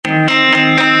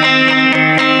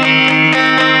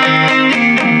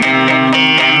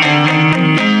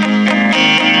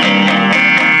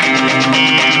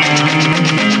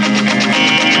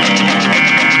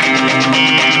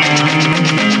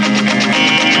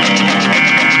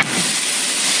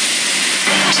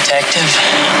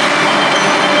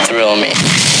detective thrill me.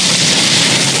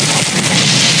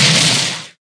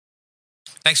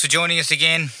 Thanks for joining us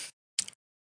again.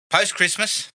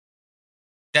 Post-Christmas.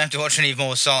 Don't have to watch any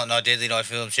more Silent Night, Deadly Night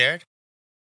films, Jared.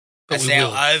 But That's we now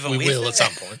will. over We with. will at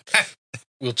some point.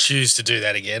 We'll choose to do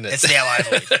that again. It's now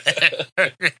over with.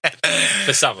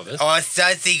 For some of us. I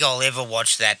don't think I'll ever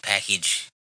watch that package.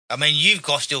 I mean, you've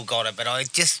still got it, but I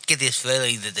just get this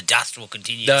feeling that the dust will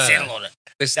continue to settle on it.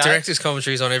 There's No? director's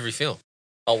commentaries on every film.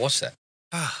 I'll watch that.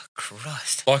 Oh,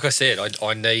 Christ. Like I said,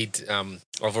 I need.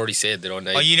 I've already said that I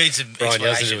need. Oh, you need some Brian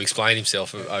Yeltsin explanation. to explain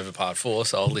himself over part 4,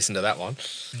 so I'll listen to that one.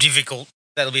 Difficult.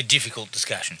 That'll be a difficult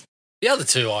discussion. The other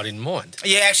two I didn't mind.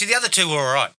 Yeah, actually, the other two were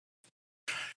all right.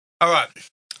 All right.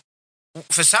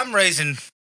 For some reason,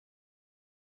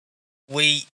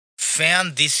 we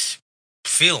found this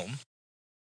film.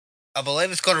 I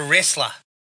believe it's got a wrestler,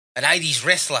 an 80s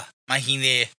wrestler, making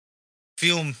their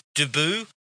film debut.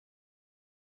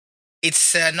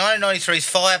 It's 1993's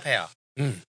Firepower.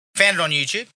 Mm. Found it on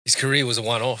YouTube. His career was a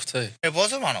one-off too. It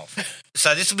was a one-off.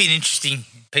 So this will be an interesting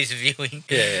piece of viewing.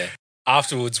 Yeah.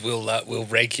 Afterwards, we'll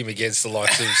rank him against the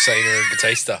likes of Cena and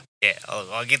Batista. Yeah,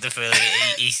 I get the feeling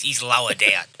he's lower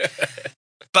down.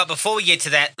 But before we get to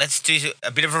that, let's do a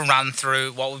bit of a run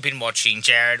through what we've been watching.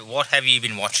 Jared, what have you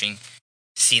been watching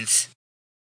since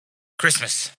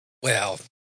Christmas? Well,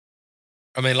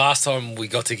 I mean, last time we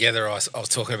got together, I was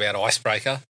talking about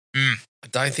Icebreaker. Mm. I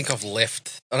don't think I've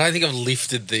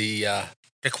lifted the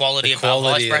Quality of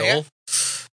quality Icebreaker? at all.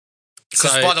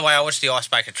 Because, by the way, I watched the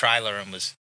Icebreaker trailer and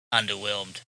was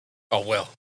underwhelmed. Oh, well,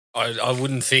 I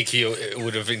wouldn't think it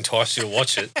would have enticed you to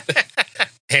watch it.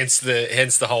 hence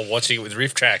the whole watching it with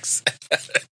riff tracks.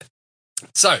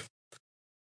 So,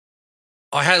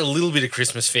 I had a little bit of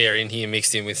Christmas fare in here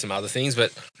mixed in with some other things,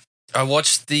 but I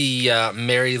watched the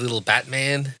Merry Little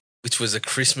Batman, which was a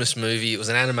Christmas movie. It was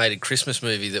an animated Christmas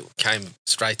movie that came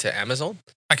straight to Amazon.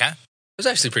 Okay. It was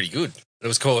actually pretty good. It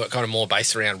was kind of more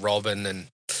based around Robin and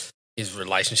his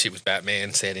relationship with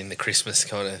Batman, set in the Christmas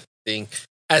kind of thing.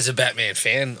 As a Batman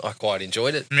fan, I quite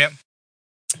enjoyed it. Yep.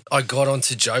 I got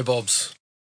onto Joe Bob's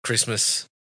Christmas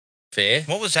fair.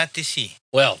 What was that this year?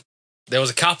 Well, there was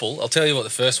a couple. I'll tell you what the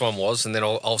first one was, and then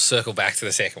I'll circle back to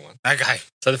the second one. Okay.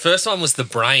 So the first one was The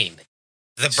Brain.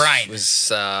 The Brain. It was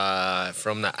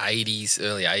from the 80s,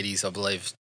 early 80s, I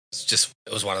believe.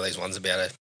 It was one of these ones about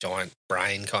a giant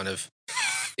brain kind of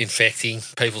infecting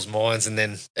people's minds and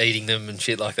then eating them and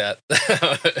shit like that.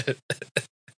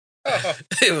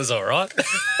 It was all right.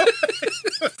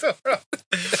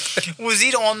 Was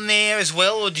it on there as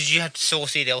well, or did you have to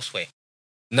source it elsewhere?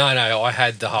 No, I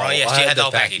had the whole. Right, yes, I you had the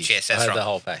whole package. Yes, that's I had right. the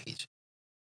whole package.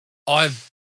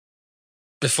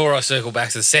 Before I circle back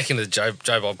to the second of the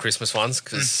Joe Bob Christmas ones,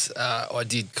 because I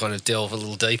did kind of delve a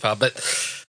little deeper,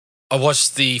 but I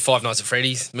watched the Five Nights at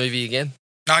Freddy's movie again.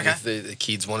 Okay. The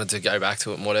kids wanted to go back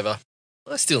to it and whatever.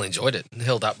 I still enjoyed it. It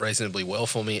held up reasonably well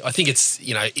for me. I think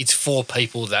it's for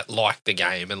people that like the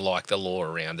game and like the lore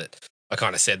around it. I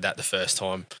kind of said that the first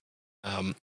time.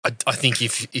 I think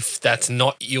if that's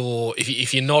not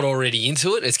if you're not already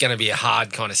into it, it's going to be a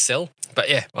hard kind of sell. But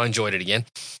yeah, I enjoyed it again.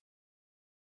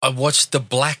 I watched The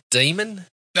Black Demon.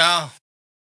 Oh,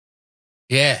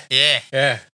 Yeah. yeah.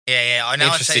 I know.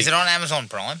 Interesting. Is it on Amazon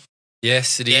Prime?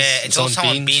 Yes, it is. Yeah, it's also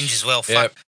on Binge as well.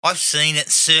 Yep. Fuck, I've seen it,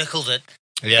 circled it,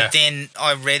 Yeah. but then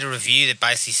I read a review that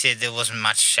basically said there wasn't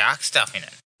much shark stuff in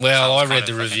it. Well, So I it's read kind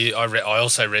the of review. I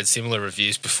also read similar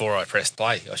reviews before I pressed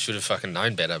play. I should have fucking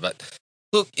known better. But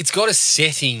look, it's got a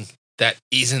setting that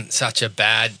isn't such a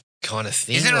bad kind of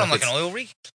thing. Isn't it on like an oil rig?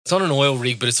 It's on an oil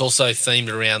rig, but it's also themed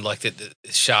around like the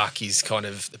shark is kind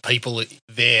of, the people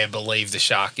there believe the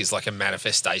shark is like a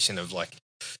manifestation of like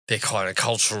their kind of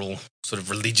cultural sort of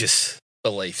religious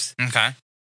beliefs. Okay.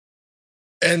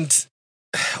 And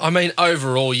I mean,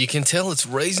 overall, you can tell it's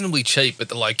reasonably cheap, but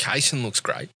the location looks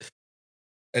great.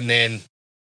 And then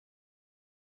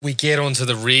we get onto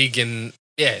the rig and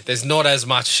yeah, there's not as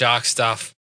much shark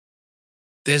stuff.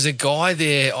 There's a guy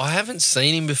there, I haven't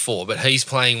seen him before, but he's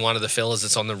playing one of the fellas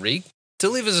that's on the rig.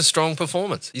 Delivers a strong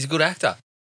performance. He's a good actor.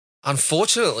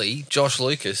 Unfortunately, Josh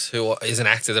Lucas, who is an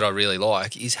actor that I really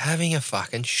like, is having a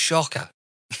fucking shocker.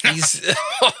 He's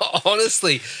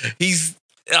honestly, he's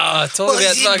talking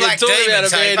about a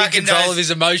man in control of his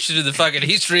emotion and the fucking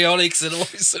histrionics and all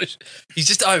this sort of shit. He's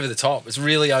just over the top. It's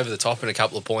really over the top in a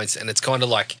couple of points, and it's kind of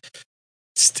like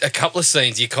a couple of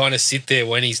scenes you kind of sit there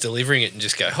when he's delivering it and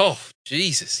just go, oh,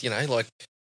 Jesus, like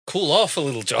cool off a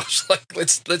little, Josh. Like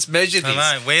let's measure this.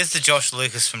 I know. Where's the Josh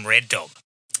Lucas from Red Dog?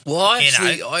 Well,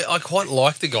 I quite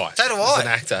like the guy. So do as I. an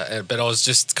actor, but I was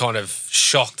just kind of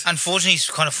shocked. Unfortunately, he's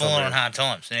kind of fallen on hard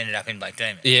times and ended up in Black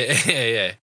Demon.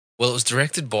 Yeah. Well, it was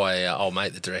directed by old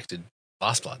mate that directed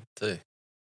Last Blood too,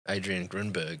 Adrian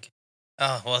Grunberg.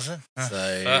 Oh, was it? Oh,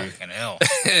 So fucking hell.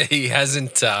 he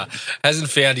hasn't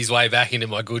found his way back into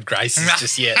my good graces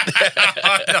just yet.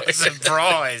 I'm not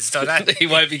surprised. I don't He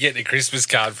won't be getting a Christmas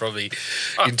card from me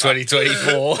in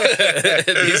 2024 at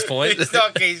this point. He's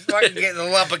fucking getting the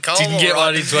lump of coal. Didn't get all one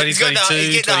in He's got 2022,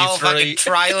 he's getting the whole 23. fucking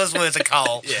trailer's worth of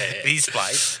coal Yeah. at his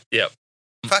place. Yep.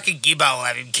 Fucking Gibbo will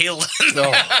have him killed.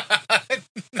 Oh.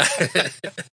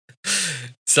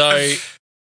 So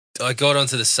I got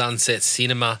onto the Sunset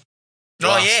Cinema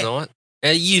last night.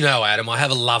 And you know, Adam, I have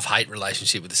a love-hate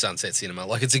relationship with the Sunset Cinema.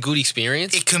 Like, it's a good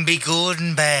experience. It can be good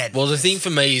and bad. Well, the thing for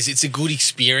me is it's a good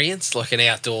experience, like an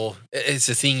outdoor. It's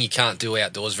a thing you can't do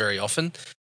outdoors very often.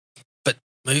 But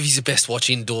movies are best watched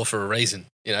indoor for a reason.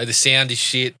 You know, the sound is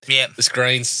shit. Yeah. The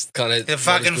screen's kind of The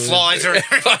fucking flies are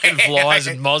fucking flies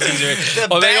and mozzies are.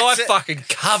 I mean, I bats are- fucking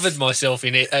covered myself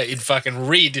in fucking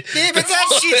rid. Yeah, but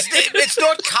that shit's it's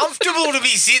not comfortable to be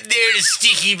sitting there in a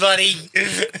sticky bloody.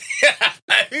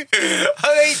 I mean,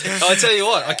 I tell you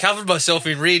what, I covered myself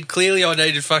in red. Clearly, I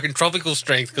needed fucking tropical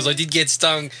strength because I did get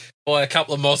stung by a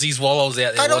couple of mozzies while I was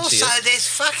out there but watching also it. there's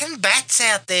fucking bats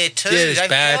out there too. Yeah, there's They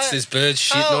bats, fly- there's birds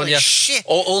shitting on Holy you. shit.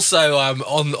 Also,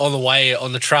 on the way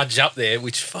on the trudge up there,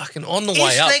 which fucking on the It's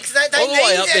way up, like they on the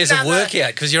way need up, there's a another- workout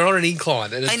because you're on an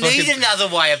incline. And it's They need fucking, another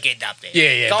way of getting up there.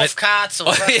 Yeah, yeah, Golf but- carts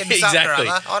or fucking something Exactly.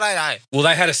 or other. I don't know. Well,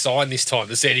 they had a sign this time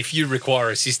that said, "If you require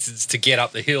assistance to get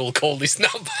up the hill, call this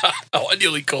number." Oh, I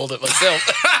nearly called it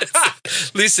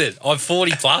myself. Listen, I'm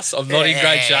 40 plus. I'm not in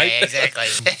great shape. Yeah,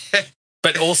 exactly.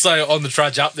 But also on the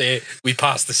trudge up there, we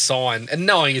passed the sign, and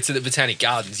knowing it's at the Botanic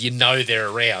Gardens, you know they're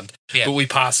around. Yeah. But we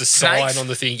passed the sign Snakes? on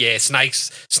the thing. Yeah,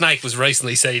 Snake was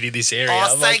recently seen in this area.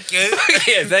 Oh, I'm like, thank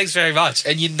you. yeah, thanks very much.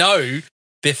 And you know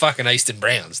they're fucking Eastern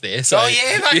Browns there. So Oh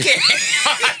yeah, fuck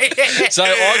yeah. So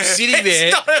I'm sitting there.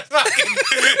 It's not a fucking.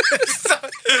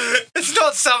 It's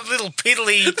not some little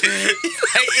piddly.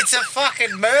 It's a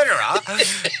fucking murderer.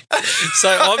 So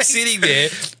I'm sitting there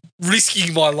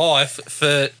risking my life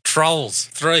for Trolls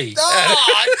 3.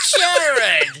 Oh,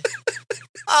 Jared.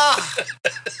 Oh,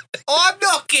 I'm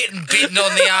not getting bitten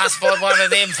on the ass by one of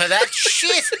them for that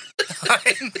shit. I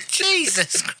mean,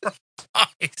 Jesus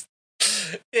Christ.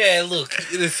 Yeah, look,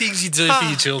 the things you do for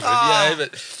your children. Oh. Yeah,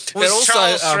 but Was also,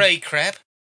 Trolls 3 crap?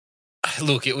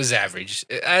 look, it was average.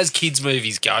 As kids'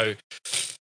 movies go,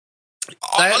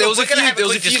 Oh, there was we're a gonna few, have there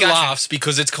was a quick few discussion. laughs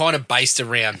because it's kind of based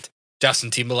around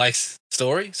Justin Timberlake's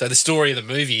story. So the story of the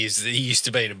movie is that he used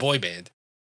to be in a boy band.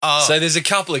 Oh, So there's a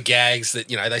couple of gags that,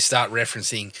 you know, they start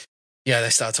referencing, they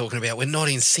start talking about we're not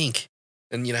in sync.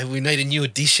 And, you know, we need a new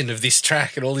edition of this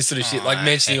track and all this sort of shit, like okay.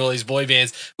 mentioning all these boy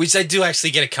bands, which they do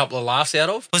actually get a couple of laughs out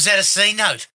of. was that a C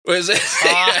note? Whereas,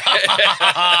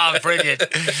 Oh, brilliant.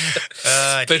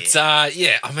 Oh, dear. but,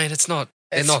 yeah, I mean, it's not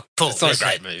It's a isn't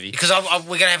great it? movie. Because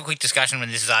we're going to have a quick discussion when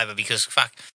this is over because,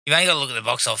 fuck, you've only got to look at the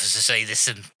box office to see there's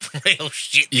some real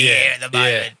shit in the air at the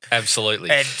moment. Absolutely.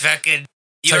 And fucking,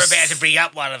 you're So about to bring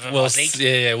up one of them, Well, I think.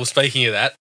 yeah. Well, speaking of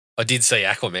that, I did see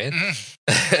Aquaman.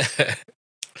 Mm.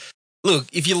 Look,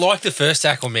 if you like the first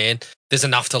Aquaman, there's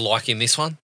enough to like in this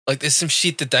one. Like, there's some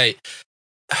shit that they.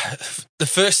 The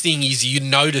first thing is you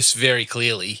notice very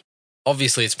clearly.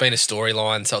 Obviously, it's been a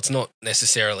storyline, so it's not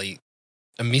necessarily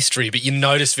a mystery, but you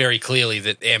notice very clearly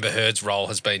that Amber Heard's role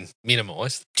has been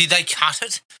minimised. Did they cut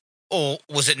it or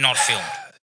was it not filmed?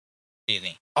 Do you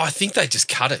think? I think they just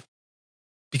cut it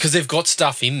because they've got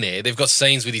stuff in there. They've got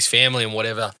scenes with his family and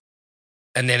whatever,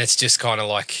 and then it's just kind of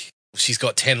like she's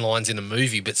got 10 lines in a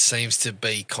movie, but seems to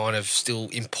be kind of still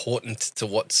important to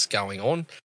what's going on.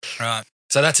 Right.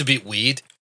 So that's a bit weird.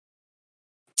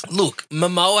 Look,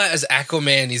 Momoa as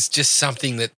Aquaman is just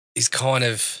something that is kind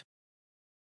of.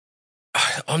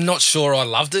 I'm not sure I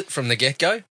loved it from the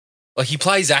get-go. Like, he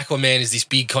plays Aquaman as this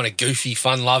big kind of goofy,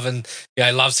 fun-loving,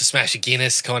 loves to smash a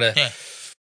Guinness kind of. Yeah.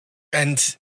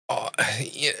 And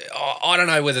I don't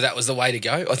know whether that was the way to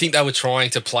go. I think they were trying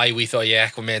to play with,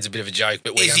 Aquaman's a bit of a joke,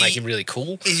 but we're Is going to make he- him really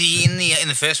cool. Is he in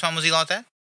the first one? Was he like that?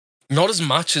 Not as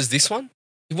much as this one.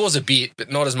 He was a bit,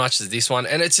 but not as much as this one.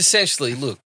 And it's essentially,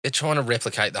 look, they're trying to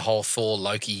replicate the whole Thor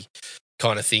Loki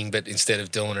kind of thing, but instead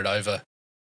of doing it over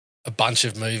a bunch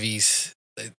of movies,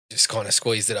 they just kind of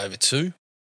squeezed it over two.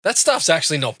 That stuff's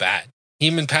actually not bad.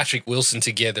 Him and Patrick Wilson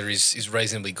together is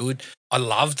reasonably good. I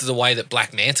loved the way that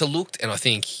Black Manta looked, and I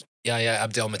think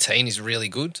Abdel Mateen is really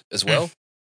good as well.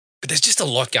 But there's just a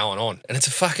lot going on, and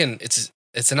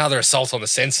it's another assault on the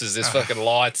senses. There's fucking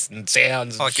lights and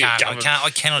sounds. And I shit can't. coming I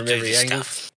cannot from do every this angle.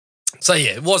 stuff. So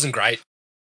yeah, it wasn't great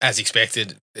as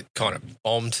expected. It kind of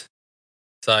bombed.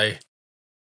 So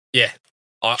yeah,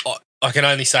 I can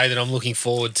only say that I'm looking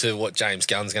forward to what James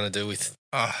Gunn's going to do with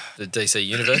the DC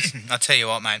universe. I'll tell you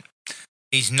what, mate.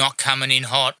 He's not coming in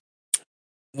hot.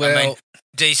 Well, I mean,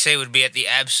 DC would be at the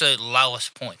absolute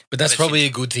lowest point. but that's probably a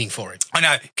good thing for him. I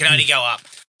know. Can only go up.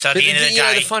 So at the end of the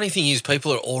day, the funny thing is,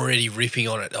 people are already ripping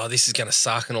on it. Oh, this is going to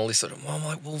suck and all this sort of. Well, I'm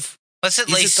like, well, let's at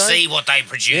least see what they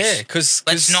produce. yeah, because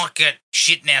Let's not get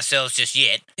shitting ourselves just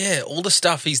yet. Yeah, all the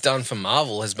stuff he's done for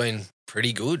Marvel has been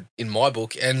pretty good in my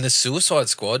book, and the Suicide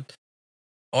Squad,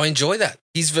 I enjoy that.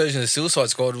 His version of the Suicide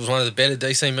Squad was one of the better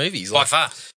DC movies By far.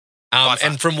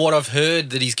 And from what I've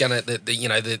heard, that he's gonna,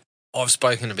 that I've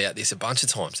spoken about this a bunch of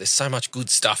times. There's so much good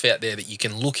stuff out there that you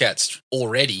can look at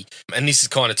already, and this is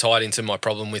kind of tied into my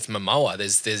problem with Momoa.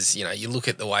 There's you look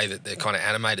at the way that the kind of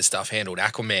animated stuff handled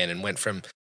Aquaman and went from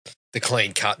the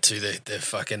clean cut to the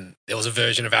fucking. There was a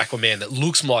version of Aquaman that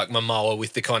looks like Momoa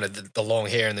with the kind of the long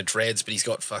hair and the dreads, but he's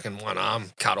got fucking one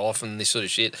arm cut off and this sort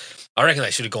of shit. I reckon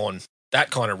they should have gone that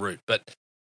kind of route, but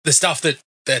the stuff that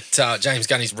James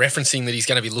Gunn is referencing that he's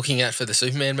going to be looking at for the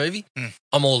Superman movie,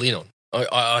 I'm all in on.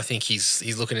 I think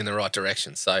he's looking in the right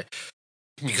direction. So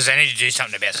because they need to do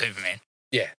something about Superman.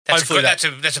 yeah,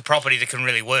 That's a property that can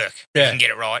really work. Yeah. You can get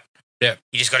it right. Yeah,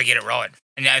 you just got to get it right.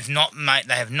 And they have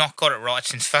not got it right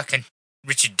since fucking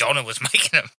Richard Donner was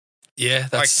making them. Yeah,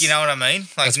 you know what I mean?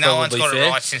 Like no one's got it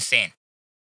right since then.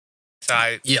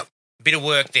 So yeah, a bit of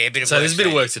work there. There's a bit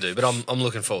of work to do, but I'm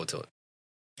looking forward to it.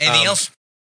 Anything else?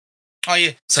 Oh,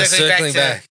 yeah. So circling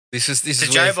back. This is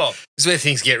Joe Bob. This is where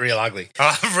things get real ugly.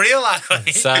 Oh, real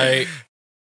ugly. So,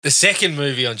 the second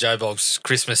movie on Joe Bob's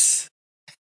Christmas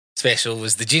special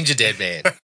was The Ginger Dead Man.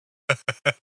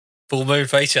 Full moon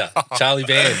feature. Charlie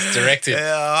Bands directed,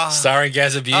 starring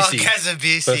Gaza Busey. Oh, Gaza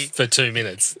Busey for 2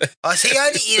 minutes. Oh, is he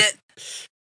only in it?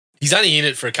 He's only in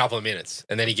it for a couple of minutes,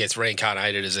 and then he gets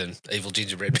reincarnated as an evil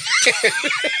gingerbread man.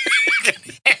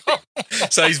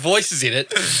 So his voice is in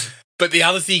it. But the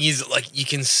other thing is, like, you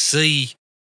can see.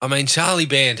 I mean, Charlie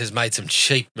Band has made some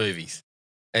cheap movies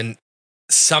and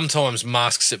sometimes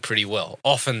masks it pretty well.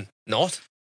 Often not.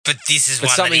 But this is one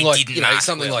something that he didn't mask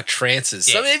something well. like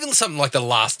Trances. Yeah. Even something like The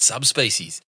Last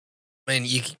Subspecies. I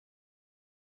mean,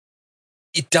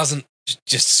 it doesn't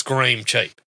just scream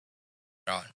cheap.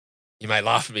 Right. You may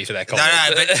laugh at me for that comment.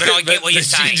 No, but I get what you're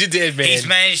saying. Ginger Dead Man, he's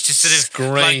managed to sort of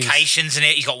screams. locations and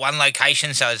he's got one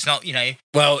location, so it's not,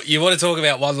 Well, you want to talk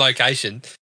about one location.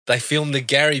 They filmed the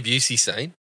Gary Busey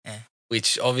scene,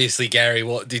 which obviously Gary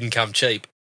didn't come cheap.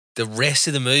 The rest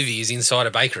of the movie is inside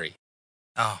a bakery.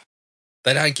 Oh.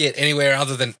 They don't get anywhere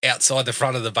other than outside the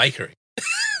front of the bakery.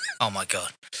 Oh, my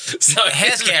God. So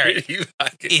how's Gary?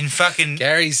 In fucking...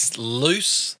 Gary's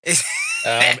loose.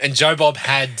 And Joe Bob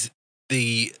had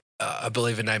the... I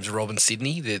believe her name's Robin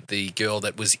Sidney, the girl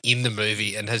that was in the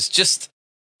movie and has just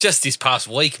this past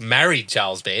week married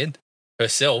Charles Band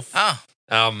herself. Oh.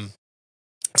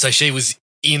 So she was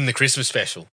in the Christmas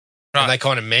special. Right. And they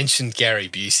kind of mentioned Gary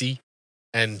Busey.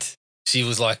 And she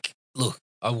was like, look,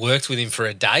 I worked with him for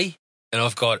a day and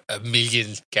I've got 1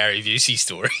 million Gary Busey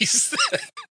stories.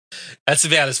 That's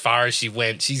about as far as she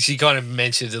went. She kind of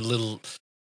mentioned a little,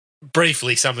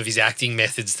 briefly, some of his acting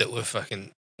methods that were fucking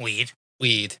weird.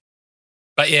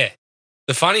 But yeah,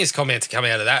 the funniest comment to come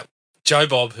out of that, Joe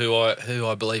Bob, who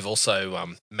I believe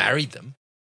also married them,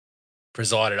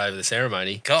 presided over the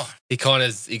ceremony. God, he kind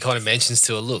of mentions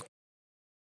to her, look,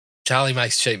 Charlie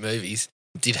makes cheap movies.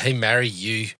 Did he marry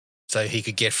you so he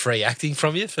could get free acting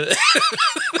from you for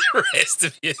the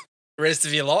rest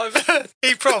of your life?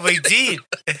 He probably did.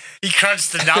 He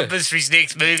crunched the numbers for his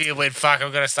next movie and went, "Fuck,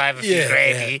 I'm going to save a few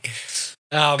grand here.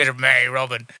 Better marry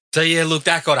Robin." So yeah, look,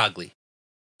 that got ugly.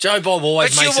 Joe Bob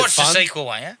always makes it fun. But you watched the sequel,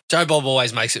 won't you? Joe Bob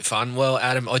always makes it fun. Well,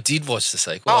 Adam, I did watch the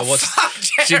sequel. I watched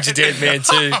Ginger Dead Man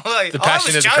 2, The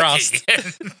Passion of the Crust.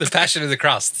 The Passion of the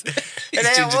Crust.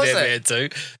 It's Ginger Dead Man 2.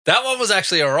 That one was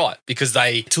actually all right because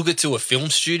they took it to a film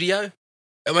studio.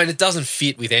 I mean, it doesn't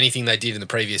fit with anything they did in the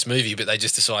previous movie, but they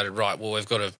just decided, right, well, we've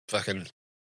got a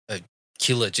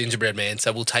killer gingerbread man,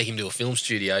 so we'll take him to a film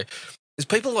studio. There's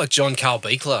people like John Carl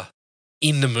Buechler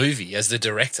in the movie as the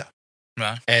director.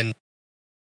 Right. And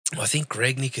I think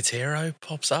Greg Nicotero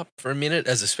pops up for a minute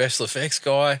as a special effects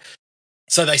guy.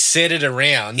 So they set it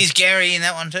around. Is Gary in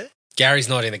that one too? Gary's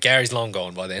not in it. Gary's long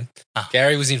gone by then. Oh.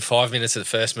 Gary was in 5 minutes of the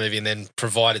first movie and then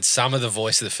provided some of the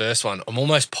voice of the first one. I'm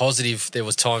almost positive there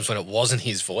was times when it wasn't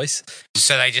his voice.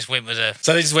 So they just went with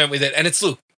it. And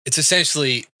it's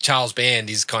essentially Charles Band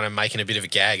is kind of making a bit of a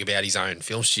gag about his own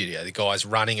film studio. The guy's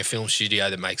running a film studio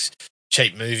that makes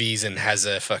cheap movies and has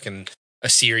a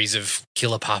series of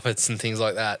killer puppets and things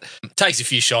like that. Takes a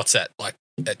few shots at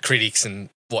critics and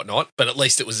whatnot, but at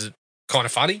least it was kind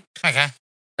of funny. Okay.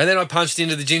 And then I punched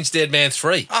into the Ginger Dead Man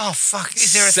 3. Oh, fuck.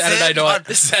 Is there a Saturday third one?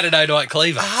 Saturday Night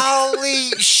Cleaver.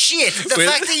 Holy shit. The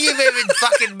fact that you've even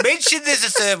fucking mentioned there's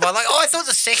a third one. Like, I thought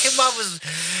the second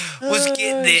one was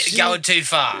getting there, going too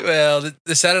far. Well,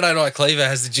 the Saturday Night Cleaver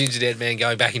has the Ginger Dead Man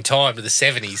going back in time to the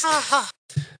 70s.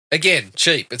 Again,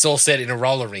 cheap. It's all set in a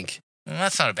roller rink. Well,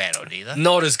 that's not a bad idea, though.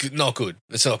 Not as good. Not good.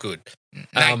 It's not good.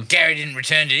 No, Gary didn't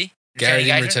return, did he? Gary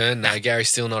didn't return. No, Gary's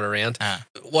still not around.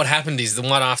 What happened is the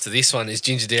one after this one is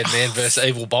Ginger Dead Man versus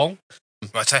Evil Bong.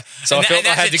 Right, so I felt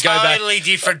I had to go back. That's a totally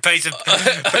different piece of...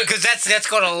 Because that's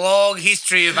got a long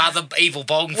history of other Evil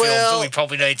Bong films that we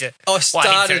probably need to... I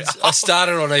started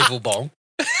on Evil Bong.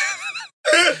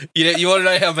 You want to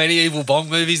know how many Evil Bong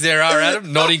movies there are,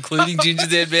 Adam? Not including Ginger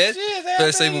Dead Man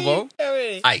versus Evil Bong? How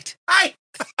many? 8. 8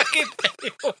 fucking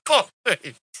Evil Bong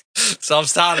movies. So I've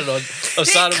started working my way through.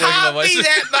 There can't be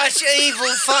that much evil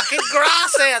fucking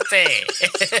grass out there.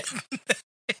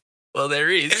 Well, there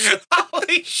is.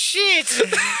 Holy shit.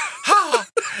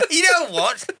 You know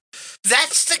what?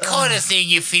 That's the kind of thing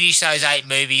you finish those 8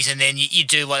 movies and then you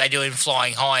do what they do in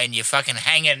Flying High and you're fucking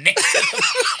hanging next to them.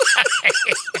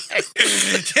 Do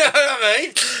you know what I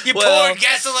mean? You're pouring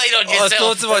gasoline on yourself. I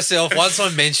thought to myself, once I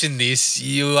mention this,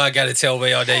 you are going to tell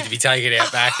me I need to be taken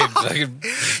out back and fucking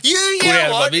put out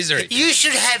of my misery. You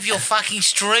should have your fucking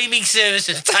streaming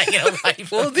services taken away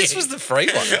from Well, this was the free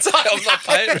one. I'm not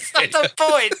paying for it. That's the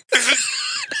point.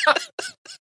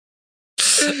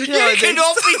 You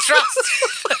cannot be trusted.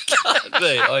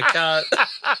 I can't.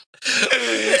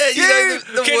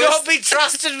 You cannot be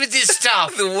trusted with this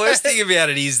stuff. The worst thing about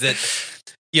it is that,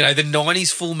 the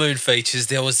 90s full moon features,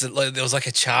 there was like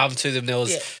a charm to them. There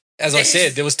was, as I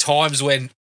said, there was times when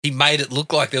he made it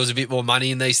look like there was a bit more money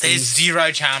in these things. There's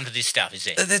zero charm to this stuff, is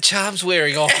there? The charm's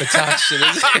wearing off a touch.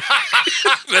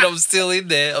 But I'm still in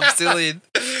there. I'm still in.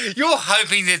 You're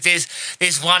hoping that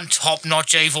there's one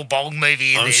top-notch Evil Bong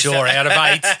movie in there. I'm sure, out of 8.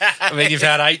 I mean, you've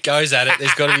had 8 goes at it.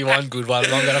 There's got to be one good one,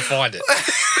 and I'm going to find it.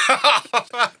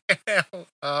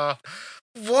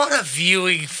 What a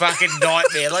viewing fucking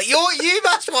nightmare. Like, you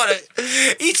must want it.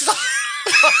 It's like...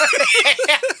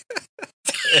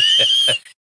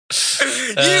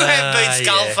 You have been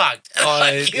skull-fucked.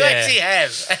 You actually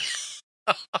have.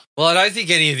 Well, I don't think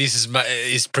any of this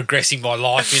is progressing my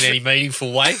life in any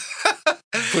meaningful way.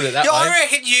 Put it that way. I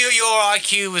reckon your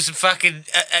IQ was fucking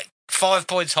 5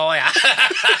 points higher.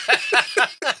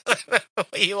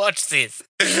 When you watch this.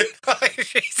 Oh,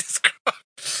 Jesus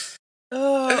Christ.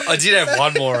 I did have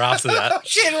one more after that. Oh,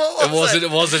 shit, what was it?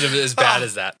 It wasn't as bad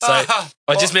as that. So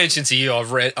I just mentioned to you,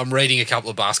 I'm reading a couple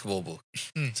of basketball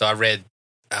books. So I read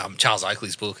Charles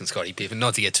Oakley's book and Scottie Pippen,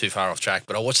 not to get too far off track,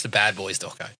 but I watched the Bad Boys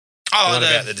doco.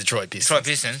 About the Detroit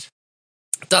Pistons.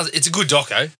 It's a good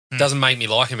doco. Doesn't make me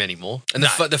like him anymore. And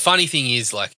the funny thing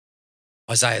is, like,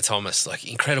 Isaiah Thomas, like,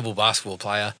 incredible basketball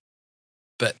player,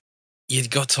 but you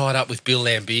got tied up with Bill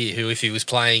Laimbeer, who, if he was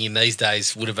playing in these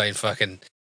days, would have been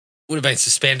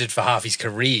suspended for half his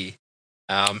career.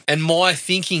 And my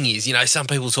thinking is, some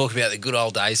people talk about the good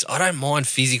old days. I don't mind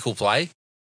physical play,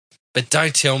 but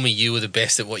don't tell me you were the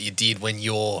best at what you did when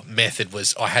your method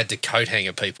was I had to coat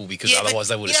hanger people because otherwise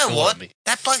they would have scored me.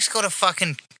 That bloke's got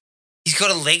he's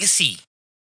got a legacy.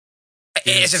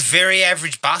 As a very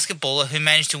average basketballer who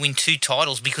managed to win 2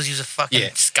 titles because he was a fucking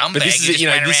scumbag. But this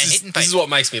is, this is what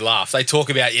makes me laugh. They talk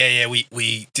about,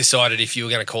 we decided if you were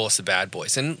going to call us the Bad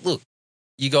Boys. And look,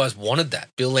 you guys wanted that.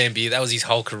 Bill Laimbeer, that was his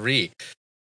whole career.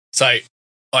 So,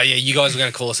 you guys were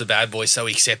going to call us the Bad Boys, so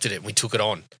we accepted it and we took it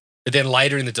on. But then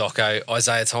later in the doco,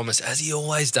 Isaiah Thomas, as he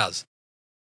always does,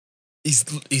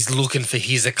 he's looking for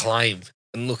his acclaim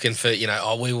and looking for,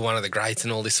 we were one of the greats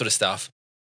and all this sort of stuff.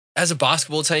 As a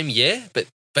basketball team, but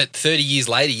 30 years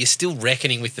later, you're still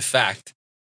reckoning with the fact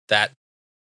that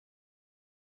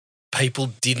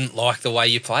people didn't like the way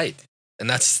you played. And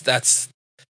that's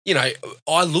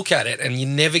I look at it and you're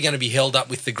never going to be held up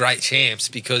with the great champs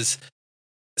because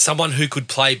someone who could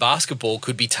play basketball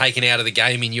could be taken out of the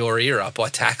game in your era by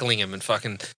tackling them and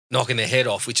fucking knocking their head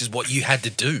off, which is what you had to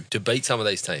do to beat some of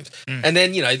these teams. And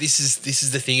then, this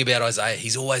is the thing about Isaiah.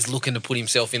 He's always looking to put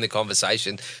himself in the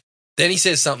conversation. Then he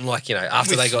says something like,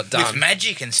 after they got done. With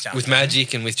Magic and stuff. With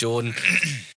Magic and with Jordan.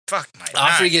 Fuck, mate.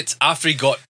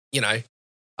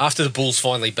 After the Bulls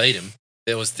finally beat him,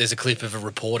 there's a clip of a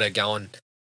reporter going,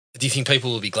 do you think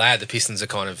people will be glad the Pistons are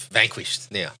kind of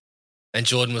vanquished now? And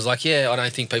Jordan was like, I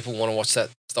don't think people want to watch that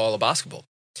style of basketball.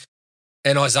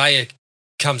 And Isaiah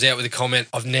comes out with a comment,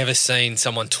 I've never seen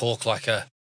someone talk about a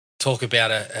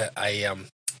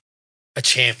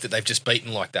champ that they've just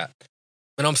beaten like that.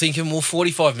 And I'm thinking, well,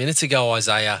 45 minutes ago,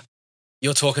 Isaiah,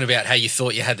 you're talking about how you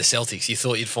thought you had the Celtics. You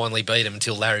thought you'd finally beat them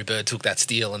until Larry Bird took that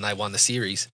steal and they won the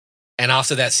series. And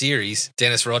after that series,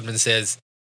 Dennis Rodman says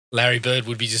Larry Bird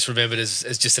would be just remembered as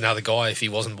just another guy if he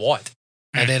wasn't white.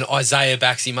 And then Isaiah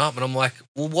backs him up, and I'm like,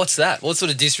 well, what's that? What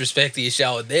sort of disrespect are you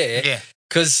showing there? Yeah.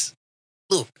 Because,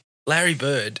 look, Larry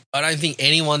Bird, I don't think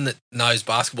anyone that knows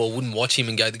basketball wouldn't watch him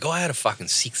and go, the guy had a fucking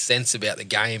sixth sense about the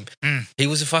game. He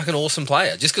was a fucking awesome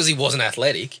player just because he wasn't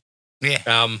athletic.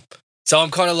 Yeah. So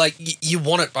I'm kind of like, you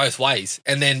want it both ways.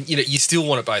 And then, you still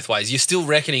want it both ways. You're still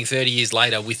reckoning 30 years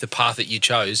later with the path that you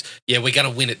chose. Yeah, we're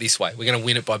going to win it this way. We're going to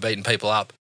win it by beating people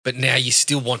up. But now you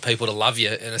still want people to love you.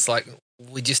 And it's like,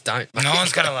 we just don't. No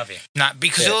one's going to love you. No,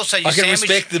 because also you I can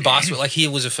respect the basketball. Like, he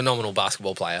was a phenomenal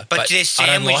basketball player. But they're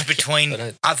sandwiched between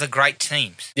it. other great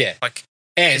teams. Yeah. Like,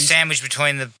 and they're sandwiched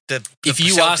between the if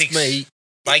you Celtics, ask me,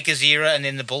 Lakers era and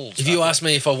then the Bulls. If you ask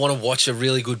me if I want to watch a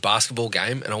really good basketball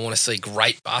game and I want to see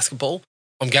great basketball,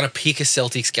 I'm going to pick a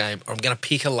Celtics game or I'm going to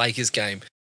pick a Lakers game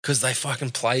because they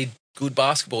fucking played good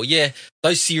basketball. Yeah,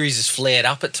 those series has flared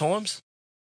up at times,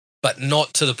 but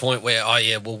not to the point where,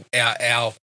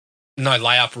 our no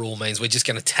layup rule means we're just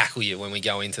going to tackle you when we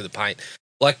go into the paint.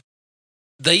 Like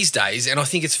these days, and I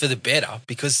think it's for the better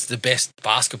because the best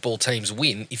basketball teams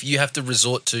win, if you have to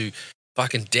resort to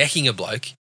fucking decking a bloke,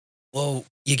 well,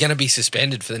 you're going to be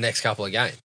suspended for the next couple of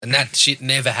games. And that shit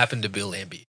never happened to Bill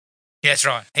Laimbeer. Yeah, that's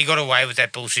right. He got away with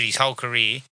that bullshit his whole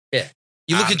career. Yeah.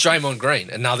 You look at Draymond Green,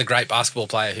 another great basketball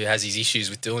player who has his issues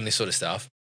with doing this sort of stuff.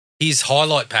 His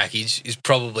highlight package is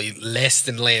probably less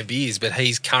than Laimbeer's, but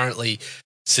he's currently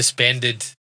suspended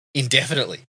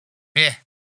indefinitely. Yeah.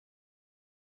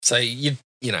 So,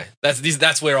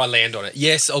 that's where I land on it.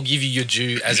 Yes, I'll give you your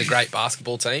due as a great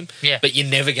basketball team, yeah, but you're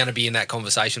never going to be in that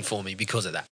conversation for me because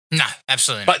of that. No,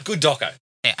 absolutely not. But good doco.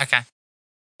 Yeah, okay.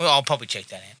 Well, I'll probably check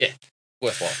that out. Yeah,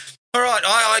 worthwhile. All right,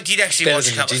 I did actually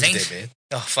watch a couple of things. Dead, man.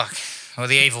 Oh, fuck. Or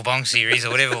the Evil Bong series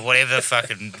or whatever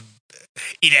fucking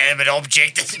inanimate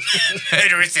object,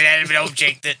 murderous inanimate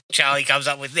object that Charlie comes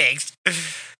up with next.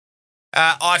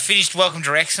 I finished Welcome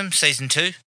to Wrexham, Season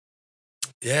 2.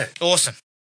 Yeah. Awesome.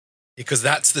 Because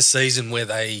that's the season where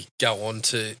they go on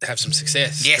to have some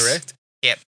success, yes. Correct?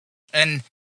 Yep. And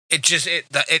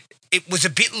it was a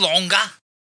bit longer.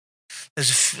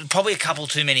 There's probably a couple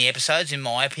too many episodes, in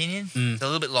my opinion. It's a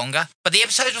little bit longer. But the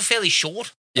episodes were fairly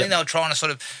short. I think they were trying to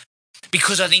sort of...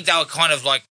 Because I think they were kind of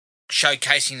like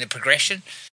showcasing the progression.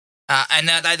 And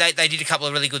they did a couple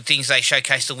of really good things. They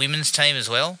showcased the women's team as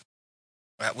well,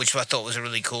 which I thought was a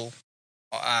really cool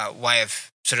way of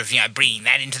sort of, bringing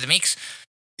that into the mix.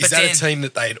 Is that a team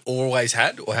that they'd always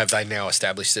had, or have they now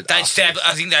established it? I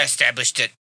think they established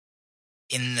it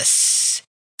in the...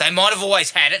 They might have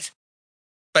always had it,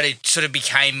 but it sort of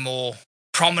became more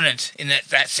prominent in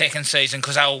that second season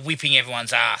because they were whipping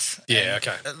everyone's ass. Yeah,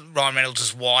 okay. Ryan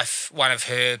Reynolds' wife, one of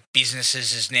her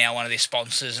businesses is now one of their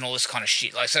sponsors and all this kind of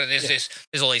shit. Like, so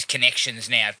there's all these connections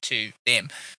now to them.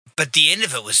 But the end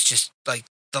of it was just like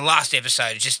the last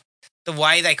episode, just the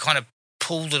way they kind of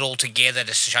pulled it all together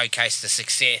to showcase the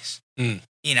success.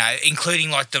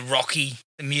 Including like the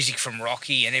music from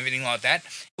Rocky and everything like that.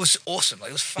 It was awesome.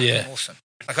 Like, it was fucking awesome.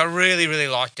 Like, I really, really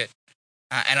liked it.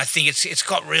 And I think it's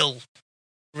got real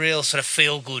sort of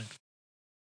feel-good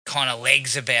kind of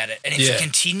legs about it. And if it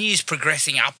continues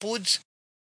progressing upwards,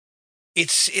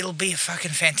 it'll be a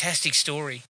fucking fantastic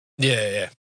story. Yeah.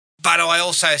 But I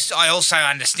also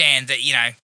understand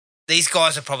that, these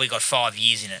guys have probably got 5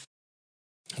 years in it.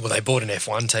 Well, they bought an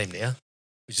F1 team now,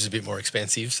 which is a bit more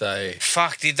expensive. So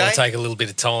fuck, did they? It'll take a little bit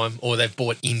of time, or they've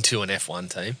bought into an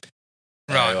F1 team.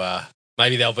 Right. So,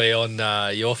 maybe they'll be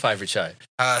on your favourite show.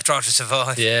 Drive to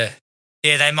Survive. Yeah.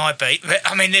 Yeah, they might be. But,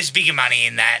 I mean, there's bigger money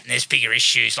in that, and there's bigger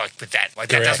issues like with that. Like,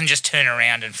 that doesn't just turn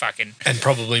around and fucking... And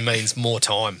probably means more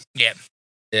time. Yeah.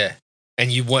 Yeah.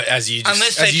 And you want,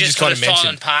 unless they're just kind of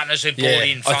silent partners who bought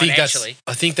in financially.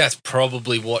 I think that's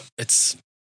probably what it's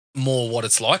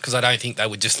like, because I don't think they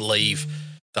would just leave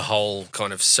the whole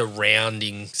kind of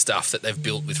surrounding stuff that they've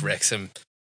built with Wrexham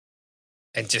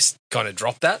and just kind of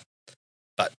drop that.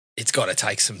 But it's got to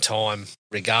take some time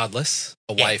regardless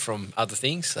away from other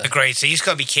things. So. Agreed. So you just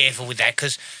got to be careful with that,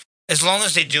 because as long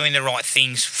as they're doing the right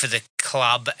things for the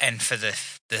club and for the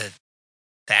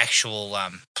actual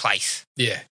place.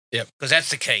 Yeah. Yep. Because that's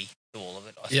the key to all of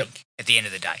it, I think, at the end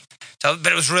of the day. So,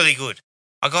 but it was really good.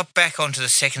 I got back onto the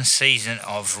second season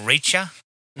of Reacher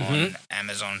on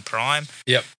Amazon Prime.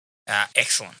 Yep.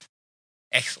 Excellent.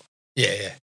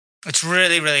 Yeah. It's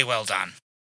really, really well done.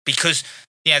 Because,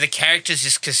 the character's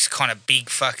just this kind of big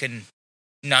fucking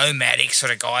nomadic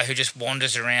sort of guy who just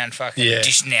wanders around fucking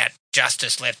dishing out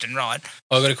justice left and right.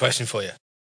 I've got a question for you.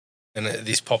 and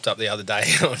this popped up the other day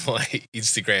on my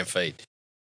Instagram feed.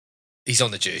 He's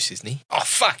on the juice, isn't he? Oh,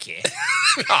 fuck yeah.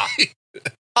 Oh,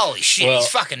 holy shit, Well, he's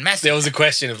fucking massive. There was a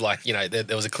question of like, you know,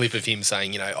 there was a clip of him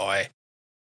saying, you know, I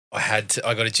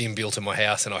got a gym built in my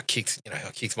house and I kicked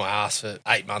my ass for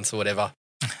 8 months or whatever.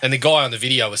 And the guy on the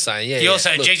video was saying, He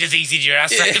also look, Jesus easy your ass.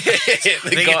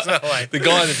 the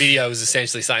guy on the video was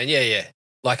essentially saying,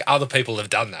 like other people have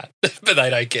done that, but they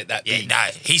don't get that Yeah, big. no,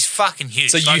 he's fucking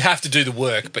huge. So Like, you have to do the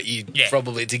work, but you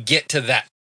probably to get to that.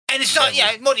 and it's not, you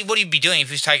know, what would he be doing if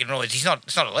he was taking roids? It's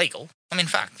not illegal. I mean,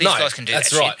 fuck, these guys can do that's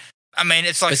that right. shit. I mean,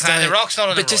 it's like But saying the Rock's not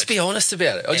on the But just roids. be honest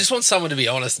about it. I Yeah. just want someone to be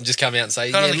honest and just come out and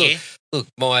say, Got on the gear. look,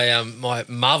 my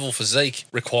Marvel physique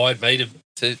required me to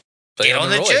be Get on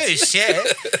the roids. juice, yeah.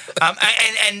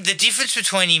 And the difference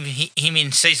between him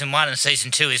in season 1 and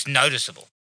season 2 is noticeable.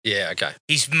 Yeah, okay.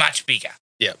 He's much bigger.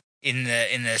 Yep. In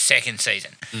the second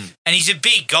season, Mm. and he's a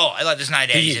big guy. Like, there's no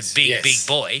doubt he's a big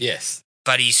boy. Yes.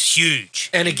 But he's huge.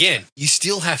 And again, you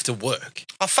still have to work.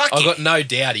 Oh, fuck I've you. got no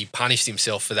doubt he punished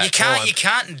himself for that time. You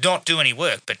can't not do any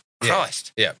work, but Yeah.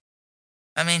 Christ. Yeah.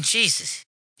 I mean, Jesus.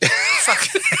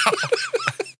 Fucking hell.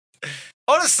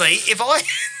 Honestly, if I...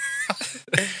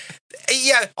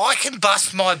 I can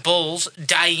bust my balls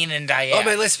day in and day out. I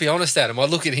mean, let's be honest, Adam. I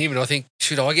look at him and I think,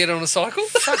 should I get on a cycle?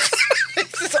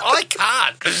 I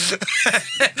can't.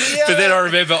 But then I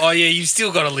remember, you've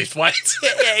still got to lift weights.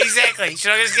 Yeah, exactly.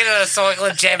 Should I just get on a cycle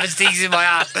and jam things in my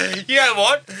ass? You know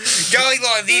what? Going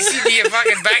like this into your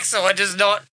fucking backside does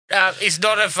not... it's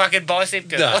not a fucking bicep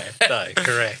curl. No,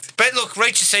 correct. But look,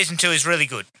 Reacher Season 2 is really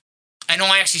good. And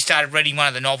I actually started reading one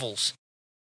of the novels.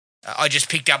 I just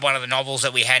picked up one of the novels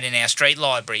that we had in our street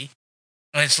library.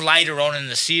 And it's later on in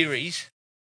the series.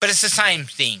 But it's the same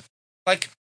thing.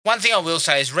 Like, one thing I will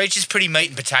say is Reacher's pretty meat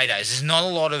and potatoes. There's not a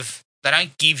lot of... They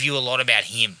don't give you a lot about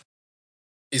him.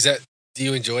 Do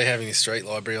you enjoy having a street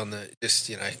library on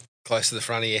close to the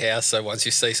front of your house, so once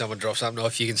you see someone drop something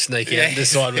off, you can sneak out and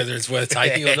decide whether it's worth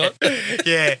taking or not?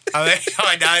 Yeah. I mean,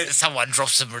 I know that someone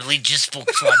dropped some religious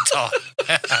books one time.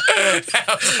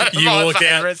 You walk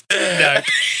out. No.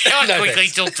 I No quickly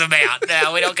thanks. took them out.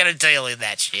 No, we're not going to deal in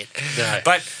that shit. No.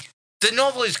 But the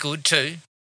novel is good too.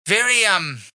 Very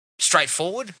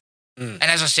straightforward. Mm. And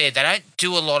as I said, they don't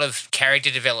do a lot of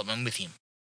character development with him.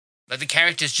 Like, the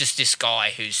character's just this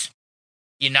guy who's,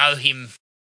 you know him.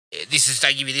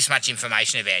 They give you this much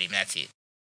information about him, that's it.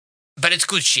 But it's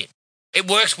good shit. It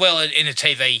works well in a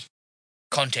TV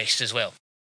context as well.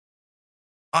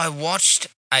 I watched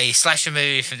a slasher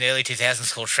movie from the early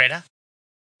 2000s called Shredder.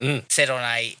 Set on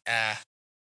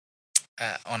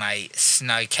a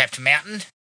snow-capped mountain.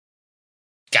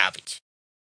 Garbage.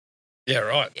 Yeah,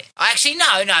 right. Yeah. Actually,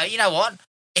 no. You know what?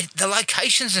 The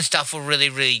locations and stuff were really,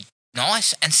 really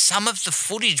nice, and some of the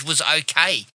footage was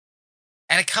okay.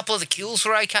 And a couple of the kills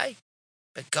were okay.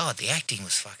 But God, the acting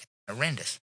was fucking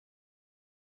horrendous.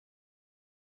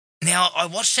 Now, I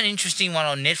watched an interesting one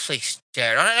on Netflix,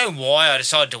 Jared. I don't know why I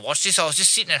decided to watch this. I was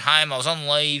just sitting at home. I was on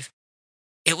leave.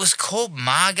 It was called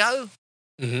Margot.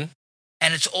 Mm-hmm.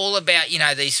 And it's all about,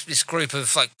 this group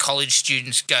of like college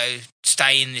students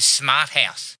stay in this smart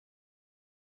house,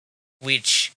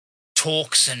 which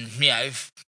talks and,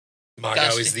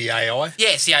 Margot is the AI?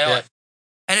 Yes, the AI. Yeah.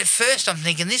 And at first I'm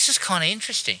thinking, this is kind of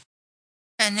interesting.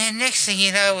 And then next thing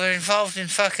you know, we're involved in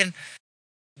fucking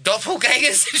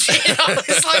doppelgangers and shit. I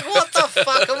was like, what the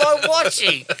fuck am I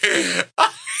watching?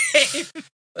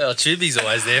 Well, Tubi's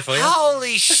always there for you.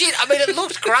 Holy shit. I mean, it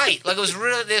looked great. Like, it was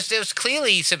really, there was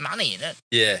clearly some money in it.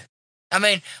 Yeah. I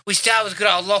mean, we start with good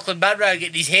old Lachlan Munro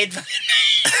getting his head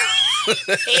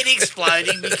head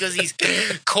exploding because he's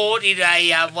caught in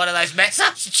a one of those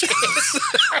massage chairs.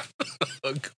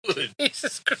 Oh, good.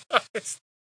 Jesus Christ.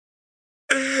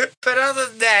 But other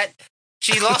than that,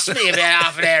 she lost me about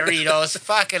half an hour in. I was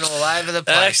fucking all over the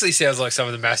place. That actually sounds like some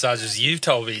of the massages you've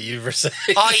told me you've received.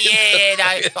 Oh, yeah, no.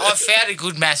 I've found a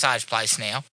good massage place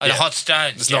now. Yeah. Hot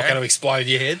Stones. It's not going to explode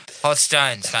your head. Hot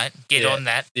Stones, mate. Get on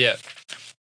that. Yeah.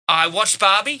 I watched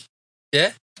Barbie.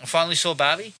 Yeah? I finally saw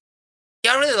Barbie.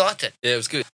 Yeah, I really liked it. Yeah, it was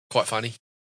good. Quite funny.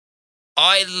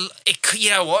 You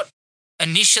know what?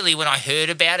 Initially, when I heard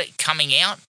about it coming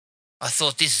out, I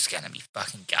thought this is going to be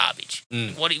fucking garbage.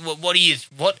 Mm. What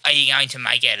are you going to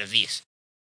make out of this?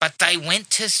 But they went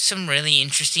to some really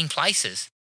interesting places,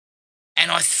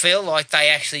 and I feel like they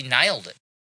actually nailed it.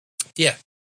 Yeah.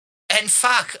 And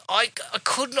fuck, I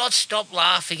could not stop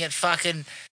laughing at fucking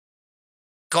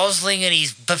Gosling and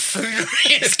his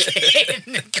buffoonery as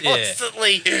Ken,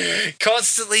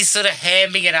 constantly sort of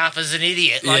hamming it up as an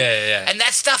idiot. Like, yeah. And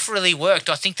that stuff really worked.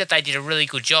 I think that they did a really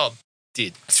good job.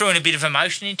 Did. Throwing a bit of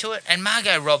emotion into it. And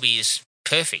Margot Robbie is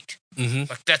perfect. Mm-hmm.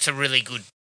 Like, that's a really good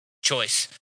choice.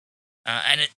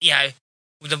 And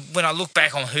when I look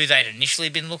back on who they'd initially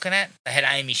been looking at, they had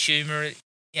Amy Schumer,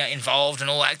 involved and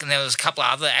all that, and there was a couple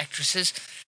of other actresses.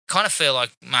 Kind of feel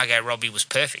like Margot Robbie was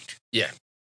perfect. Yeah.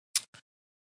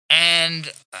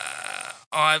 And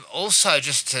I've also,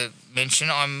 just to mention,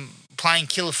 I'm playing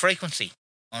Killer Frequency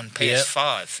on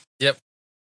PS5. Yep.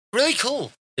 Really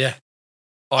cool. Yeah.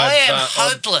 I am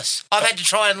hopeless. I've had to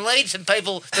try and lead some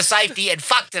people to safety and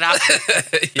fucked it up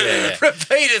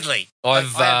repeatedly. I'm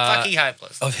fucking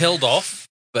hopeless. I've held off,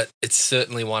 but it's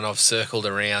certainly one I've circled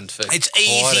around for. It's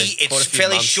easy. It's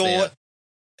fairly short. Now.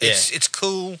 It's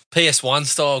cool. PS1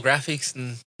 style graphics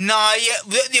and not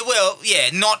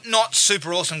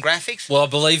super awesome graphics. Well, I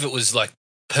believe it was like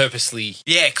purposely.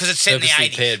 Yeah, because it's set in the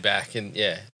 80s. Pared back and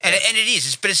and it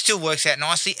is, but it still works out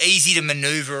nicely. Easy to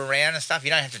maneuver around and stuff.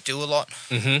 You don't have to do a lot.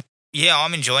 Mm-hmm. Yeah,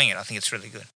 I'm enjoying it. I think it's really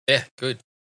good. Yeah, good.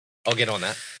 I'll get on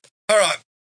that. All right.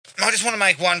 I just want to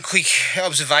make one quick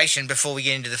observation before we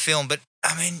get into the film, but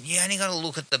I mean, you only got to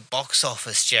look at the box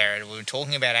office, Jared. We were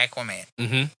talking about Aquaman,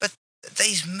 but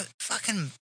these fucking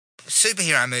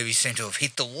superhero movies seem to have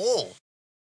hit the wall.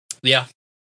 Yeah.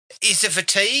 Is it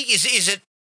fatigue? Is it?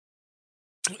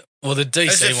 Well, the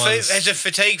DC ones has the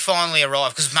fatigue finally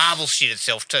arrived? Because Marvel shit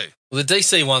itself too. Well, the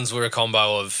DC ones were a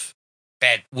combo of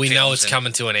bad. We know it's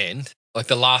coming to an end. Like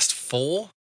the last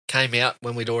 4 came out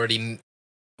when we'd already.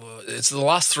 It's the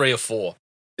last 3 or 4.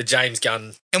 The James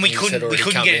Gunn, and we couldn't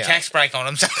get a tax break on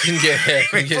them. So couldn't get a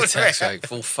tax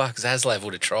break. Well, fuck, Zaslav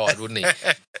would have tried, wouldn't he?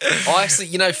 I actually,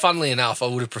 funnily enough, I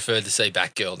would have preferred to see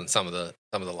Batgirl than some of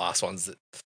the last ones.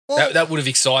 That would have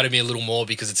excited me a little more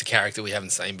because it's a character we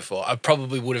haven't seen before. I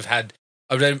probably would have had.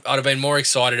 I'd have been more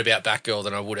excited about Batgirl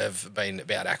than I would have been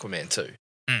about Aquaman 2.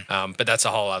 But that's a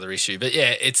whole other issue. But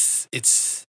yeah, it's.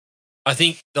 I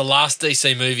think the last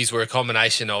DC movies were a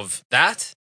combination of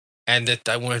that. And that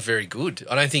they weren't very good.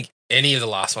 I don't think any of the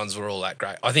last ones were all that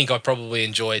great. I think I probably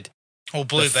enjoyed. Well,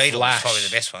 Blue Beetle was probably the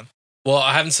best one. Well,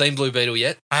 I haven't seen Blue Beetle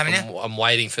yet. I'm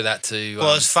waiting for that to.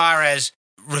 Well, as far as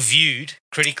reviewed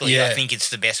critically, I think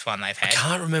it's the best one they've had. I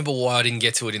can't remember why I didn't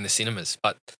get to it in the cinemas,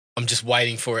 but I'm just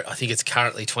waiting for it. I think it's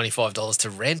currently $25 to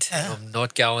rent. I'm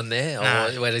not going there.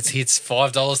 No. When it hits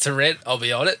 $5 to rent, I'll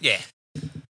be on it. Yeah.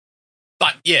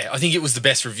 But yeah, I think it was the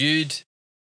best reviewed.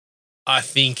 I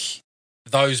think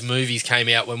those movies came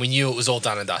out when we knew it was all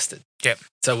done and dusted. Yep.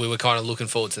 So we were kind of looking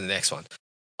forward to the next one.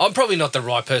 I'm probably not the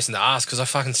right person to ask because I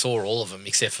fucking saw all of them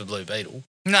except for Blue Beetle.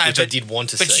 No, which I did want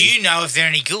to see. But you know if they're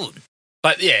any good.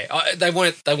 But yeah, they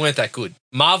weren't that good.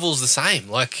 Marvel's the same.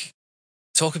 Like,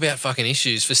 talk about fucking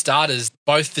issues. For starters,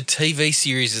 both the TV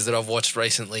series that I've watched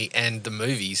recently and the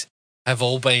movies have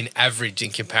all been average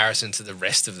in comparison to the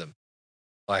rest of them.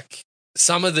 Like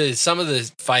some of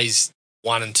the Phase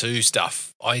 1 and 2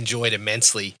 stuff I enjoyed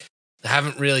immensely. They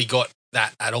haven't really got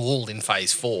that at all in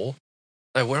Phase 4.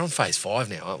 No, we're on Phase 5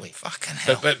 now, aren't we? Fucking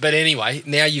hell. But anyway,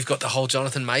 now you've got the whole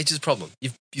Jonathan Majors problem.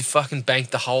 You've fucking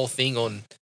banked the whole thing on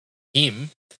him.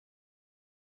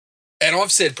 And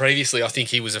I've said previously, I think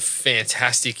he was a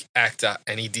fantastic actor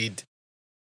and he did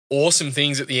awesome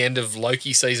things at the end of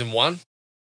Loki Season 1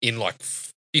 in like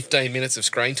 15 minutes of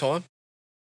screen time.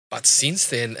 But since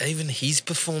then, even his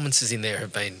performances in there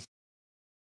have been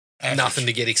nothing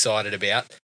to get excited about.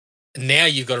 Now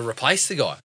you've got to replace the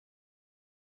guy.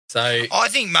 So I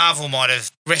think Marvel might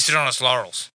have rested on its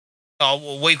laurels. Oh,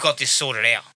 well, we've got this sorted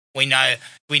out. We know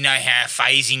how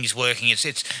phasing is working. It's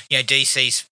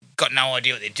DC's got no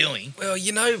idea what they're doing. Well,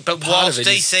 but whilst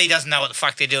DC doesn't know what the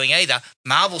fuck they're doing either,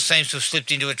 Marvel seems to have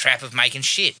slipped into a trap of making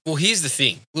shit. Well, here's the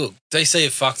thing. Look, DC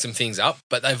have fucked some things up,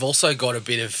 but they've also got a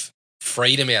bit of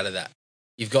freedom out of that.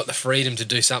 You've got the freedom to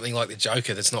do something like the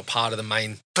Joker that's not part of the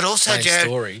main story. But also,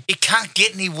 Jared, it can't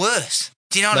get any worse.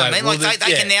 Do you know what I mean? Well, like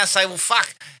they can now say, well,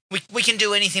 fuck, we can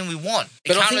do anything we want.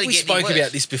 But I think we spoke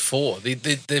about this before.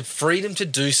 The freedom to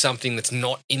do something that's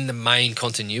not in the main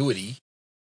continuity,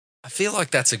 I feel like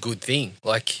that's a good thing.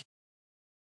 Like,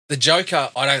 the Joker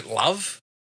I don't love,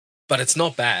 but it's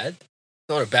not bad. It's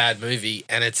not a bad movie,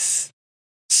 and it's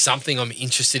something I'm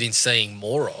interested in seeing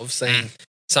more of,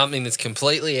 something that's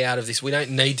completely out of this. We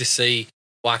don't need to see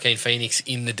Joaquin Phoenix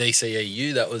in the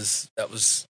DCEU. That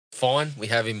was fine. We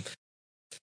have him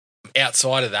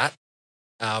outside of that.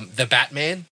 The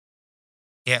Batman,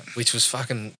 which was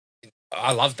fucking.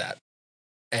 I loved that,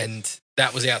 and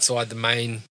that was outside the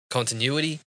main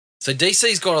continuity. So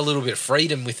DC's got a little bit of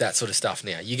freedom with that sort of stuff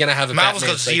now. You're going to have a Marvel's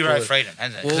Batman got zero freedom,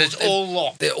 hasn't it? Because it's all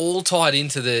locked. They're all tied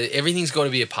into everything's got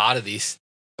to be a part of this,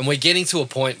 and we're getting to a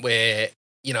point where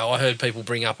I heard people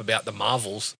bring up about the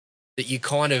Marvels that you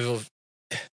kind of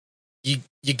you're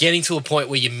getting to a point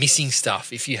where you're missing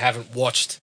stuff if you haven't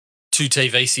watched 2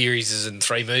 TV series and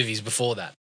 3 movies before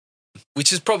that,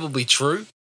 which is probably true.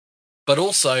 But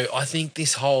also, I think the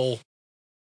whole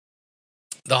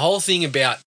thing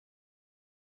about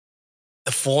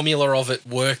the formula of it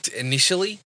worked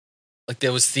initially. Like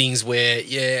there was things where,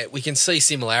 yeah, we can see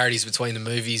similarities between the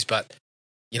movies, but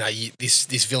you know,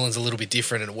 this villain's a little bit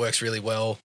different and it works really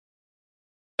well.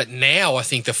 But now I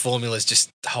think the formula is just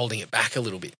holding it back a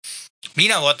little bit. You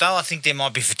know what, though? I think there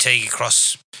might be fatigue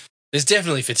across... There's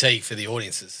definitely fatigue for the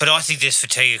audiences. But I think there's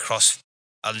fatigue across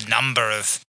a number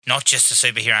of, not just the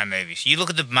superhero movies. You look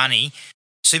at the money,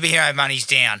 superhero money's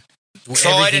down. Well,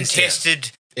 Tried and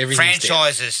tested Everything's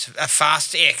franchises,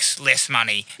 Fast X, less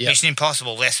money. Yep. Mission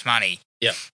Impossible, less money.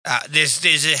 Yeah. There's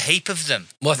a heap of them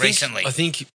recently. I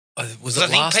think was I it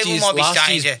think last people year's, might be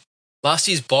starting to... last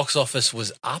year's box office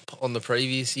was up on the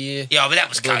previous year. Yeah, but that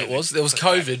was COVID. There was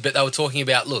COVID, but they were talking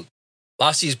about, look,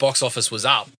 last year's box office was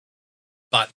up,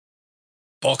 but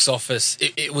box office,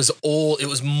 it was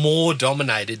more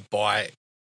dominated by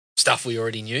stuff we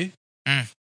already knew.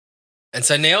 Mm. And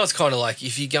so now it's kind of like,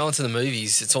 if you go into the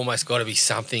movies, it's almost got to be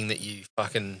something that you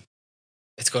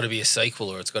it's got to be a sequel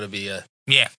or it's got to be a...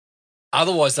 Yeah.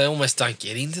 Otherwise, they almost don't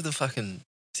get into the fucking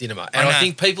cinema. And I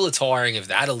think people are tiring of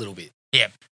that a little bit. Yeah.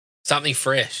 Something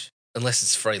fresh, unless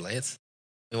it's freelance.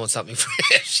 They want something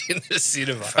fresh in the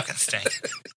cinema. Fucking stink.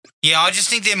 Yeah, I just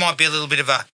think there might be a little bit of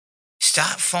a...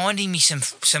 Start finding me some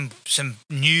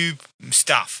new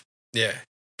stuff. Yeah.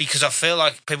 Because I feel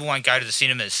like people won't go to the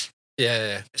cinemas.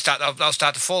 Yeah. They'll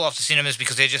start to fall off the cinemas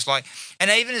because they're just like... And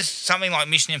even as something like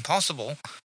Mission Impossible,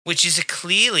 which is a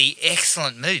clearly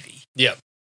excellent movie. Yeah.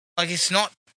 Like, it's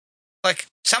not... Like,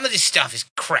 some of this stuff is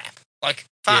crap. Like,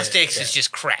 Fast X is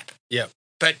just crap. Yeah.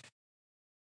 But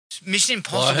Mission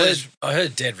Impossible I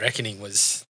heard Dead Reckoning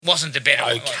wasn't the better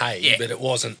one. okay, but it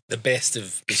wasn't the best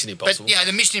of Mission Impossible. But,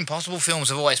 the Mission Impossible films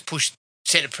have always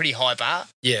set a pretty high bar.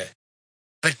 Yeah.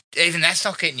 But even that's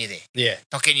not getting you there. Yeah.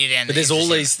 Not getting you down But there.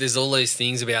 there's all these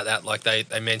things about that. Like they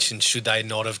mentioned, should they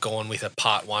not have gone with a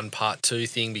part 1, part 2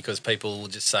 thing, because people will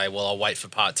just say, well, I'll wait for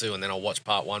part 2 and then I'll watch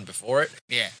part 1 before it.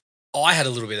 Yeah. I had a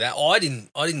little bit of that. I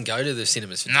didn't go to the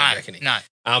cinemas for Dead Reckoning. No.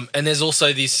 And there's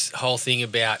also this whole thing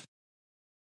about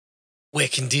we're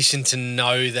conditioned to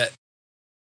know that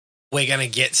we're going to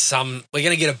get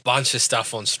a bunch of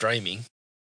stuff on streaming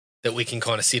that we can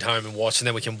kind of sit home and watch, and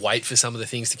then we can wait for some of the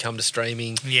things to come to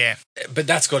streaming. Yeah. But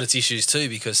that's got its issues too,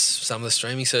 because some of the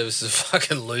streaming services are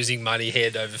fucking losing money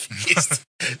hand over fist.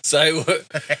 So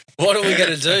what are we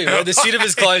going to do? Well, the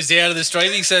cinemas closed down and the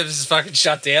streaming services fucking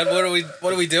shut down. What are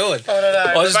we doing? I don't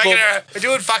know. We're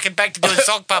doing fucking back to doing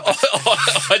sock puppets.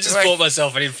 I just bought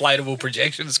myself an inflatable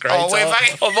projection screen. Oh, so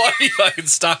I might be fucking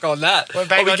stuck on that. We're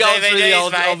back on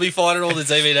DVDs, mate. I'll be finding all the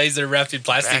DVDs that are wrapped in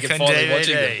plastic Back and on finally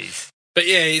watching them. DVDs. But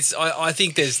yeah, I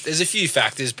think there's a few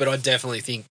factors, but I definitely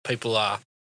think people are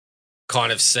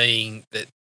kind of seeing that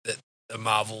the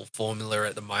Marvel formula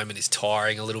at the moment is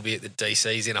tiring a little bit, that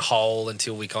DC's in a hole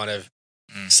until we kind of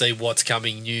see what's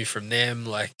coming new from them.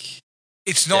 Like,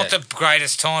 it's not the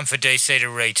greatest time for DC to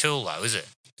retool, though, is it?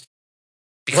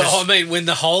 Because well, I mean, when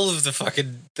the whole of the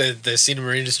fucking the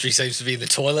cinema industry seems to be in the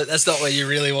toilet, that's not where you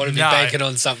really want to be banking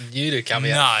on something new to come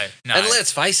out. No. And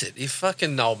let's face it, if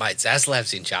fucking old mate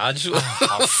Zaslav's in charge,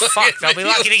 oh fuck, they'll be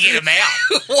lucky to get him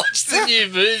out. Watch the new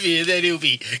movie and then he'll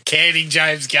be canning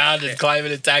James Gunn and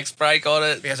claiming a tax break on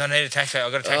it. Because I need a tax break.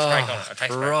 I've got a tax break on it. A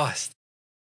tax break. Christ.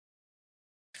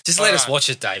 Just let us watch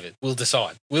it, David. We'll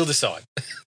decide.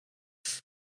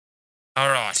 All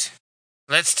right.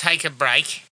 Let's take a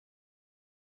break.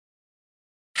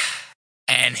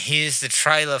 And here's the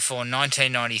trailer for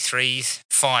 1993's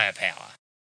Firepower.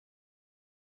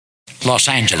 Los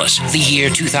Angeles, the year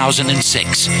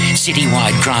 2006.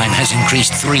 Citywide crime has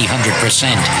increased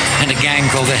 300%, and a gang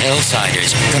called the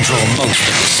Hellsiders control most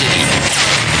of the city.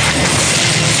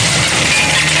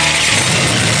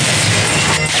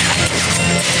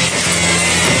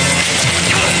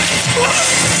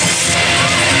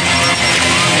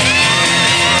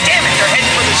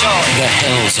 The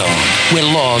Hell Zone, where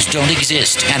laws don't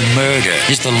exist and murder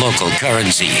is the local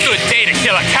currency. Good day to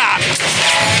kill a cop.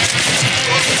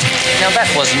 Now that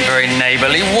wasn't very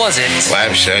neighborly, was it?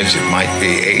 Lab says it might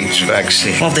be AIDS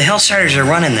vaccine. Well, if the Hellsiders are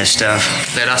running this stuff,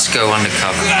 let us go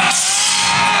undercover.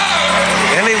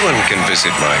 Anyone can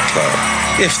visit my club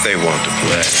if they want to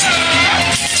play.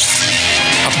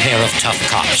 A pair of tough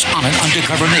cops on an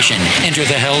undercover mission enter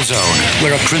the Hell Zone,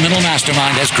 where a criminal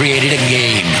mastermind has created a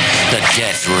game, the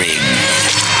Death Ring.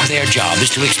 Their job is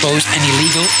to expose an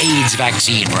illegal AIDS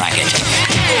vaccine racket.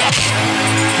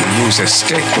 Use a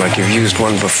stick like you've used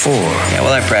one before. Yeah,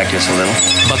 well, I practice a little.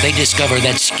 But they discover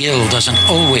that skill doesn't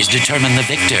always determine the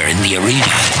victor in the arena.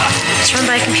 It's run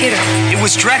by a computer. It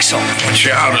was Drexel. Get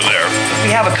you out of there.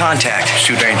 We have a contact. It's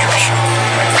too dangerous.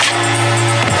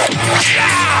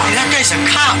 Hey, that guy's a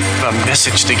cop. A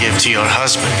message to give to your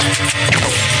husband.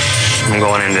 I'm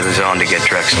going into the zone to get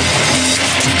Drexel.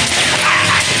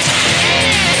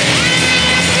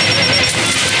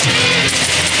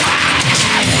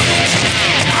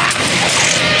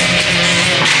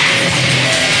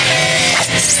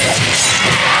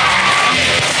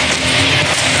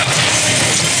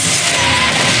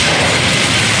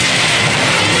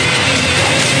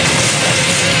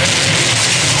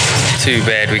 Too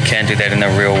bad we can't do that in the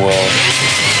real world.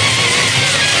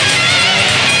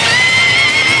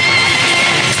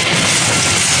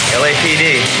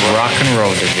 LAPD. Rock and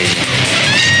roll division.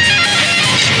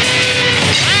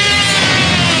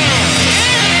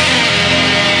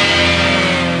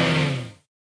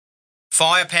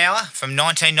 Firepower from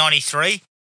 1993,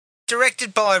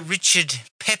 directed by Richard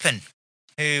Pepin,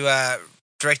 who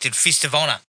directed Fist of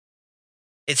Honor.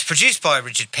 It's produced by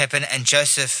Richard Pepin and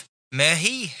Joseph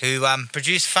Murphy, who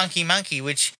produced Funky Monkey,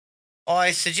 which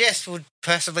I suggest would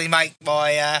possibly make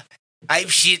my Ape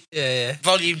Shit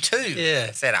Volume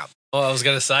 2 set up. Well, I was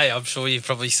going to say, I'm sure you've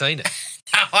probably seen it.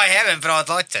 No, I haven't, but I'd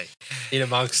like to. In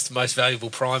amongst Most Valuable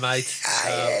Primate.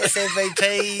 Yes,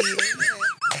 MVP.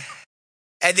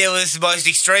 And there was Most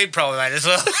Extreme Primate as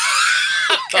well.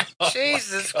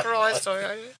 Jesus Christ. They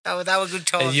were good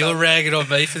times. And you're ragging on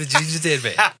me for the Ginger Dead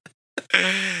Man.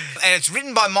 And it's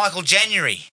written by Michael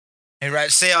January, who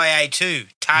wrote CIA 2,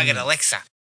 Target Alexa.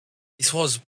 This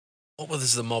was, what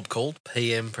was the mob called?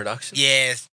 PM Production?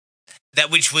 Yeah, that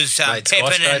which was Made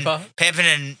Skyscraper. Pepin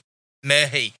and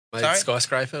Murphy. Made Sorry?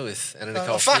 Skyscraper with Anna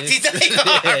Nicole fuck, Smith. did they?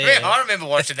 I remember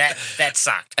watching that. That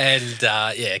sucked. And,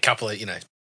 a couple of,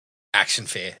 action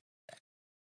fair.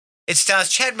 It stars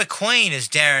Chad McQueen as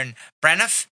Darren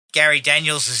Braniff, Gary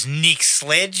Daniels as Nick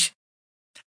Sledge,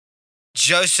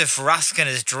 Joseph Ruskin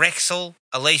as Drexel,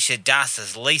 Alicia Duss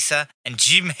as Lisa, and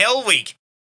Jim Hellwig,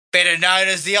 better known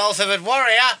as the Ultimate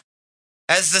Warrior,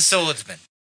 as the Swordsman.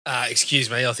 Excuse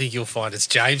me, I think you'll find it's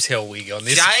James Hellwig on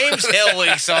this. James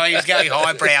Hellwig, sorry, he's going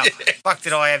highbrow. Fuck,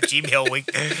 did I have Jim Hellwig?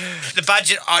 The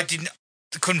budget,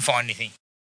 couldn't find anything.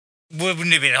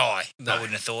 Wouldn't have been high, No. I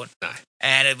wouldn't have thought. No.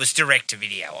 And it was direct to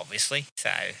video, obviously, so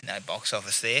no box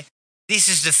office there. This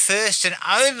is the first and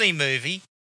only movie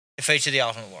to feature the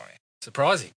Ultimate Warrior.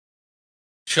 Surprising.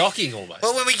 Shocking almost.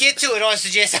 Well, when we get to it, I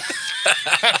suggest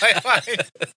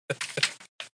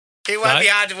it won't be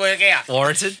hard to work out.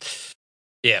 Warranted?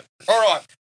 Yeah. All right.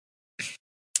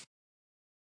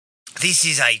 This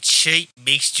is a cheap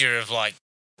mixture of like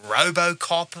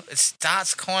RoboCop. It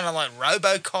starts kind of like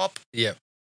RoboCop. Yep.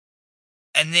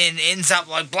 And then ends up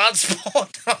like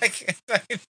Bloodsport,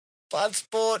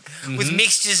 Bloodsport with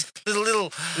mixtures,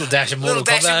 little dash of Mortal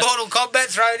Kombat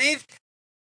thrown in.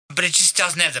 But it just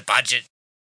doesn't have the budget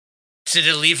to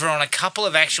deliver on a couple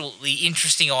of actually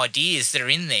interesting ideas that are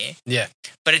in there. Yeah.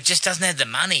 But it just doesn't have the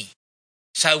money.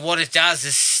 So what it does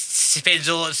is spends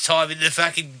all its time in the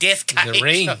fucking death cage. The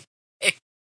ring.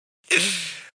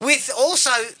 With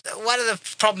also, one of the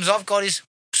problems I've got is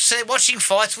watching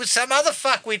fights with some other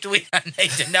fuckwit we don't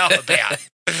need to know about.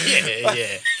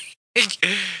 Yeah.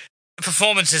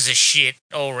 Performances are shit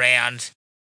all round.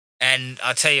 And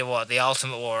I tell you what, the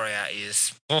Ultimate Warrior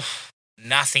is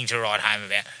nothing to write home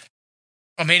about.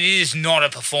 I mean, it is not a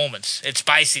performance. It's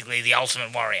basically the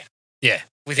Ultimate Warrior. Yeah.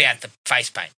 Without the face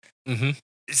paint. Mm-hmm.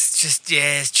 It's just,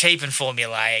 it's cheap and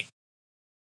formulaic.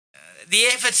 The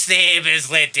effort's there, but it's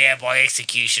let down by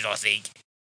execution, I think.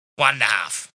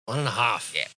 1.5.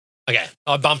 1.5. Yeah. Okay,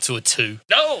 I bumped to a 2.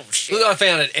 No, shit. Look, I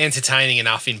found it entertaining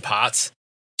enough in parts.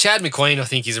 Chad McQueen, I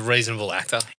think, is a reasonable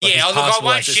actor. Yeah, he's look, I passable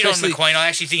won't actor, shit on especially- McQueen. I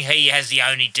actually think he has the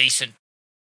only decent...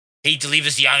 He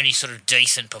delivers the only sort of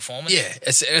decent performance. Yeah,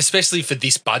 especially for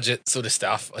this budget sort of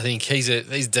stuff. I think he's a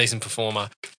decent performer.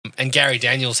 And Gary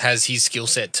Daniels has his skill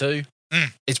set too.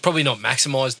 It's probably not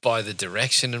maximised by the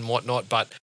direction and whatnot,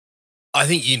 but I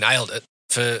think you nailed it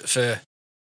for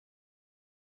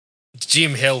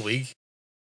Jim Hellwig,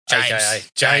 aka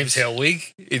James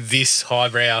Hellwig, in this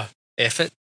highbrow effort.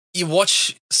 You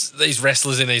watch these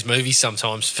wrestlers in these movies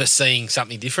sometimes for seeing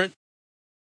something different.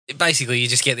 Basically, you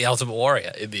just get the Ultimate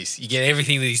Warrior in this. You get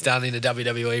everything that he's done in a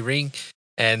WWE ring,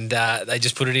 and they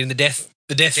just put it in the death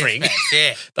ring. Match,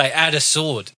 yeah. They add a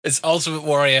sword. It's Ultimate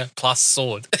Warrior plus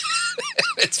sword.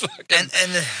 It's fucking...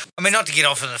 And I mean, not to get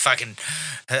off on the fucking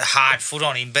hard foot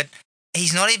on him, but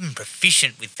he's not even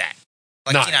proficient with that.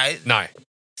 Like, no.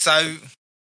 So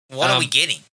what are we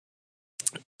getting?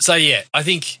 So, yeah, I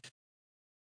think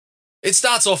it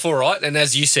starts off all right. And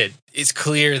as you said, it's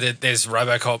clear that there's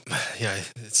RoboCop.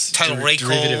 It's Total Recall.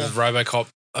 derivative of RoboCop.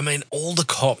 I mean, all the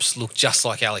cops look just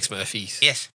like Alex Murphy's.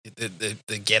 Yes.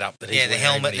 The get-up that he's the wearing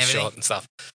helmet when he's and everything. shot and stuff.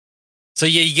 So,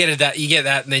 yeah, you get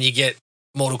that, and then you get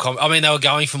Mortal Kombat. I mean, they were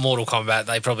going for Mortal Kombat.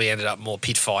 They probably ended up more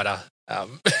Pit Fighter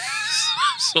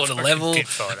sort of level. Pit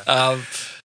Fighter.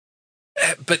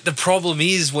 But the problem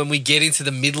is when we get into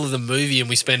the middle of the movie and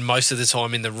we spend most of the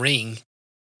time in the ring,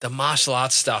 the martial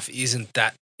arts stuff isn't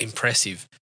that impressive.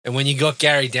 And when you got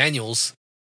Gary Daniels,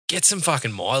 get some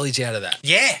fucking mileage out of that.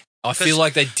 Yeah. I feel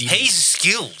like they did. He's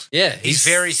skilled. Yeah. He's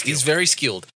very skilled. He's very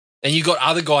skilled. And you got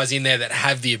other guys in there that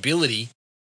have the ability,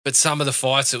 but some of the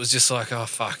fights, it was just like, oh,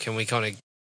 fuck, can we kind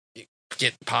of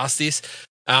get past this?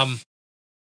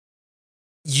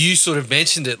 You sort of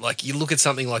mentioned it, like you look at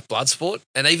something like Bloodsport,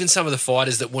 and even some of the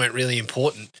fighters that weren't really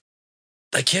important,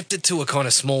 they kept it to a kind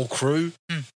of small crew,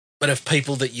 but of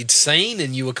people that you'd seen,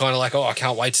 and you were kind of like, oh, I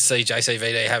can't wait to see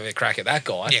JCVD have a crack at that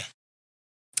guy. Yeah.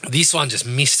 This one just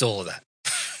missed all of that.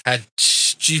 Had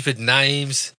stupid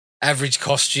names, average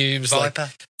costumes.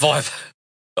 Viper. Viper.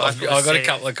 I've got a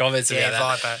couple of comments about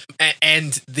that. Viper.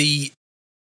 And the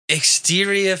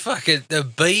exterior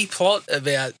the B plot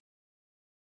about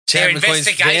Chad Their McQueen's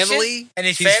investigation family and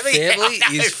his family? I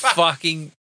know, is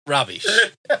fucking rubbish.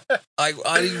 I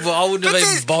wouldn't have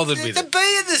even bothered with the it. B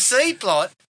and the C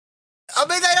plot, I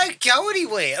mean, they don't go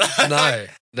anywhere. No.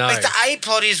 Like the A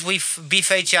plot is we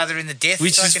biff each other in the death.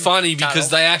 Which is fucking funny because tunnel.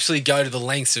 they actually go to the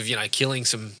lengths of, killing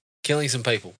some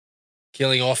people,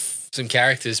 killing off some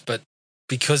characters, but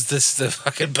because the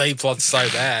fucking B plot's so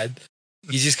bad,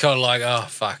 you just kind of like, oh,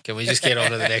 fuck, can we just get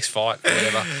on to the next fight or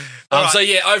whatever? Right. So,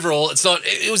 yeah, overall,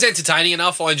 it was entertaining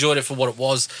enough. I enjoyed it for what it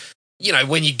was.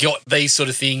 When you got these sort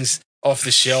of things off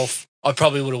the shelf, I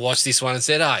probably would have watched this one and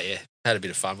said, oh, yeah, had a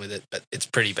bit of fun with it, but it's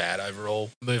pretty bad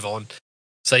overall. Move on.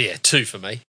 So, yeah, 2 for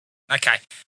me. Okay.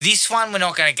 This one, we're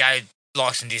not going to go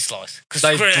likes and dislikes. Because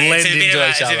They blend into each other.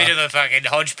 It's a bit of a fucking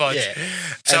hodgepodge. Yeah.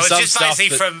 So And it's some just stuff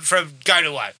basically that- from go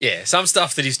to woe. Yeah, some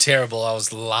stuff that is terrible I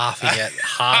was laughing at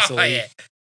heartily. Oh, yeah.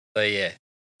 So, yeah.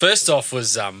 First off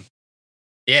was,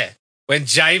 when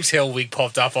James Hellwig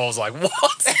popped up, I was like,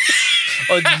 what?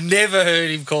 I'd never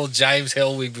heard him called James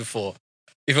Hellwig before.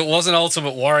 If it wasn't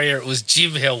Ultimate Warrior, it was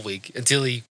Jim Hellwig until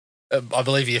he, I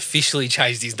believe he officially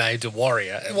changed his name to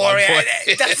Warrior. At Warrior. one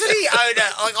point. Doesn't he own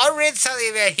a... Like, I read something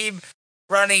about him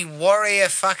running Warrior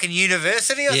fucking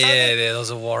University or something. Yeah, there was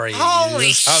a Warrior. Holy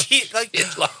University. shit. Like, Yeah,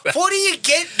 like that. what do you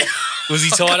get? Was he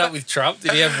tied up with Trump?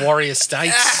 Did he have Warrior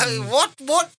States? What?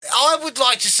 I would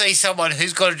like to see someone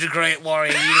who's got a degree at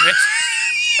Warrior University.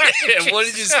 Yeah, what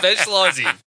did you specialise in?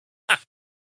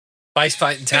 Face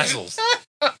paint and tassels.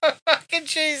 Fucking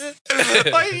Jesus.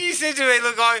 Like you said to me,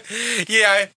 look,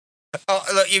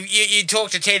 you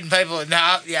talk to 10 people and they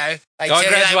I tell you they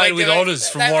graduated went with to- honours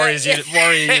from they Warrior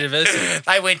went- University.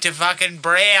 They went to fucking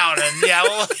Brown and,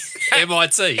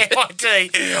 MIT. MIT.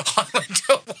 I went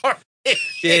to Warrior.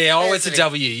 Yeah, I went to University.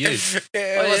 WU.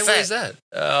 Yeah, what's where's that?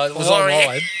 that? It was Warrior.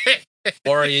 online.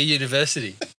 Warrior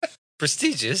University.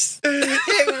 Prestigious. Yeah,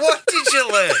 what did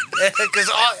you learn? Because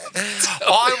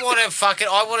I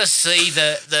want to see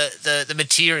the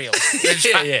material.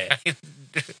 Yeah.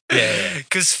 Yeah.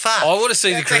 Because fuck. I want to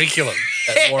see the curriculum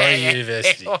at Warrior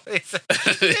University.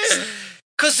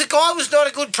 Because the guy was not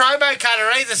a good promo cutter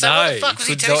either. So No, what the fuck was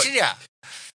he could not- teaching you?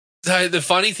 So the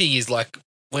funny thing is, like,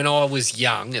 when I was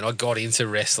young and I got into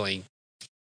wrestling,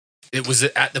 it was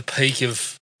at the peak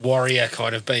of Warrior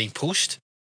kind of being pushed.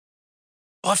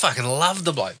 I fucking loved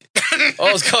the bloke.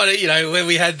 I was kind of, when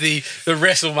we had the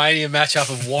WrestleMania matchup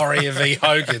of Warrior v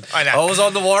Hogan, I know. I was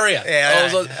on the Warrior. Yeah, I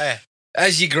was on,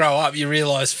 as you grow up, you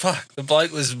realise, fuck, the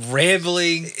bloke was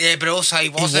rambling. Yeah, but also he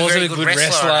wasn't a very good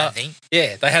wrestler, I don't think.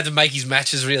 Yeah, they had to make his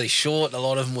matches really short. A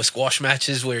lot of them were squash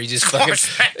matches where he just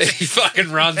he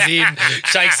fucking runs in,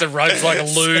 shakes the ropes like a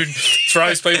loon,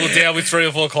 throws people down with 3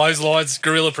 or 4 clotheslines,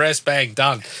 gorilla press, bang,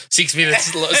 done. 6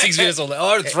 minutes, 6 minutes or less.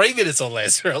 Oh, 3 minutes or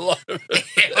less for a lot of them.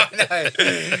 Yeah, I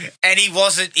know. And he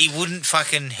wouldn't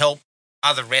fucking help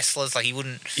other wrestlers. Like he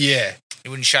wouldn't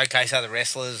showcase other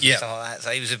wrestlers and stuff like that. So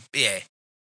he was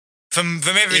From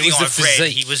everything was the I've read,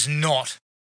 physique. he was not.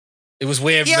 It was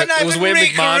where Yeah, no, it was but where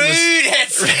Rick McMahon Rude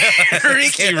was.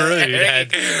 Ricky Rude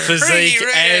had physique Ricky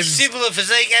Rude had a and similar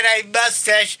physique and a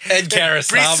mustache And Karasama.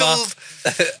 bristled.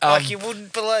 Like you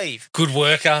wouldn't believe. Good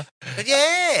worker. But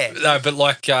yeah. No, but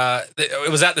like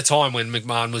it was at the time when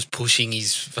McMahon was pushing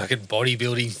his fucking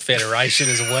bodybuilding federation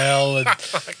as well. And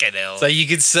Fucking hell. so you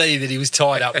could see that he was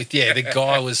tied up with, the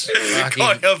guy was fucking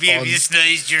God help you on- if you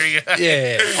sneeze during it.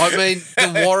 Yeah, I mean,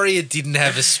 the Warrior didn't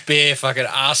have a spare fucking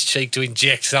ass cheek to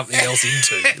inject something else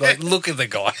into. Like, look at the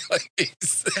guy.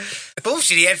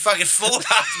 Bullshit, he had fucking 4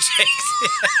 half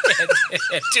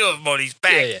cheeks. 2 of them on his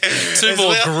back. Yeah. 2 As more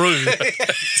well. grew.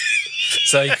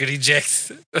 So you could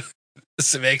inject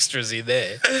some extras in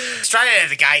there. Straight out of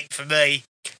the gate for me.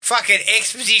 Fucking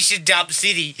exposition dump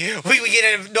city. We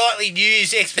get a nightly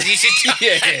news exposition dump.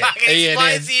 Yeah, That fucking ENN.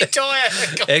 explains the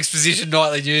entire. Exposition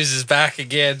Nightly News is back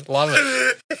again. Love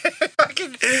it.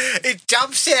 Fucking, it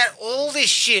dumps out all this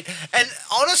shit. And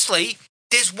honestly,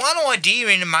 there's one idea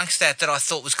in amongst that I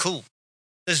thought was cool.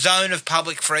 The zone of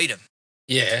public freedom.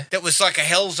 Yeah, That was like a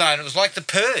hell zone. It was like the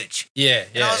Purge. yeah,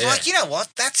 And I was yeah. like, you know what?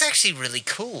 That's actually really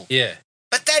cool. Yeah.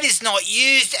 But that is not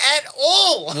used at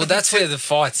all. Well, that's where the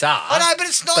fights are. I know, but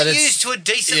it's not But it's- used to a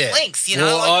decent yeah. length, you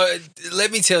know? Well,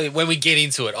 let me tell you, when we get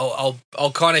into it,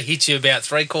 I'll kind of hit you about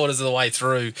 3/4 of the way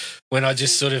through when I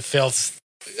just sort of felt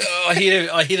I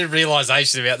hit a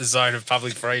realization about the zone of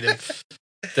public freedom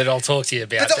that I'll talk to you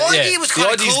about. but the idea was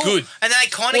kind of the idea's cool. good. And they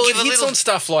kind of Well, give it a hits little... on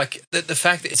stuff like the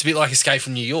fact that it's a bit like Escape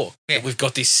from New York. Yeah. That we've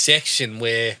got this section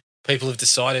where people have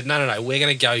decided, no, we're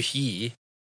going to go here.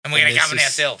 and we're going to there's govern this-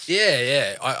 ourselves.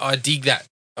 Yeah. I dig that.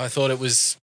 I thought it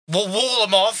was. We'll wall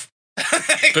them off.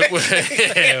 But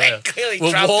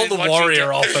we'll wall the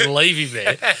Warrior off and leave him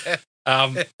there.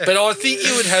 But I think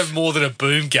you would have more than a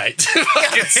boom gate to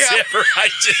fucking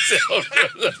separate yourself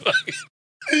from the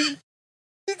fucking.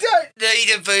 You don't need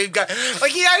a boom gate.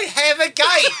 Like, you don't have a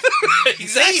gate.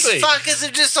 Exactly. These fuckers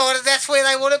have decided that's where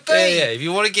they want to be. Yeah. If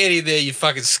you want to get in there, you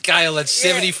fucking scale that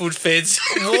 70-foot fence.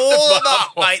 Wall them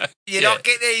up, mate. You're Yeah. not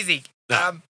getting anything.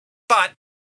 No. But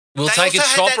We'll They take a also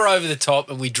had chopper that- over the top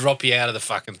and we drop you out of the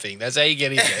fucking thing. That's how you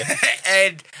get in there.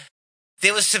 and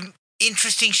there was some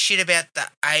interesting shit about the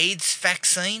AIDS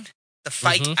vaccine, the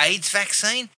fake Mhm. AIDS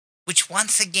vaccine, which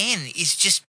once again is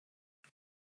just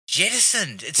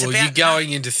jettisoned. It's Well, about you're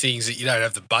going into things that you don't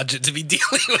have the budget to be dealing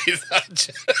with, aren't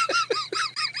you?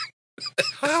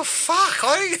 Well, fuck.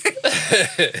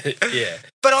 Yeah.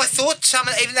 But I thought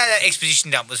even though that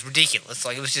exposition dump was ridiculous,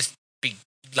 like it was just a big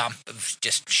lump of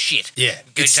just shit. Yeah.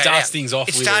 Good It day starts out. things off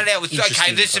It with started out with, okay,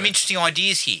 interesting there's some plan. interesting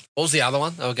ideas here. What was the other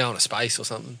one? They were going to space or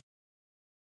something.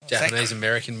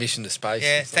 Japanese-American mission to space. Yeah,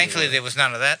 or something thankfully like there was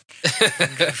none of that.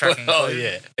 that. fucking Oh, clue.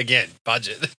 yeah. Again,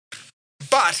 budget.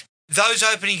 But those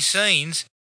opening scenes,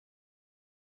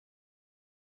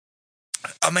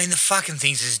 I mean, the fucking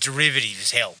things is derivative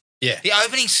as hell. Yeah. The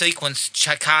opening sequence,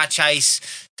 car chase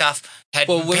stuff, had,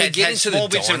 Well, when we had, get had into the small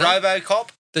bits of diner- RoboCop.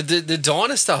 The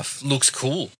diner stuff looks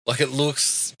cool. Like it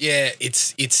looks, it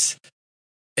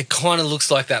kind of looks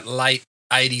like that late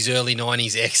 80s, early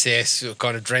 90s XS,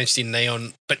 kind of drenched in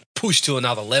neon, but pushed to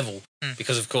another level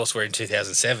because, of course, we're in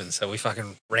 2007, so we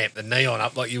fucking ramped the neon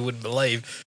up like you wouldn't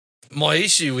believe. My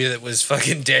issue with it was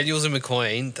fucking Daniels and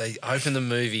McQueen. They open the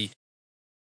movie.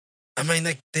 I mean,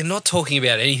 they're not talking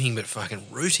about anything but fucking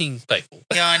rooting people.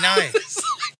 Yeah, I know. It's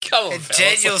like, come on, And fellas.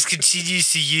 Daniels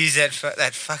continues to use that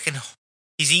fucking...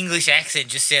 His English accent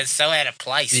just sounds so out of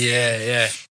place. Yeah.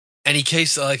 And he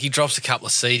keeps, he drops a couple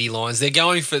of seedy lines. They're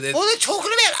going for the Well, they're talking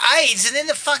about AIDS, and then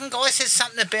the fucking guy says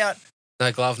something about...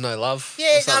 no glove, no love. Yeah,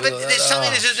 or no, something but like there's that. something.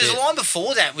 Oh, There's a shit. line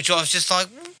before that which I was just like,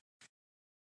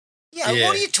 yeah, Yeah.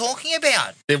 what are you talking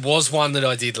about? There was one that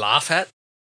I did laugh at,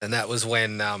 and that was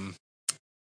when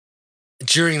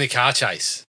during the car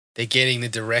chase, they're getting the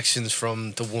directions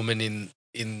from the woman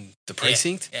in the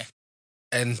precinct. Yeah.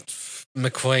 And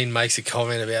McQueen makes a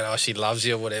comment about, she loves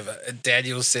you or whatever. And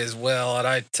Daniel says, well,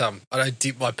 I don't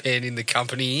dip my pen in the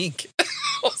company ink. I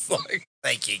was like,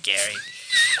 Thank you, Gary.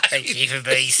 Thank you for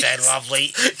being so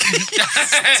lovely.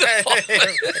 I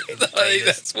think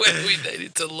that's where we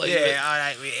needed to leave it.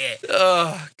 yeah.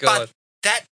 Oh, God.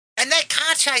 But that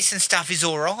car chase and stuff is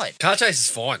all right. Car chase is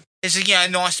fine. There's a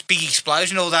nice big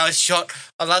explosion, although it's shot.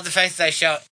 I love the fact that they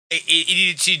show it in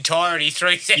its entirety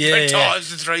 3 separate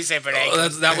times and 3 separate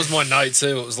angles. That was my note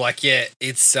too. It was like,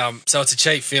 it's so it's a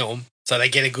cheap film, so they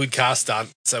get a good car stunt,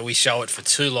 so we show it for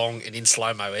too long and in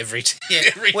slow mo every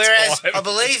Whereas time. I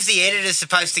believe the editor's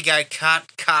supposed to go cut.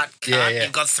 Yeah.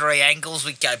 You've got 3 angles.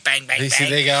 We go bang, bang, They bang.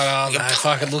 they're going, oh no,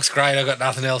 fuck, it looks great. I've got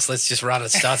nothing else. Let's just run it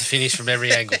start to finish from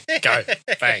every angle. Go,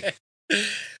 bang.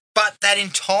 But that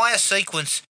entire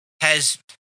sequence has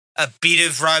a bit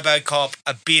of RoboCop,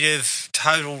 a bit of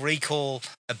Total Recall,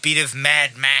 a bit of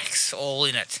Mad Max all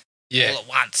in it. Yeah, All at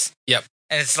once. Yep.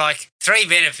 And it's like 3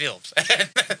 better films.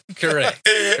 Correct.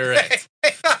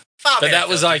 Far But better that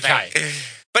was films, in okay.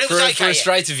 fact. But it For was a okay.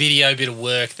 straight-to-video bit of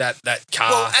work, that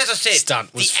car Well, as I said,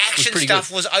 stunt was the action pretty stuff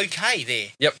good. was okay there.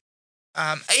 Yep.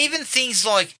 Even things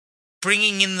like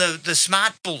bringing in the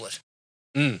smart bullet,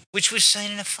 Mm. which we've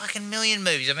seen in a fucking million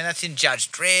movies. I mean, that's in Judge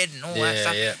Dredd and all that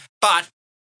stuff. Yeah. But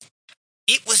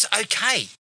it was okay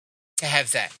to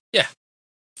have that.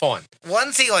 Fine.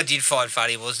 One thing I did find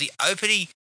funny was the opening,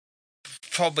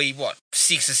 probably,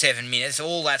 6 or 7 minutes,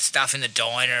 all that stuff in the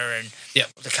diner and Yep.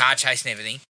 the car chase and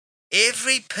everything.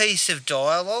 Every piece of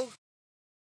dialogue,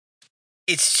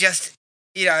 it's just,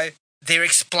 they're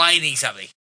explaining something.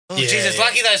 Oh, Yeah, Jesus, yeah.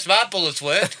 lucky those smart bullets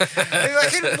worked. They're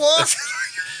like, what?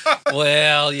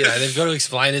 Well, they've got to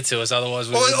explain it to us, otherwise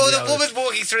we Or wouldn't be the able to- woman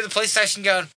walking through the police station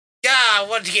going, I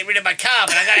wanted to get rid of my car,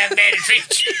 but I got to have mandatory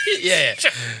insurance. Yeah.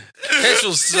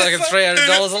 Petrol's like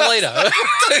 $300 a litre. What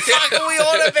the fuck are we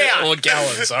on about? Or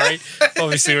gallon, sorry.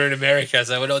 Obviously, we're in America,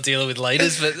 so we're not dealing with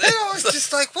litres. But And I was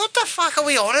just like, what the fuck are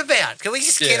we on about? Can we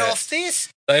just get Yeah. off this?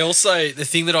 the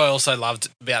thing that I also loved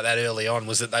about that early on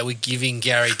was that they were giving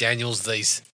Gary Daniels they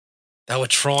were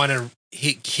trying to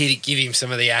give him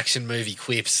some of the action movie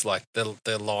quips, like the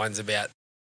lines about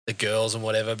the girls and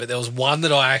whatever. But there was one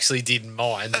that I actually didn't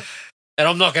mind. And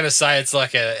I'm not going to say it's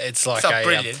like a not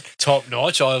brilliant. top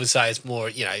notch. I would say it's more,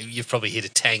 you've probably hit a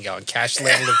Tango and Cash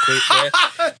level of quip there.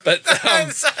 But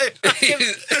So fucking-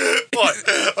 what?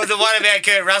 Or the one about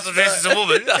Kurt Russell dressed as a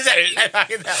woman? Is that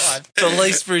fucking that one?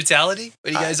 police brutality.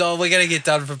 When he goes, we're going to get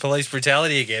done for police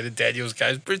brutality again. And Daniels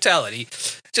goes, brutality?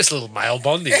 Just a little male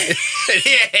bonding. Yeah,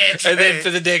 And then true. for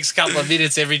the next couple of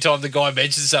minutes, every time the guy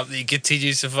mentions something, he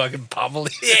continues to fucking pummel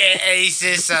him. Yeah, and he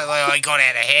says something like, I got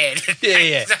out of hand.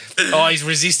 Yeah. Oh, he's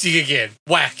resisting again.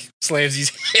 Whack. Slams his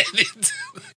head into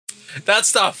that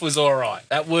stuff was all right.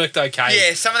 That worked okay.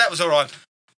 Yeah, some of that was all right.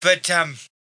 But,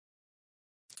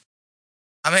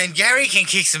 Gary can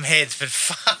kick some heads, but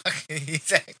fuck,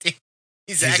 his acting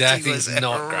was acting's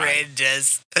not great.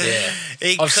 horrendous. Yeah.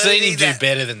 He I've seen him including do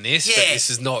better than this, but Yeah. this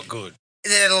is not good.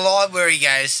 There's a line where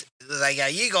they go,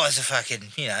 you guys are fucking,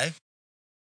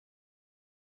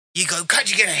 you go, can't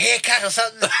you get a haircut or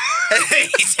something?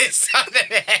 He says something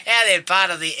about how they're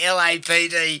part of the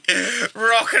LAPD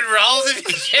rock and roll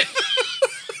division.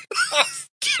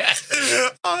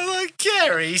 I'm like,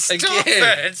 Gary, stop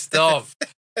it. Stop.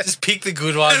 Just pick the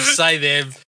good ones, say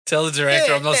them. Tell the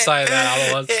director I'm not saying that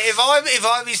other one. If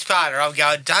I'm his partner, I'm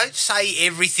going, don't say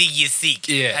everything you think.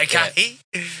 Yeah, Okay?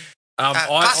 I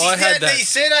had that. His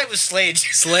surname was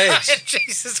Sledge. Sledge.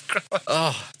 Jesus Christ.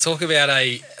 Oh, talk about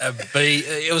a B.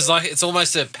 It was like, it's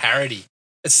almost a parody.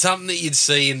 It's something that you'd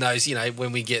see in those,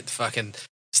 when we get fucking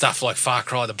stuff like Far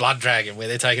Cry, the Blood Dragon, where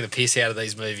they're taking the piss out of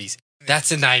these movies.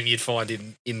 That's a name you'd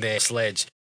find in their Sledge.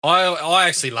 I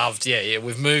actually loved,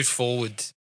 we've moved forward.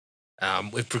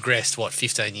 We've progressed,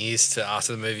 15 years to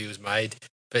after the movie was made,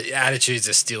 but attitudes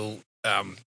are still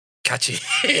cut your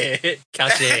hair.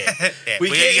 Cut your hair. Yeah, We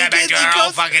we get- go you back get to the our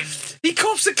old cops- fucking... He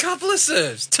cops a couple of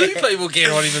serves. 2 people get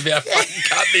on him about fucking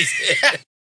cutting his hair.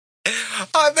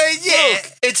 I mean, yeah.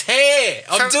 Look, it's hair.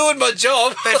 I'm From- doing my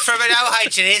job. But from an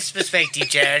OH&S perspective,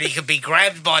 Jared, he could be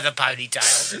grabbed by the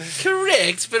ponytail.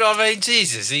 Correct, but I mean,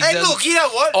 Jesus. He Hey, doesn't- look, you know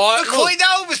what? I- McQueen,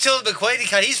 no one was telling McQueen to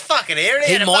cut his fucking hair. and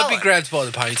He had a might be mullet. grabbed by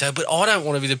the ponytail, but I don't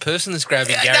want to be the person that's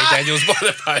grabbing Yeah, Gary no. Daniels by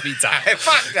the ponytail.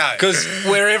 Fuck no. Because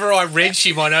wherever I wrench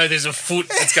him, I know there's a foot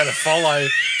that's going to follow,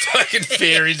 fucking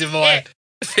fair into my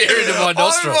I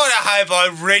nostril. want to hope I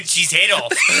wrench his head off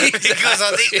because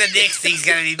I think the next thing's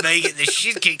going to be me getting the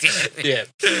shit kicked out of me. Yeah.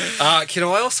 Can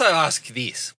I also ask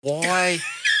this? Why,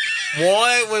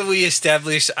 when we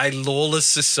establish a lawless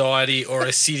society or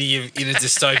a city in a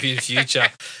dystopian future,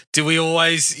 do we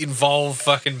always involve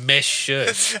fucking mesh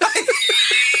shirts?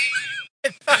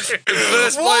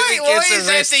 first bloke Why that gets is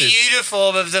that arrested. the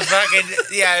uniform of the fucking,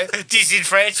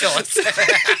 disenfranchised?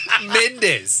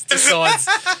 Mendes decides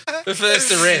the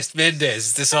first arrest.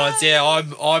 Mendes decides,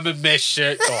 I'm a mesh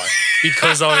shirt guy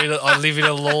because I live in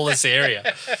a lawless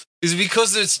area. Is it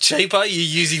because it's cheaper? You're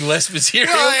using less material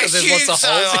I because there's lots assume of so.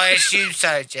 holes. I assume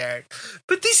so, Jared.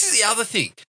 But this is the other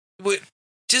thing.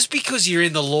 Just because you're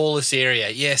in the lawless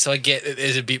area, yes, I get that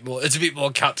there's a bit more. It's a bit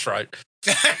more cutthroat.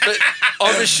 But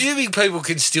I'm assuming people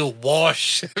can still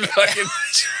wash. Maybe they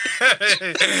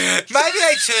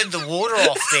turned the water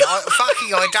off there.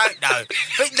 I don't know.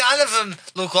 But none of them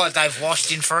look like they've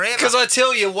washed in forever. Because I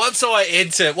tell you, once I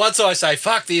say,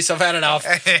 fuck this, I've had enough,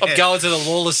 I'm going to the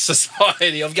lawless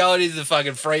society, I'm going into the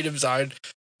fucking freedom zone,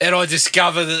 and I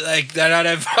discover that they don't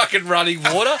have fucking running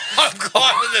water. I'm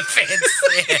climbing the fence.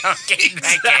 Yeah, I'm getting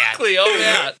back out. Exactly, I'm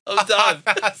out. I'm done.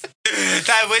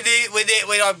 No, when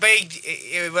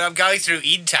I'm going through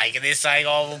intake and they're saying,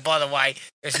 "Oh, well, by the way,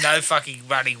 there's no fucking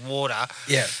running water."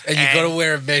 Yeah, and you've got to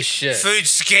wear a mesh shirt. Food's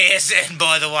scarce, and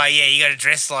by the way, yeah, you got to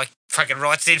dress like fucking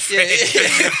right said friend.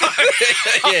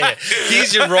 Yeah.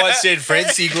 Here's your right said friend,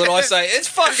 Siglet. I say it's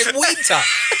fucking winter.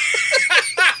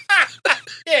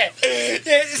 Yeah.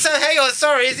 So hang on,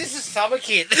 sorry, is this a summer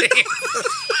kit?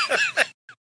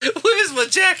 Where's my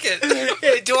jacket?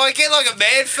 Do I get like a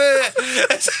man fur?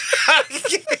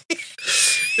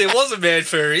 There was a man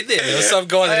fur in there. There was some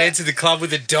guy that entered the club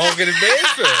with a dog and a man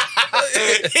fur.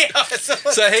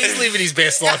 So he's living his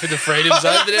best life in the freedom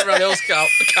zone, but everyone else can't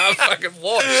fucking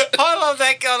watch. I love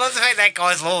that guy. I love the fact that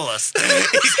guy's lawless.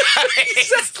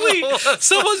 Exactly.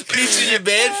 Someone's pitching your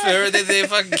man fur and then they're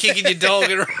fucking kicking your dog.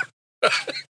 And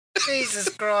Jesus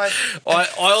Christ. I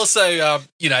also,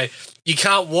 you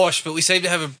can't wash, but we seem to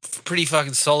have a pretty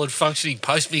fucking solid functioning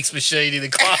post-mix machine in the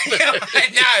club.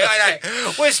 I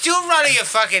know. We're still running a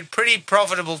fucking pretty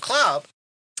profitable club.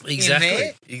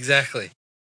 Exactly.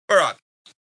 All right.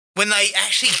 When they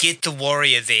actually get the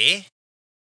warrior there,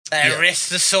 they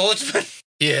arrest the swordsman.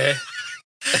 Yeah.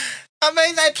 I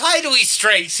mean, they play to his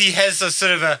strengths. He has a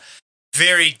sort of a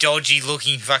very dodgy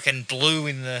looking fucking blue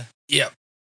in the... Yep.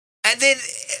 And then,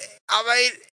 I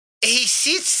mean, he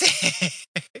sits there.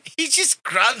 He just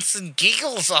grunts and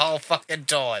giggles the whole fucking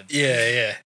time.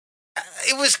 Yeah.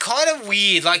 It was kind of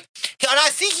weird. Like, and I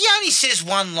think he only says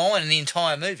one line in the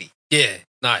entire movie. Yeah.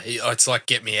 No, it's like,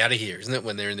 get me out of here, isn't it,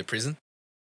 when they're in the prison?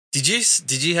 Did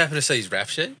you happen to see his rap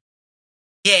sheet?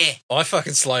 Yeah. I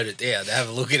fucking slowed it down to have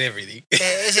a look at everything.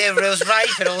 There was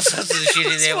rape and all sorts of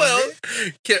shit in there, wasn't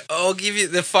it? I'll give you,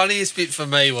 the funniest bit for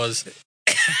me was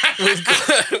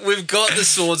we've got the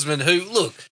swordsman who,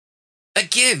 look,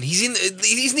 again, isn't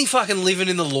he fucking living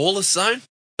in the lawless zone?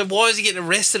 So why is he getting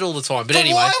arrested all the time? But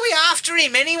anyway, why are we after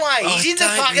him anyway? He's in the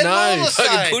fucking lawless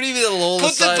zone. Put him in the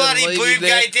lawless zone. Put the bloody boom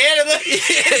gate down.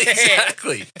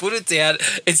 Exactly. Put it down.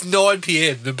 It's 9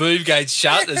 p.m. The boom gate's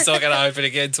shut. It's not going to open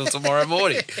again until tomorrow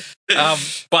morning.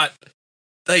 But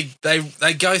they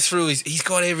go through he's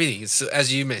got everything. It's,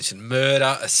 as you mentioned,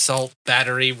 murder, assault,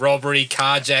 battery, robbery,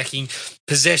 carjacking,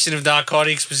 possession of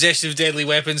narcotics, possession of deadly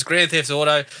weapons, grand theft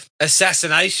auto,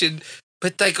 assassination.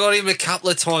 But they got him a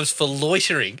couple of times for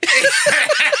loitering. And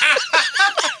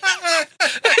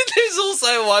there's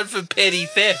also one for petty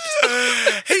theft.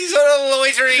 He's on a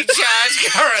loitering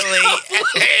charge currently.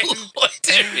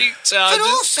 Loitering charges. But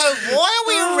also, why are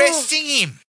we arresting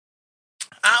him?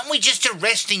 Aren't we just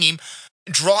arresting him,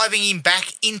 driving him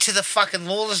back into the fucking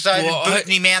lawless zone and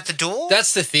booting him out the door?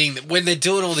 That's the thing. When they're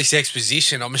doing all this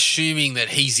exposition, I'm assuming that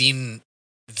he's in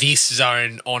this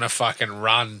zone on a fucking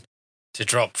run to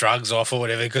drop drugs off or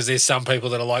whatever, because there's some people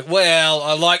that are like, well,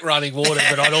 I like running water,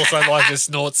 but I'd also like to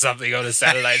snort something on a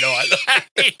Saturday night.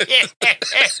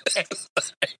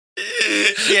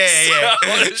 Yeah.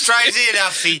 Strangely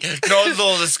enough, the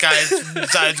non-lawless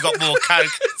zone's got more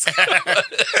coke.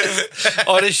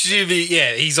 I'd assume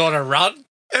he's on a run.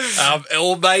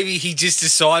 Or maybe he just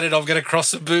decided, I'm going to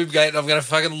cross the boom gate and I'm going to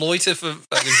fucking loiter for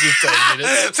fucking 15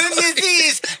 minutes. But the thing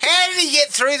is, how did he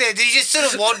get through there? Did he just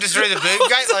sort of wander through the boom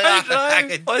gate? I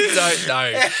don't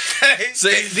know.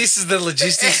 See, this is the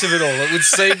logistics of it all. It would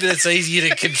seem that it's easier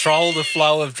to control the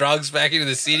flow of drugs back into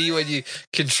the city when you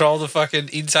control the fucking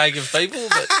intake of people.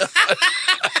 But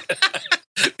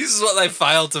this is what they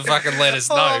failed to fucking let us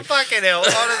know. Oh, fucking hell,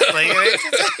 honestly.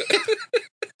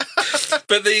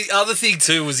 But the other thing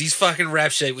too was his fucking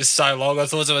rap sheet was so long. I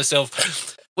thought to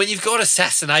myself, when you've got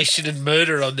assassination and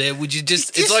murder on there, would you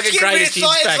just? It's like a greatest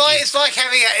hits package. It's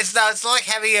like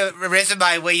having a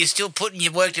resume where you're still putting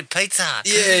your work at Pizza Hut.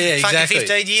 Yeah, exactly.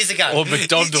 15 years ago, or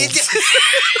McDonald's.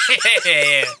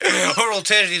 yeah. Or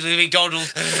alternatively,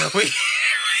 McDonald's.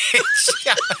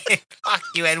 Fuck,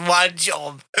 you had one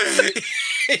job.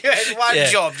 You had one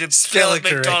job to spell it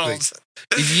McDonald's.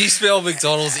 If you spell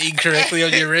McDonald's incorrectly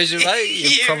on your resume,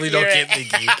 you're probably not getting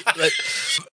the gig. But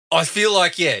I feel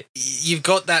like, you've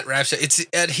got that rap sheet. It's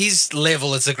at his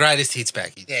level, it's the greatest hits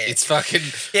package. Yeah. It's fucking...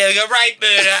 Yeah, we got rape,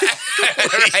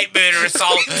 murder,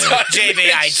 assault,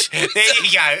 GBH. There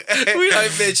you go. We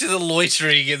don't mention the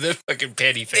loitering and the fucking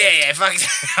petty theft. Yeah, fuck.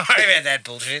 Don't worry about that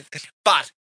bullshit.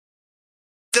 But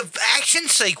the action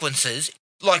sequences,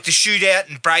 like the shootout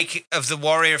and break of the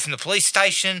warrior from the police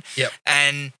station,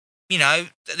 and... You know,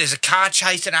 there's a car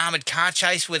chase, an armoured car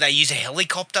chase where they use a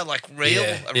helicopter, like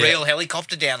real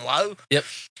helicopter down low. Yep.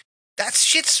 That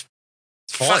shit's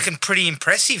fucking pretty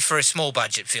impressive for a small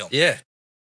budget film. Yeah.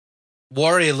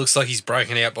 Warrior looks like he's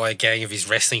broken out by a gang of his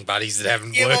wrestling buddies that haven't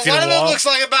worked in one a of them while. looks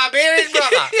like a barbarian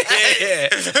brother. Yeah.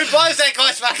 Who blows that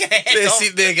guy's fucking head They're off.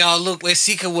 sitting there going, look, we're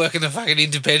sick of working the fucking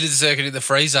independent circuit in the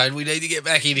free zone. We need to get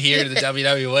back in here in the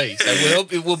WWE.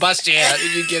 So we'll bust you out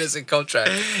if you get us a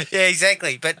contract. Yeah,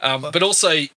 exactly. But But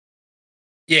also,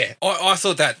 yeah, I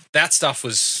thought that stuff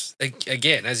was,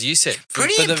 again, as you said,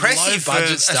 Pretty for the impressive for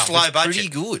low-budget a stuff, slow it's budget. pretty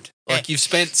good. Yeah. Like, you've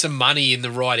spent some money in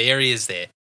the right areas there.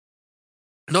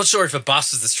 Not sure if a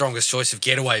bus is the strongest choice of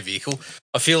getaway vehicle.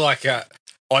 I feel like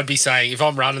I'd be saying, if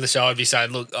I'm running the show, I'd be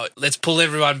saying, look, let's pull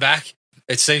everyone back.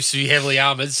 It seems to be heavily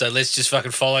armoured, so let's just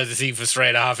fucking follow the thing for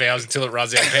 3.5 hours until it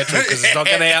runs out of petrol because it's not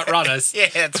going to outrun us. yeah,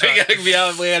 that's We're right.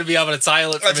 going to be able to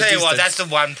tail it from I'll tell you what, distance. that's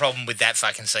the one problem with that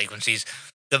fucking sequence is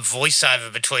the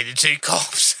voiceover between the two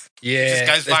cops. Yeah, just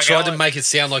goes they fucking tried to on. make it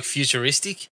sound like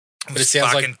futuristic, but it It's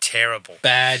sounds fucking like terrible.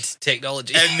 bad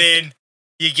technology. And then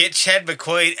you get Chad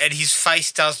McQueen and his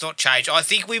face does not change. I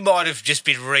think we might have just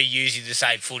been reusing the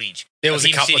same footage. there was a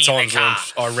him couple of sitting in times the where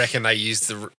car. I reckon they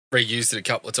reused it a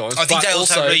couple of times. I think But they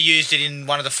also reused it in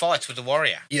one of the fights with the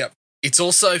Warrior. Yep. It's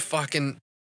also fucking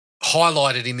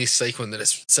highlighted in this sequence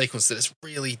that it's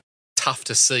really tough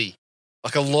to see.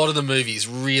 Like a lot of the movie is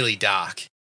really dark,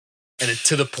 and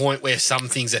to the point where some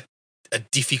things are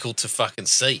difficult to fucking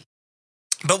see.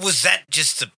 But was that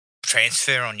just a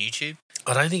transfer on YouTube?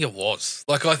 I don't think it was.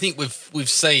 Like I think we've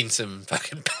seen some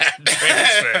fucking bad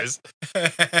transfers,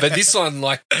 but this one,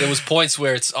 like, there was points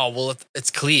where it's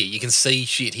clear you can see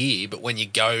shit here, but when you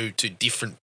go to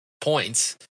different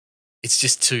points, it's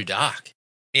just too dark.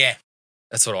 Yeah.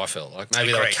 That's what I felt like. Maybe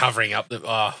they were Agreed. covering up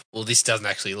this doesn't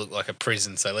actually look like a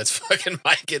prison, so let's fucking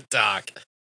make it dark.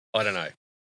 I don't know.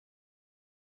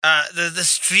 The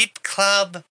strip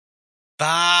club,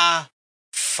 bar,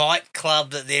 fight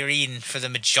club that they're in for the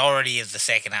majority of the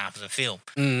second half of the film.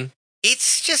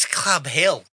 It's just club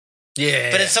hell.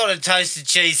 Yeah. But it's sort of toasted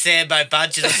cheese Sambo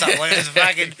budget or something. Like it's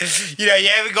fucking, you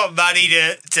haven't got money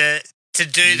to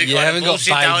do the You kind haven't of got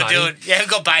bullshit Bay they were money. doing. You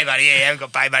haven't got Bay money. Yeah, you haven't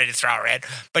got Bay money to throw around.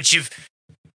 But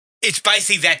it's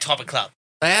basically that type of club.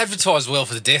 They advertised well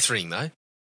for the Death Ring, though.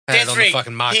 Had Death it on Ring. the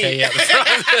fucking marquee Yeah. out the front.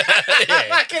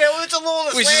 Yeah. Fucking hell, it's a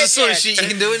lawless Which is the sort of land, shit you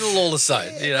can do in the lawless zone,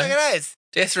 you Look know. at those.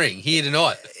 Death Ring, here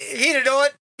tonight. Here tonight.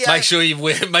 Make sure you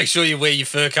wear your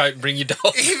fur coat and bring your dog.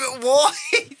 Why?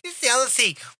 This is the other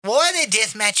thing. Why are there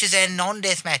death matches and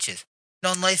non-death matches?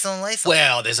 Non-lethal and lethal.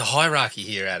 Well, there's a hierarchy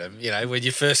here, Adam. You know, when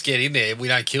you first get in there, we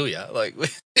don't kill you. Like, I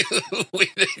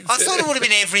thought it would have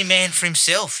been every man for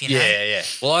himself, you know? Yeah.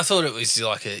 Well, I thought it was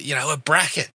like a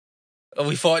bracket. Are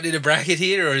we fighting in a bracket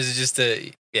here, or is it just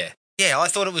yeah? Yeah, I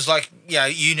thought it was like,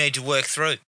 you need to work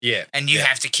through Yeah. and you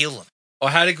have to kill them. I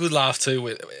had a good laugh too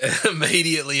with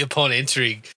immediately upon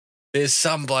entering. There's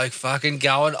some bloke fucking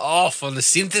going off on the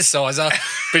synthesizer,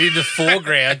 but in the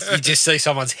foreground, you just see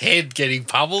someone's head getting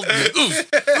pummeled. Oof,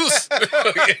 oof.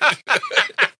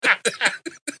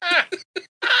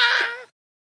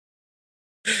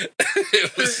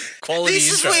 It was quality This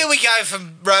is intro. where we go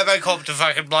from RoboCop to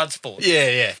fucking Bloodsport.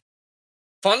 Yeah.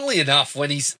 Funnily enough, when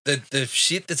he's the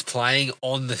shit that's playing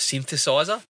on the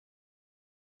synthesizer,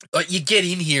 like you get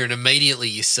in here and immediately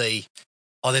you see,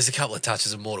 there's a couple of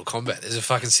touches of Mortal Kombat. There's a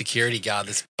fucking security guard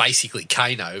that's basically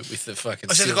Kano with the fucking.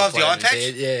 Oh, so the silver guy with the plate on eye his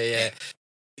patch? head.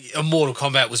 Yeah. A Mortal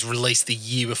Kombat was released the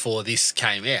year before this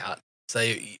came out, so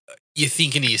you're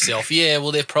thinking to yourself, yeah,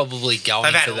 well, they're probably going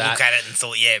I've had for a that. look at it and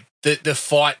thought, yeah. The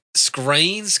fight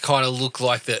screens kind of look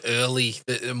like the early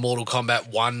the Mortal Kombat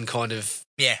 1 kind of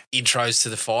intros to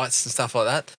the fights and stuff like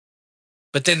that.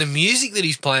 But then the music that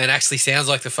he's playing actually sounds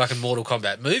like the fucking Mortal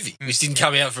Kombat movie, which didn't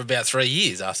come out for about 3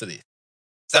 years after this.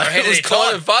 So They're ahead it was of their kind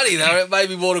time. of funny, though.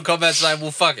 Maybe Mortal Kombat saying,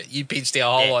 well, fuck it. You pitched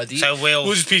our whole idea. So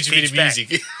we'll just pitch a bit of pitch back.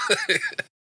 music.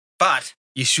 But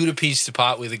You should have pinched the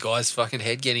part with the guy's fucking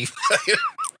head getting fucking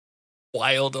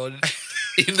wailed on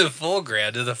in the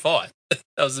foreground of the fight.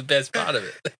 That was the best part of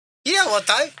it. you know what,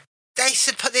 though? They're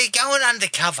going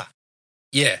undercover.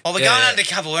 Yeah. Oh, we're yeah, going yeah.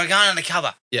 undercover. We're going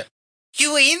undercover. Yeah.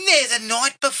 You were in there the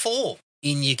night before.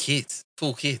 In your kits.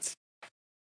 Full kits.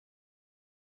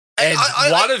 And I-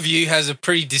 one of you has a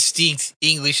pretty distinct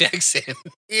English accent.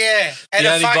 Yeah. And The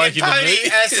a only bloke fucking in the pony, movie.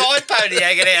 a side pony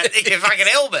hanging out in your fucking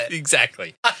helmet.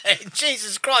 Exactly.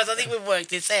 Jesus Christ, I think we've worked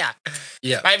this out.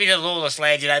 Yeah. Maybe in a lawless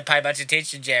land you don't pay much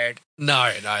attention, Jared.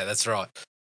 No, that's right.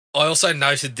 I also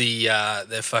noted the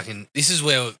fucking. This is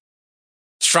where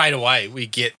straight away we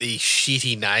get the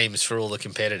shitty names for all the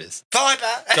competitors. Viper.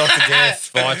 Dr. Death,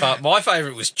 Viper. My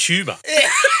favourite was Tumor. Yeah.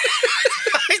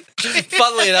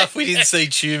 Funnily enough, we didn't see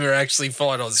Tumor actually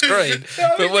fight on screen,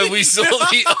 but when we saw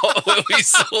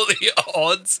the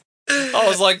odds, I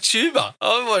was like, Tuba.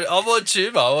 I want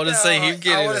Tuba. I want to see him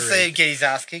get I in want the to see ring. him get his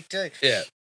ass kicked too. Yeah.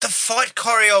 The fight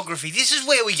choreography, this is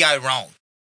where we go wrong.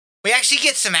 We actually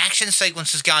get some action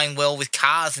sequences going well with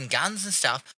cars and guns and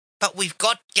stuff, but we've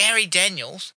got Gary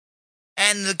Daniels,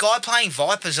 and the guy playing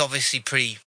Viper's obviously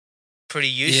pretty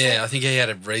useful. Yeah, I think he had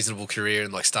a reasonable career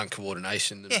in like stunt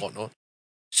coordination and whatnot.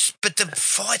 But the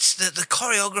fights, the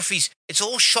choreographies, it's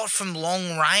all shot from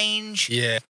long range.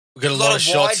 Yeah. We've got a lot of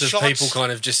shots of people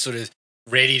kind of just sort of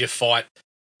ready to fight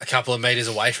a couple of meters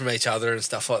away from each other and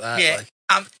stuff like that. Yeah.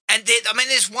 Like, And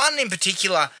there's one in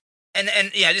particular, and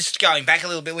just going back a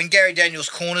little bit, when Gary Daniels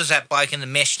corners that bloke in the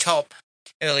mesh top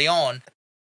early on,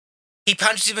 he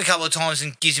punches him a couple of times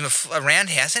and gives him a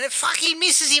roundhouse, and it fucking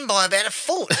misses him by about a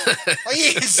foot. Like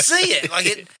you can see it,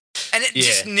 it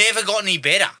just never got any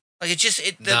better. Like the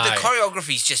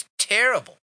choreography is just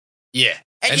terrible. yeah.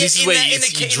 And this is where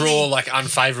you draw like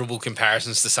unfavourable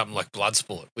comparisons to something like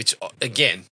Bloodsport, which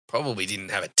again probably didn't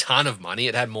have a ton of money.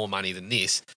 It had more money than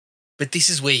this. But this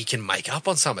is where you can make up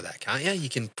on some of that, can't you? You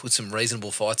can put some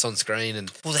reasonable fights on screen.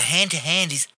 And well, the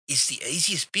hand-to-hand is the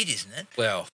easiest bit, isn't it?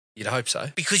 well, you'd hope so.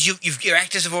 Because your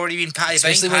actors have already been paid.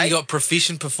 Especially when you got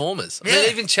proficient performers. I mean,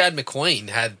 even Chad McQueen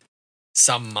had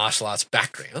some martial arts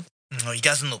background. No, he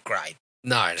doesn't look great,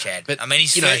 No, Chad. but I mean,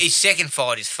 his second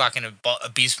fight is fucking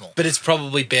abysmal. But it's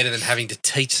probably better than having to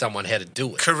teach someone how to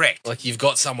do it. Correct. Like you've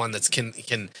got someone that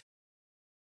can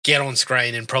get on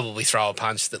screen and probably throw a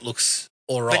punch that looks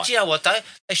all right. But you know what, though?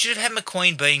 They should have had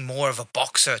McQueen being more of a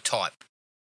boxer type.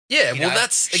 Yeah, You well, know,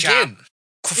 that's, sharp, again...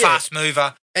 fast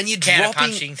mover. And you're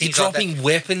counter-punching, things like dropping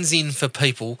weapons in for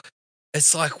people.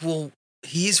 It's like, well,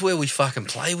 here's where we fucking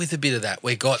play with a bit of that.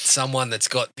 We got someone that's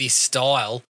got this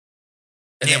style,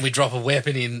 and then we drop a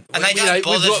weapon in. And they don't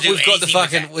bother to do we've got the anything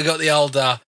with fucking, that. we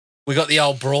got the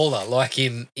old brawler like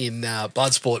in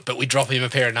Bloodsport, but we drop him a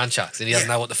pair of nunchucks, and he doesn't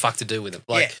know what the fuck to do with them.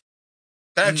 Like,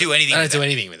 They don't do anything. They don't do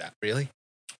anything with that, really.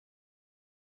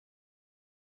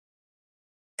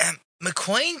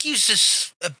 McQueen gives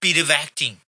us a bit of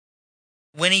acting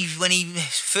when he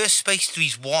first speaks to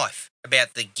his wife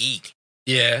about the gig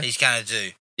Yeah. he's going to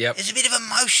do. Yep. There's a bit of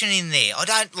emotion in there. I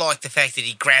don't like the fact that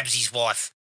he grabs his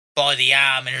wife by the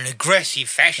arm in an aggressive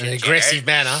fashion. An aggressive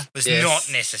manner. Was yes.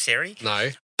 not necessary. No.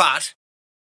 But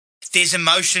there's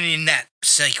emotion in that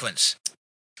sequence.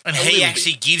 And he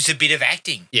actually gives a bit of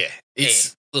acting. Yeah.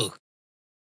 It's, look.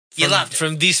 You loved it.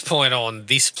 From this point on,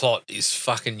 this plot is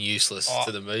fucking useless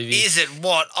to the movie. Is it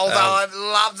what? Although I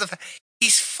love the fact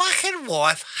his fucking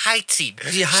wife hates him.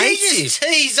 She hates just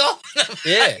tees off him.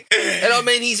 Yeah. And I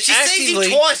mean, she sees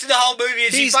him twice in the whole movie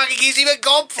and she fucking gives him a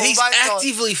gob for He's both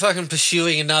actively fucking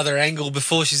pursuing another angle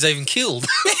before she's even killed.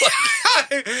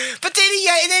 But then he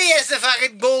has the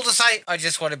fucking ball to say, I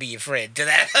just want to be your friend to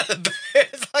that.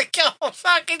 It's like, oh,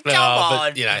 fucking come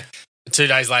on. But, 2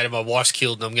 days later, my wife's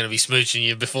killed and I'm going to be smooching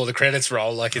you before the credits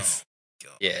roll. Like, it's...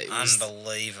 God. Yeah, it was,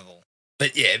 unbelievable.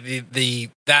 But, yeah,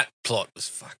 that plot was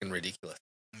fucking ridiculous.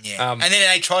 Yeah. And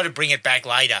then they try to bring it back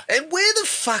later. And where the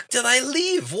fuck do they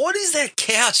live? What is that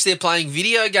couch they're playing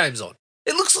video games on?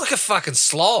 It looks like a fucking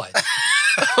slide.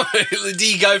 Do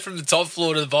you go from the top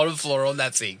floor to the bottom floor on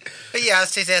that thing? But yeah,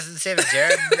 it's 2007,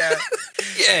 Jared.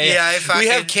 Yeah. We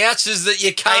have couches that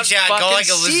you can't fucking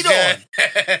sit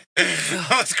on.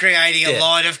 I was creating a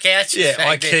line of couches.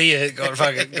 Yeah, IKEA got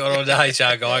on to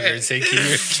HR Geiger and said, can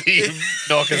you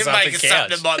knock us up a couch?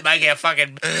 Something that might make our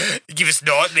fucking, give us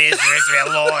nightmares for the rest of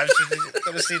our lives.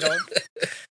 Got to sit on.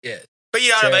 Yeah. But you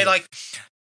know what I mean? Like,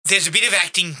 there's a bit of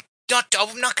acting.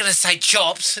 I'm not going to say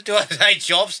chops. Do I say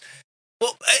chops?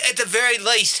 Well, at the very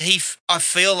least, I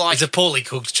feel like it's a poorly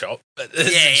cooked chop. But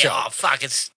oh fuck,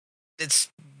 it's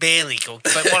barely cooked.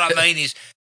 But what I mean is,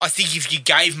 I think if you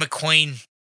gave McQueen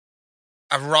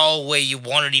a role where you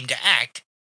wanted him to act,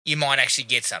 you might actually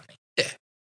get something. Yeah.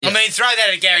 I mean, throw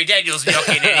that at Gary Daniels and you'll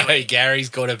get anyway. Gary's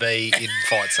got to be in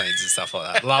fight scenes and stuff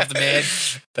like that. Love the man,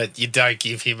 but you don't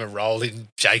give him a role in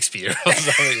Shakespeare or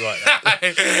something like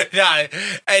that. No,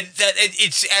 and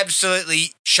it's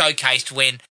absolutely showcased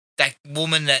when that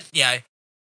woman that,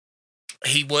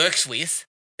 he works with,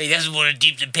 he doesn't want to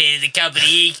dip the pen in the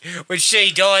company ink. When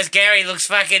she dies, Gary looks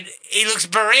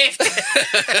bereft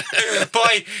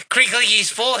by crinkling his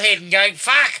forehead and going,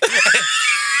 fuck.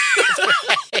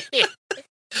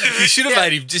 You should have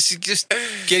made him just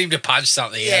get him to punch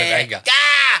something out of anger.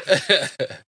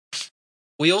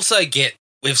 We've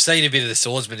seen a bit of the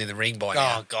swordsman in the ring by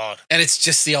now. Oh, God. And it's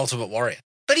just the Ultimate Warrior.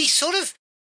 But he's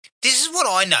this is what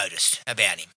I noticed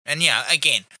about him. And,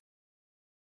 again,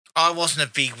 I was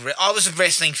a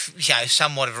wrestling,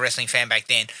 somewhat of a wrestling fan back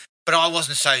then. but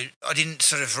I didn't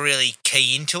sort of really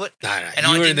key into it. No. And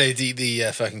You I were in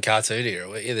the fucking cartoon era,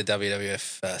 weren't you? The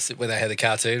WWF, when they had the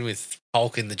cartoon with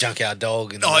Hulk and the Junkyard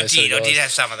Dog. And I did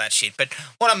have some of that shit. But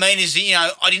what I mean is,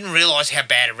 I didn't realise how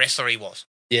bad a wrestler he was.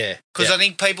 Yeah. Because I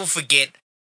think people forget,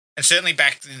 and certainly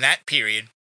back in that period,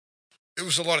 there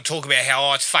was a lot of talk about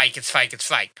how, it's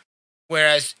fake.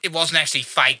 Whereas it wasn't actually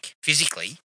fake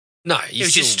physically. No, it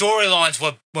was just storylines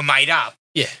were made up.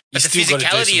 Yeah. But the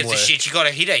physicality of the shit, you got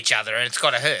to hit each other and it's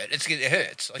got to hurt. It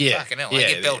hurts. Like, fucking hell, I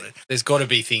get belted. There's got to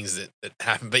be things that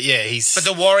happen. But yeah, But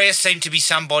the Warrior seemed to be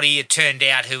somebody, it turned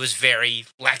out, who was very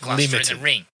lackluster in the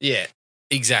ring. Yeah,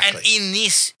 exactly. And in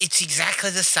this, it's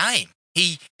exactly the same.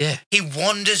 He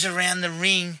wanders around the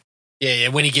ring. Yeah.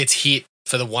 When he gets hit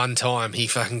for the one time, he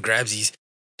fucking grabs his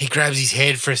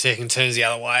head for a second, turns the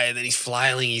other way, and then he's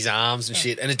flailing his arms and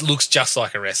shit. And it looks just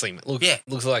like a wrestling match.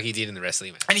 Looks like he did in the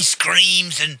wrestling match. And he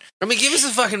screams and... I mean, give us a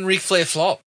fucking Ric Flair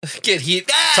flop. Get hit,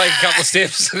 take a couple of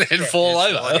steps, and then fall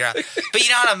over. But you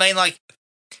know what I mean? Like,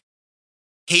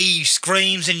 he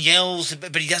screams and yells,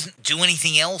 but he doesn't do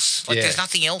anything else. Like, there's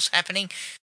nothing else happening.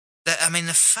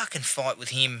 The fucking fight with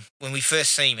him, when we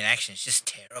first see him in action, is just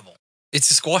terrible. It's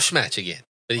a squash match again.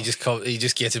 But he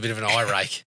just gets a bit of an eye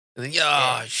rake. And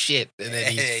then, shit. And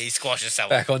then he squashes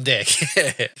someone. Back on deck.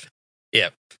 Yeah,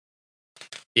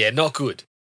 not good.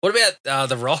 What about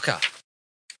the Rocker?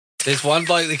 There's one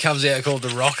bloke that comes out called the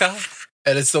Rocker,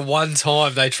 and it's the one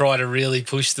time they try to really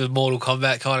push the Mortal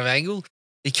Kombat kind of angle.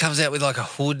 He comes out with like a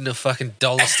hood and a fucking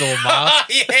dollar store mask.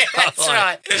 Yeah, that's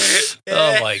right.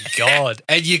 Oh my God.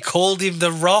 And you called him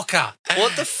the Rocker.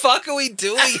 What the fuck are we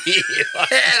doing here? And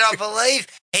I believe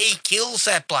he kills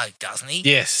that bloke, doesn't he?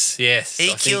 Yes.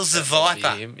 He kills the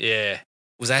Viper. Yeah.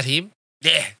 Was that him?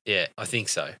 Yeah. Yeah, I think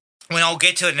so. When I'll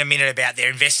get to it in a minute about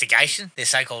their investigation, their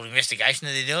so-called investigation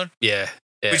that they're doing. Yeah.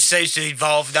 Which seems to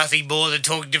involve nothing more than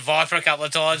talking to Viper a couple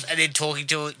of times and then talking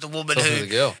to the woman Talking to the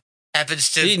girl.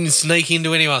 Happens to... He didn't sneak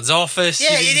into anyone's office.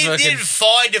 Yeah, he didn't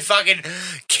find a fucking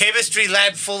chemistry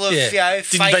lab full of, didn't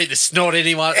fake... beat the snot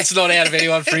out of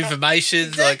anyone for information.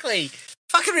 Exactly.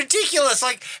 Fucking ridiculous.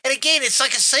 Like, and again, it's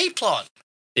like a C-plot.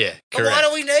 Yeah, but correct. why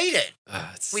do we need it?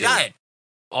 We don't.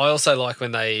 I also like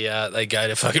when they go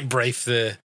to fucking brief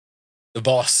the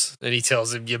boss and he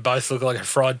tells him, you both look like a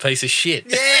fried piece of shit.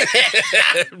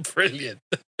 Yeah. Brilliant.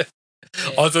 Yeah.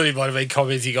 I thought he might have been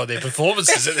commenting on their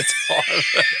performances at the time.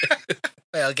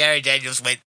 Well, Gary Daniels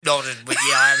nodded with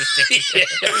I understand.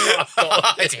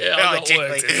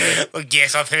 Well,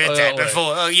 yes, I've heard that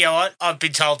before. Oh, you know what? I've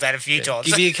been told that a few times.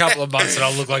 Give me a couple of months and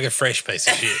I'll look like a fresh piece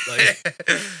of shit.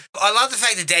 I love the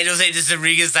fact that Daniels enters the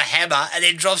ring as the Hammer and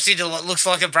then drops into what looks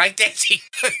like a breakdancing.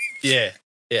 Yeah.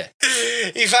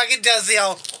 He fucking does the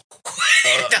old...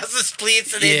 does the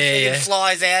splits and then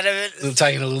flies out of it.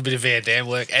 Taking a little bit of Van Damme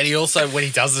work. And he also, when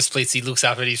he does the splits, he looks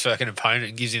up at his fucking opponent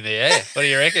and gives him the air. What do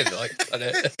you reckon? I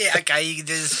know. Yeah, okay, you can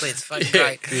do the splits. Fucking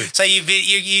great. Good. So you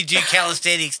do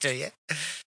calisthenics, do you?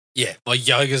 Yeah, my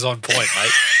yoga's on point,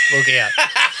 mate. Look out.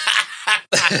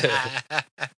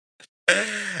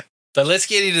 So let's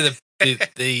get into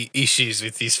the issues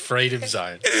with this freedom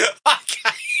zone.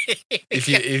 Okay. If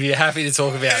you're happy to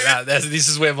talk about that, this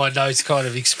is where my notes kind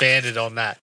of expanded on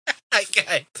that.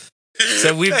 Okay.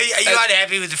 So are you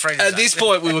unhappy with the freedom zone? At this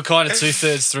point, we were kind of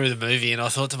 2/3 through the movie, and I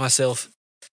thought to myself,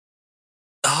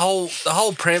 the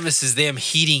whole premise is them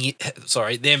heading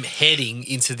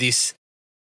into this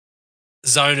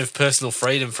zone of personal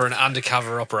freedom for an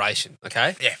undercover operation.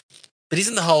 Okay. Yeah. But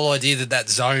isn't the whole idea that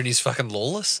zone is fucking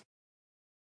lawless?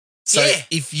 So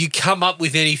if you come up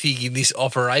with anything in this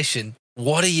operation,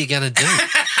 what are you going to do?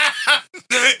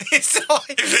 It's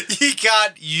like you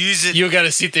can't use it. You're going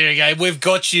to sit there and go, we've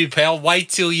got you, pal. Wait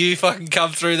till you fucking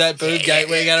come through that boom gate.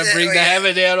 We're going to bring the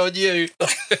hammer down on you.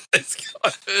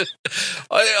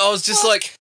 I was just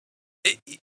like,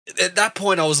 at that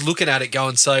point I was looking at it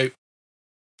going, so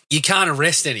you can't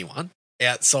arrest anyone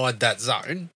outside that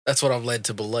zone. That's what I'm led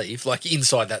to believe. Like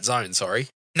inside that zone, sorry.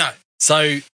 No.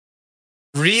 So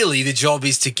really the job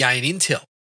is to gain intel.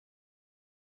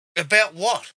 About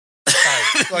what?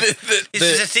 This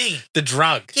is a thing. The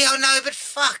drug. Yeah, I know, but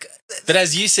fuck. But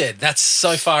as you said, that's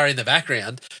so far in the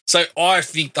background. So I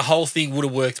think the whole thing would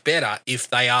have worked better if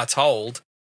they are told,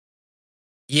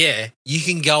 yeah, you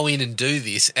can go in and do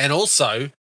this. And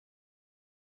also,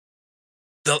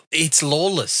 it's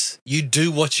lawless. You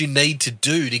do what you need to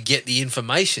do to get the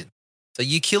information. So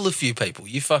you kill a few people.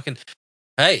 You fucking...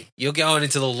 Hey, you're going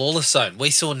into the lawless zone. We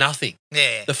saw nothing.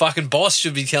 Yeah. The fucking boss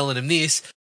should be telling him this,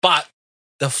 but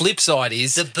the flip side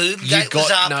is the boom gate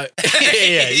was up. No,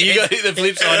 you got the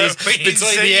flip side is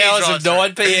between the hours of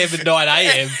 9 p.m. and 9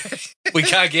 a.m. we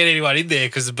can't get anyone in there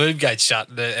because the boom gate's shut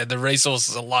and the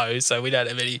resources are low, so we don't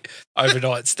have any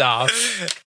overnight staff.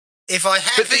 If I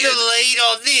happen to lead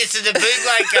on this and the boom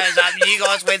gate goes up and you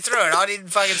guys went through it, I didn't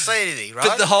fucking see anything, right?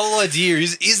 But the whole idea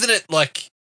is, isn't it like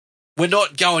we're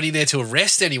not going in there to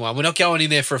arrest anyone. We're not going in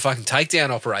there for a fucking takedown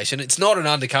operation. It's not an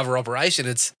undercover operation.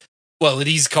 It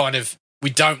is kind of, we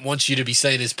don't want you to be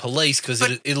seen as police because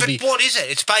it'll be... But what is it?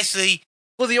 It's basically...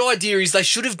 Well, the idea is they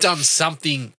should have done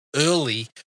something early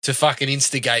to fucking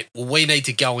instigate, well, we need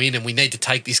to go in and we need to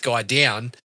take this guy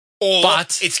down.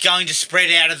 But it's going to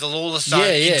spread out of the lawless zone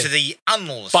into the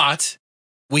unlawless zone. But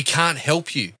we can't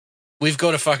help you. We've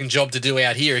got a fucking job to do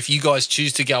out here. If you guys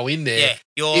choose to go in there,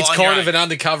 it's kind of an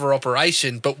undercover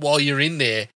operation, but while you're in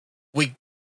there,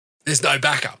 there's no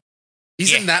backup.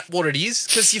 Isn't that what it is?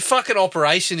 Because your fucking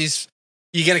operation is,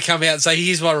 you're going to come out and say,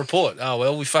 here's my report. Oh,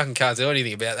 well, we fucking can't do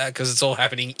anything about that because it's all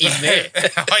happening in there.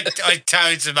 I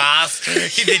towed some ass in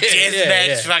the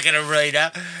deathmatch fucking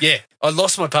arena. Yeah, I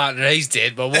lost my partner. He's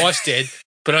dead. My wife's dead.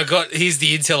 But here's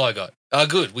the intel I got. Oh,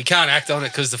 good. We can't act on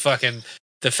it because the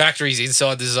factory's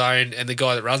inside the zone and the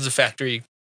guy that runs the factory,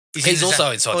 he's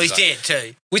also inside the zone. Well, he's dead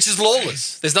too. Which is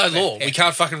lawless. There's no law. We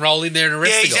can't fucking roll in there and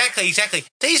arrest the guy. Exactly.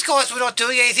 These guys were not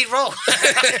doing anything wrong.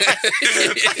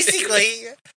 Basically.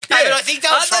 I mean, I think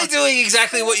aren't they doing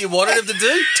exactly what you wanted them to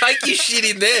do? Take your shit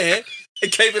in there and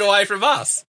keep it away from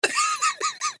us.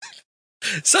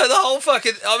 So the whole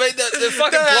fucking, I mean, the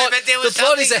fucking plot, the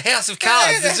plot is a house of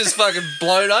cards that's just fucking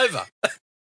blown over.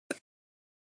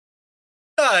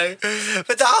 No,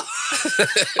 but the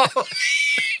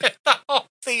whole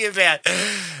thing about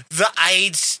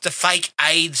the fake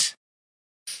AIDS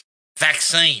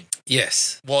vaccine,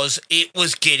 was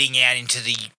getting out into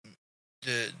the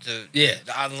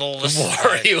unlawless.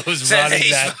 Warrior was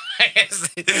running that.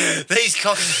 These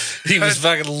cocks. He was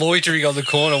fucking loitering on the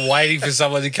corner waiting for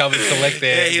someone to come and collect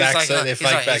their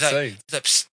fake vaccine.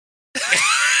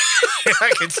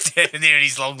 I can stand there in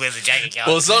his long leather jacket.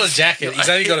 Well, it's not a jacket. He's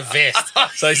only got a vest.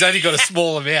 So he's only got a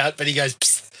small amount, but he goes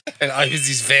psst, and opens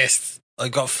his vest.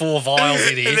 I've got 4 vials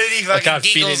in here. And then he fucking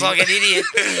giggles like an idiot.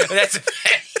 And that's about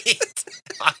it.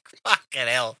 Like, fucking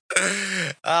hell.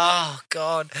 Oh,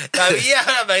 God. No,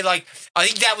 I mean, like, I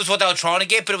think that was what they were trying to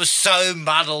get, but it was so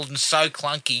muddled and so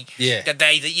clunky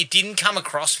that you didn't come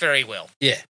across very well.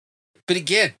 Yeah. But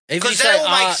again, even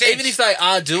if they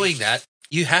are doing that,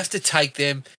 you have to take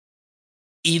them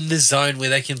in the zone where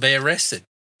they can be arrested.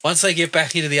 Once they get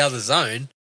back into the other zone,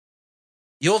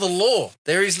 you're the law.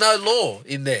 There is no law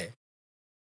in there.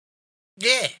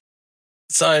 Yeah.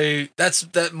 So that's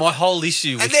my whole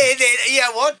issue. And then, you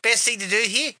know what? Best thing to do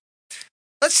here?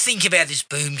 Let's think about this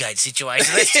Boomgate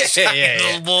situation. Let's just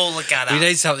little wall the gun up. We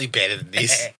need something better than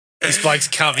this. This bloke's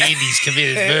come in, he's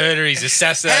committed murder, he's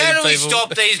assassinated people. How do we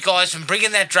stop these guys from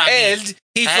bringing that drug in? And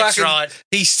he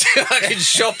fucking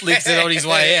shoplifted on his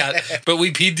way out, but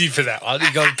we pinned him for that one.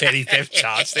 He got a petty theft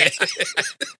charge there.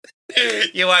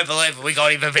 You won't believe it. We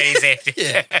got him for petty theft.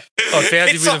 Yeah. I found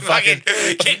him with a fucking...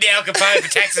 Getting Al Capone for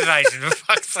tax evasion, for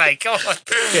fuck's sake. Come on.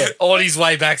 Yeah. On his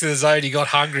way back to the zone, he got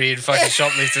hungry and fucking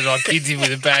shoplifted, and I pinned him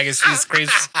with a bag of Swiss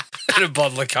crisps and a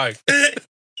bottle of Coke.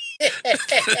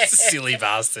 Silly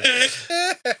bastard.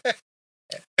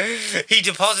 He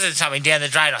deposited something down the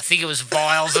drain. I think it was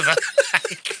vials of a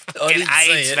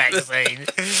AIDS vaccine.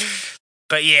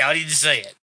 But yeah, I didn't see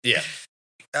it. Yeah.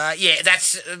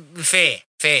 That's fair.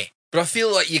 But I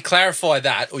feel like you clarify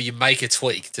that or you make a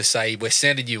tweak to say we're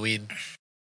sending you in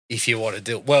if you want to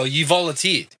do it. Well, you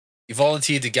volunteered. You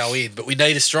volunteered to go in, but we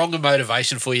need a stronger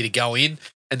motivation for you to go in.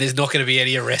 And there's not going to be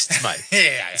any arrests, mate.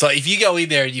 Yeah. So if you go in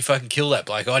there and you fucking kill that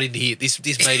bloke, I didn't hear this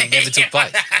meeting never took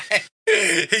place.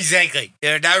 Exactly.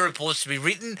 There are no reports to be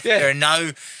written. Yeah. There are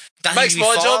no. Makes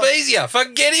my job easier.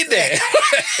 Fucking get in there.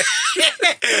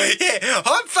 Yeah,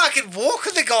 I'm fucking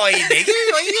walking the guy in there.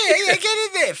 Get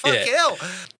in there. Fucking hell.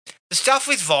 The stuff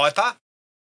with Viper,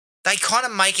 they kind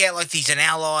of make out like he's an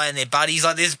ally and they're buddies.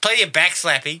 Like there's plenty of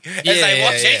backslapping as they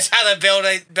watch each other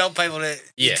belt people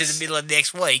into the middle of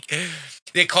next week.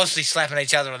 They're constantly slapping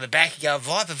each other on the back. You go,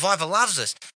 Viper loves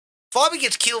us. Viper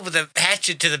gets killed with a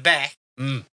hatchet to the back.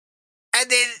 Mm. And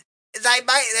then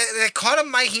they're kind of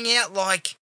making out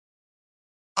like,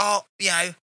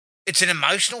 it's an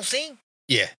emotional thing.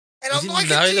 Yeah. And I'm like,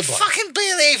 you fucking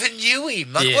barely even knew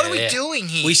him. Like, what are we doing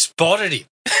here? We spotted him.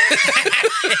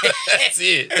 That's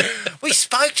it. We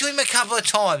spoke to him a couple of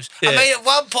times. Yeah. I mean, at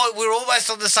one point, we were almost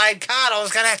on the same card. I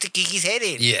was going to have to kick his head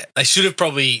in. Yeah. They should have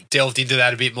probably delved into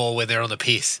that a bit more when they're on the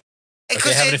piss. Like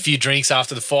they're having a few drinks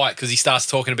after the fight because he starts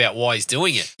talking about why he's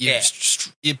doing it.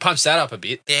 You punch that up a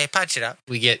bit. Yeah, punch it up.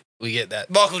 We get that.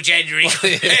 Michael January.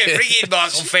 Bring in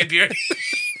Michael February.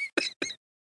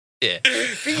 Yeah.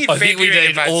 Think in I think we February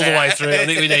need it all the runs way out. through. I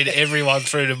think we need everyone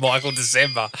through to Michael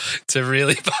December to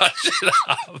really push it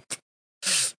up.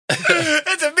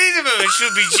 That's a minimum. It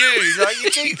should be June. Like,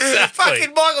 Exactly.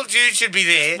 Fucking Michael June should be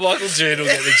there. Michael June will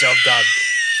get the job done.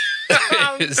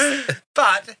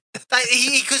 But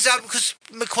because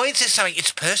McQueen says something,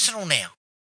 it's personal now.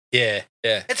 Yeah.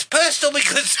 It's personal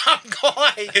because some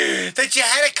guy that you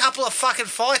had a couple of fucking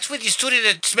fights with, you stood in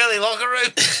a smelly locker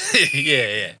room.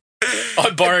 yeah. I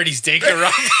borrowed his Denker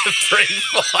up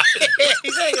pre-fight. Yeah,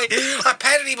 exactly. I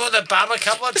patted him on the bum a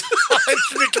couple of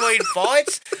times between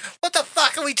fights. What the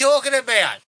fuck are we talking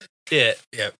about? Yeah.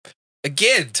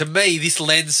 Again, to me, this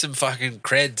lends some fucking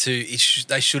cred to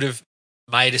they should have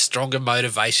made a stronger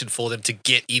motivation for them to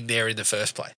get in there in the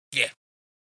first place. Yeah.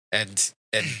 And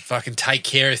fucking take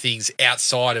care of things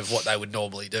outside of what they would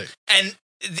normally do. And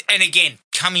again,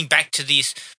 coming back to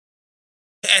this,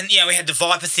 and we had the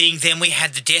Viper thing, then we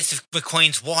had the death of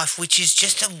McQueen's wife, which is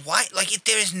just a wait. Like,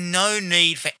 there is no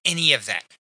need for any of that.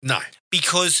 No.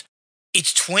 Because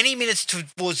it's 20 minutes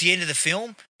towards the end of the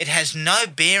film. It has no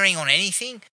bearing on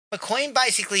anything. McQueen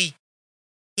basically,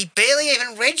 he barely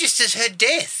even registers her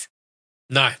death.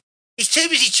 No. He's too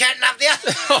busy chatting up the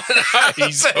other. Oh, no,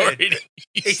 he's already.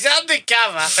 He's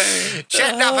undercover,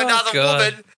 chatting up another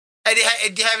woman, and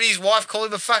having his wife call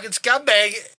him a fucking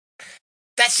scumbag.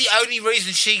 That's the only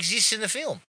reason she exists in the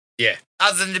film. Yeah.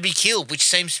 Other than to be killed, which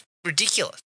seems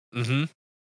ridiculous. Mm-hmm.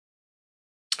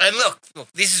 And look,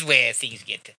 this is where things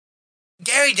get to.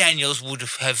 Gary Daniels would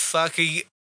have fucking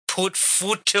put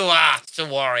foot to ass to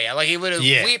Warrior. Like, he would have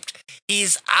whipped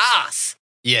his ass.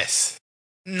 Yes.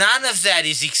 None of that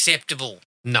is acceptable.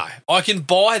 No. I can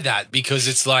buy that because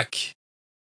it's like,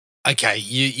 okay,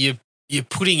 you're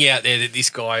putting out there that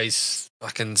this guy's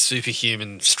fucking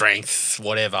superhuman strength,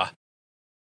 whatever.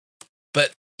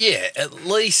 But, yeah, at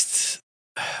least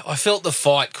I felt the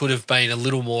fight could have been a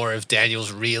little more of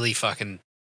Daniels really fucking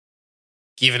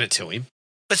giving it to him.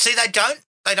 But see, they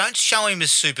don't show him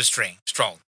as super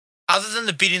strong. Other than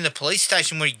the bit in the police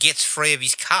station where he gets free of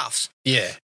his cuffs.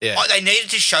 Yeah. They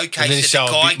needed to showcase that show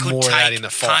the a guy bit could more of that take in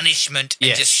the fight. punishment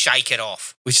and just shake it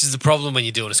off. Which is the problem when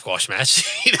you're doing a squash match.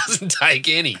 He doesn't take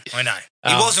any. I know.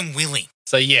 He wasn't willing.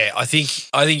 So yeah, I think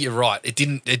you're right. It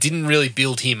didn't really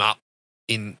build him up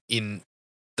in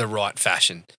the right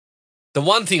fashion. The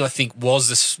one thing I think was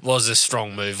a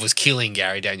strong move was killing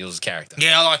Gary Daniels' character.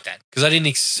 Yeah, I like that. Because I didn't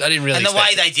really. And the way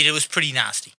expect they did it was pretty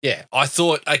nasty. Yeah, I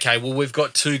thought, okay, well, we've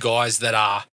got two guys that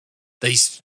are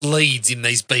these leads in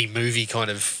these B-movie kind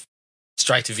of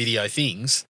straight-to-video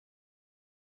things.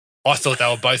 I thought they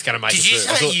were both going to make it through.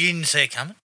 Did you say you didn't see it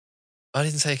coming? I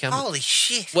didn't see it coming. Holy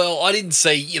shit. Well, I didn't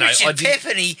see, Richard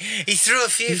Peppeney, he threw a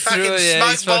few fucking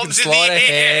smoke bombs in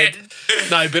the air.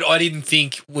 No, but I didn't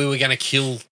think we were going to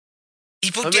kill...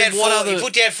 He put down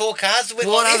 4 cards.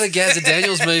 What other Gazza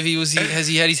Daniels movie has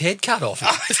he had his head cut off?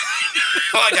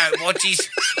 I don't watch his...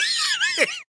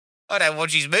 I don't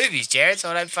watch his movies, Jared,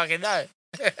 so I don't fucking know.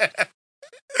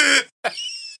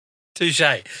 Touche.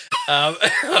 That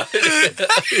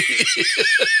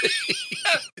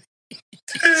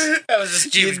was a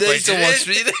stupid question.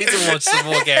 You need to watch some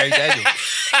more Gary Daniels.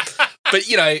 But,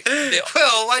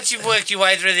 well, once you've worked your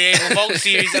way through the Evil Vault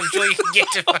series, I'm sure you can get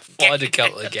to... Find a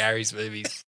couple of Gary's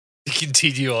movies to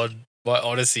continue on my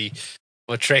odyssey,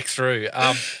 my trek through.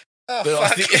 But I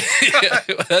think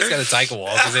that's going to take a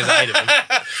while because there's 8 of them.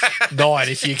 9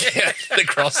 if you count the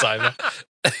crossover.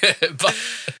 But,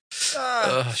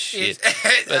 oh, shit.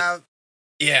 But,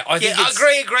 I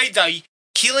think agreed though.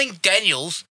 Killing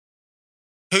Daniels,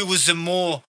 who was the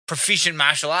more proficient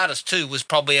martial artist too, was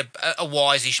probably a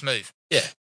wise-ish move. Yeah.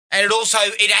 And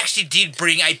it actually did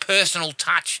bring a personal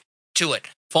touch to it.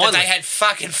 Finally. That they had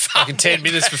fucking 10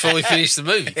 minutes before we finished the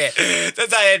movie. Yeah. That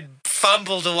they had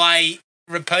fumbled away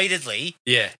repeatedly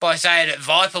by saying that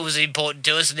Viper was important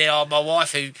to us, and then my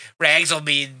wife who rags on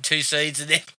me in 2 scenes, and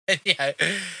then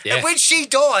and when she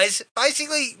dies,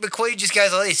 basically McQueen just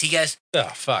goes like this. He goes, "Oh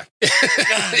fuck!" He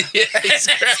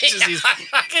scratches his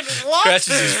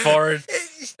forehead,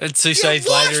 and 2 scenes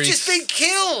later, he's just been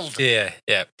killed. Yeah.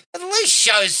 At least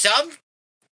show some.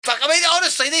 Fuck, I mean,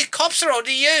 honestly, these cops are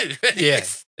onto you.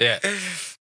 Yeah.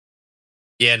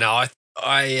 No,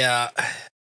 I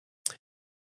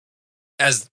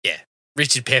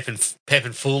Richard Pepin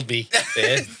fooled me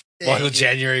there. Michael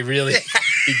January really,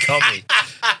 he got me.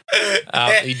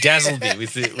 He dazzled me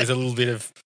with a little bit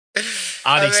of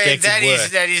unexpected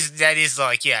work. That is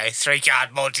like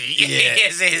 3-card Monty. Yeah.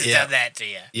 He's done that to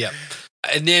you. Yeah,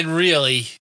 and then really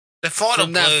the final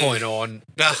from that point on,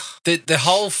 the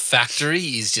whole factory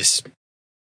is just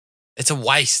it's a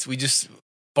waste.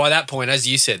 by that point, as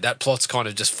you said, that plot's kind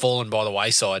of just fallen by the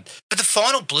wayside. But the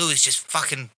final blue is just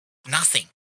fucking nothing.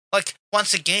 Like,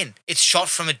 once again, it's shot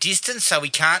from a distance, so we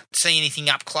can't see anything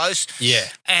up close. Yeah.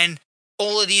 And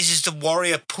all it is the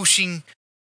Warrior pushing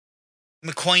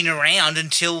McQueen around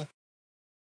until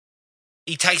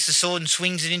he takes the sword and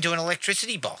swings it into an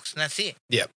electricity box, and that's it.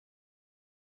 Yep.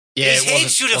 Yeah, his head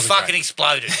should have fucking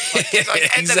exploded. Like,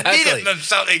 at the minimum,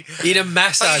 something. In a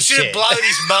massage Like, he should have blown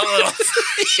his mullet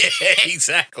off. Yeah,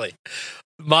 exactly.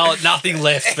 Mullet, nothing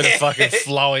left but a fucking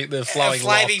flowing A locks.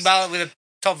 flaming mullet with the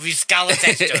top of his skull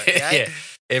attached to it. Yeah,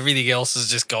 everything else is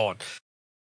just gone.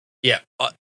 Yeah,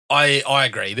 I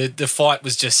agree. The fight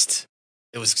was just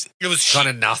it was kind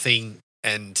of nothing,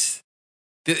 and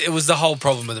it was the whole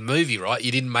problem of the movie, right?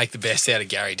 You didn't make the best out of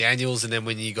Gary Daniels, and then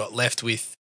when you got left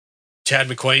with Chad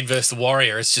McQueen versus the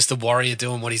Warrior, it's just the Warrior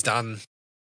doing what he's done.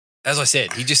 As I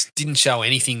said, he just didn't show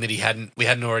anything that we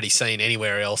hadn't already seen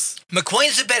anywhere else.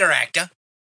 McQueen's a better actor.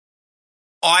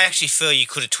 I actually feel you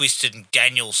could have twisted and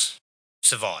Daniels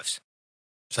survives.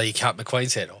 So you cut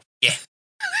McQueen's head off. Yeah.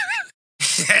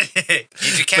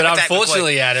 But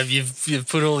unfortunately, Adam, you've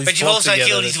put all these. But you've plots also together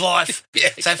killed his wife. Yeah,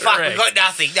 so fuck, we've got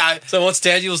nothing. No. So what's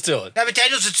Daniels doing? No, but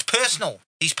Daniels, it's personal.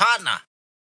 His partner.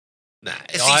 Nah,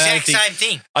 It's the exact same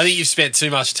thing. I think you've spent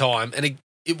too much time, and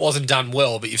it wasn't done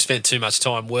well, but you've spent too much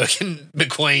time working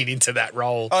McQueen into that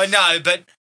role. I know, but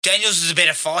Daniels is a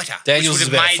better fighter. Daniels which is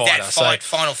would a have better made fighter. that fight,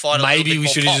 final fight a maybe little we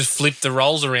bit should more have pop. just flipped the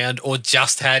roles around, or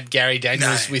just had Gary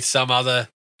Daniels with some other.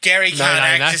 Gary can't no-name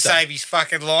act to actor. save his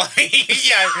fucking life.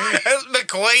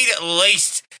 McQueen at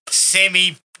least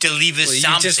delivers Well, you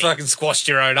something. just fucking squashed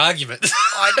your own argument.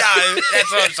 I know.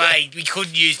 That's what I'm saying. We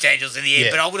couldn't use Daniels in the end,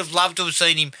 Yeah. but I would have loved to have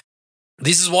seen him.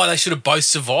 This is why they should have both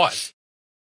survived.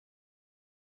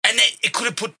 And it could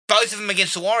have put both of them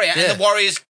against the Warrior, Yeah. and the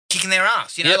Warrior's kicking their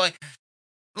ass. You know, Yep.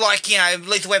 like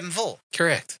Lethal Weapon 4.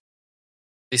 Correct.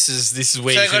 This is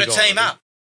where So you they've should got have to gone. team I up.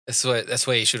 think. That's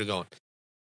where you should have gone.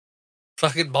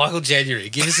 Fucking Michael January,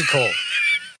 give us a call.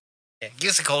 Yeah,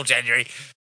 give us a call, January.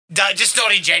 No, just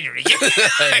not in January.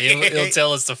 he'll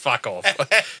tell us to fuck off.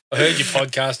 I heard your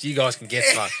podcast. You guys can get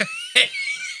fucked.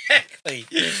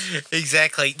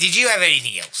 Exactly. Did you have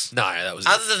anything else? No, that was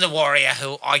Other than the Warrior,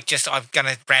 who I'm going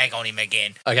to brag on him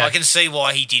again. Okay. I can see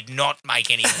why he did not make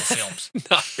any more films.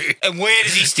 No. And where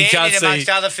does he stand can't in amongst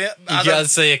see- other films? You can't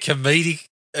see a comedic.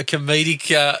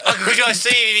 Could I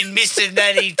see him in Mr.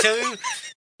 92?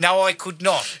 No, I could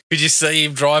not. Could you see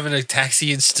him driving a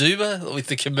taxi in Stuba with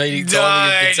the comedic No,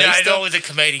 timing of Batista? not with the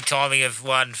comedic timing of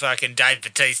one fucking Dave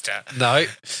Batista. No.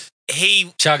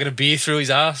 He Chugging a beer through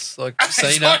his ass like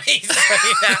Cena. Johnny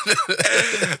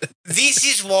Cena. This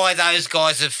is why those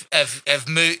guys have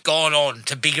gone on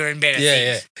to bigger and better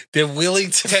things. Yeah. They're willing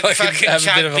to To fucking have a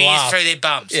chuck bit of a beers laugh. through their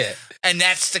bums. Yeah. And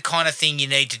that's the kind of thing you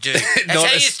need to do. That's Not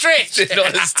how you as- stretch. They're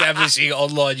not establishing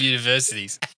online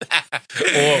universities or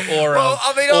Well,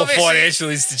 I mean, or obviously- financial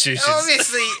institutions.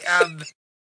 Obviously,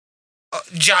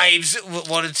 James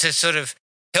wanted to sort of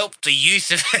help the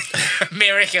youth of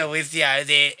America with their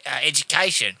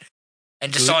education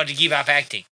and decided to give up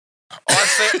acting.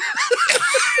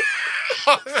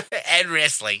 And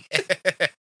wrestling.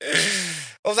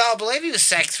 Although I believe he was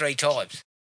sacked 3 times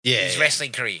in Yeah. his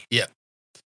wrestling career. Yeah.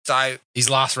 So His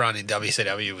last run in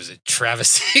WCW was a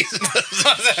travesty. It was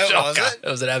a Was shocker. it? It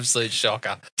was an absolute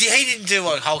shocker. he didn't do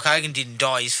what Hulk Hogan didn't,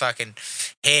 dye his fucking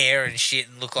hair and shit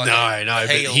and look like No, a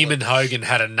but heel. him and Hogan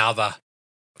had another.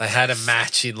 They had a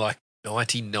match in like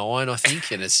 99, I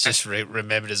think, and it's just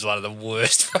remembered as one of the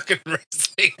worst fucking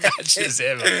wrestling matches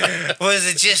ever. Was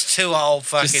it just 2 old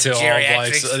fucking Just two old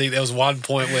geriatrics? blokes. I think there was one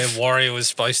point where Warrior was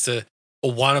supposed to,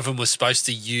 or one of them was supposed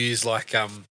to use like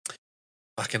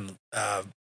fucking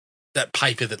that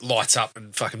paper that lights up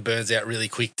and fucking burns out really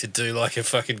quick to do like a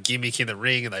fucking gimmick in the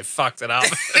ring, and they fucked it up.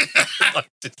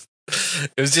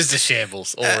 It was just a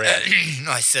shambles all around.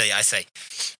 I see.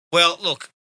 Well, look,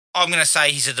 I'm going to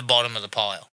say he's at the bottom of the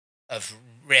pile of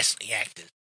wrestling actors.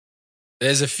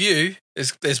 There's a few.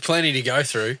 There's plenty to go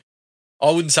through.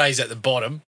 I wouldn't say he's at the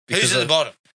bottom. Who's at the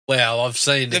bottom? Well, I've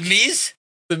seen The Miz?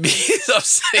 The Miz. I've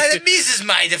seen. No, the Miz has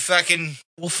made the fucking...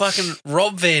 Well, fucking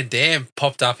Rob Van Dam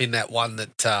popped up in that one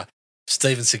that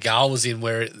Steven Seagal was in,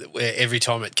 where every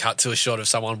time it cut to a shot of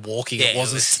someone walking, it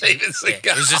wasn't Steven Seagal.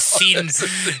 It was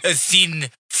a thin,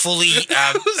 fully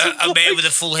a man with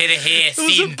a full head of hair, It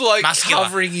was thin, a bloke muscular.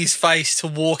 covering his face to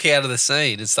walk out of the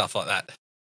scene and stuff like that.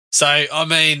 So, I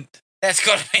mean, That's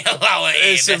got to be a lower end.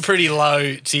 there's some pretty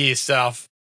low tier stuff.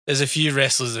 There's a few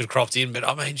wrestlers that have cropped in, but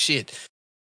I mean, shit.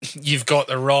 you've got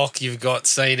The Rock, you've got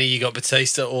Cena, you've got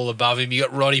Batista all above him. You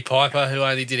got Roddy Piper, who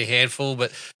only did a handful,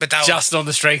 but just on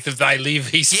the strength of They Live,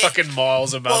 he's fucking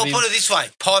miles above him. Well, put it this way.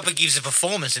 Piper gives a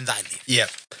performance in They Live. Yeah.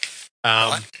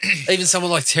 Even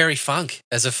someone like Terry Funk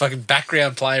as a fucking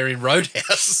background player in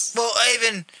Roadhouse. Well,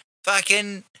 even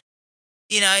fucking,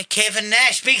 Kevin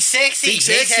Nash, Big Sexy. Big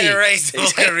Sexy. He's had a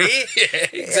reasonable career. Yeah,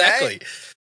 exactly.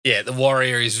 Yeah, the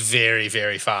Warrior is very,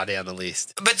 very far down the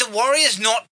list. But the Warrior's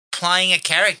not playing a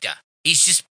character. He's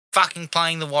just fucking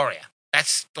playing the Warrior.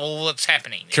 That's all that's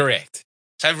happening. Correct.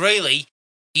 So really,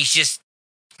 he's just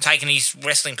taken his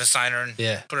wrestling persona and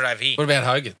put it over here. What about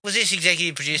Hogan? Was this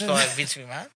executive produced by Vince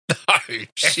McMahon? No,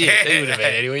 shit. He would have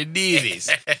been anywhere near this.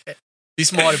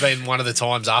 This might have been one of the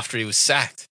times after he was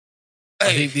sacked.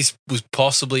 I think this was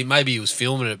possibly, maybe he was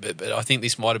filming it, but I think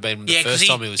this might have been the first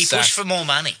time he was sacked. He pushed for more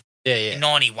money. Yeah. In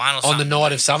 91 or something. On the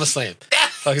night of SummerSlam.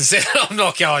 Like I said, I'm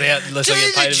not going out unless I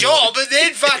get paid. Do the job and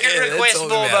then fucking request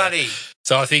more money.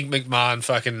 So I think McMahon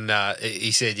fucking,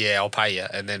 he said, I'll pay you,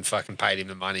 and then fucking paid him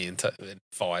the money and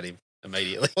fired him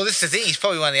immediately. Well, this is the thing. He's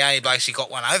probably one of the only blokes who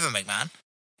got one over McMahon.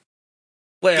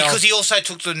 Well, because he also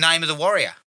took the name of the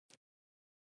Warrior.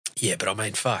 Yeah, but I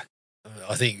mean, fuck.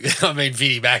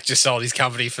 Vinnie Mac just sold his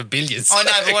company for billions. I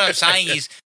know, but what I'm saying is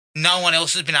no one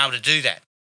else has been able to do that.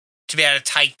 To be able to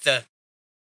take the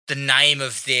name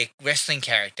of their wrestling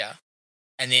character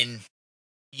and then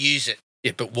use it.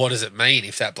 Yeah, but what does it mean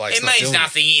if that bloke's not doing it? It means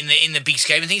nothing in the big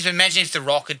scheme of things, but imagine if The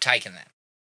Rock had taken that.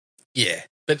 Yeah,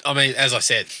 but I mean, as I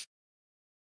said,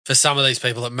 for some of these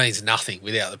people, it means nothing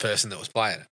without the person that was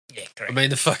playing it. Yeah, correct. I mean,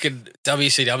 the fucking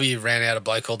WCW ran out a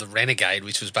bloke called the Renegade,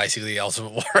 which was basically the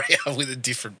Ultimate Warrior with a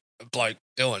different bloke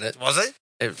doing it. Was it?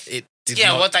 It did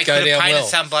not what they go could have down painted well.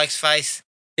 some bloke's face.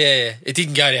 Yeah, it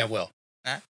didn't go down well.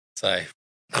 No? So,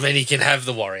 I mean, he can have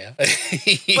the Warrior. Well,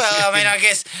 I mean, I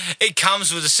guess it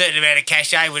comes with a certain amount of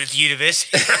cachet when it's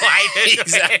university related.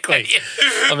 Exactly.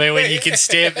 I mean, when you can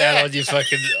stamp that on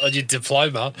your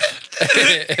diploma,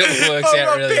 it works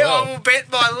out really well. I will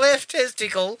bet my left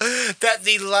testicle that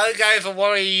the logo for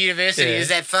Warrior University is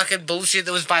that fucking bullshit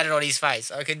that was painted on his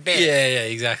face. I can bet. Yeah,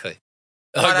 exactly.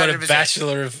 I got a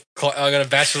bachelor of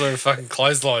fucking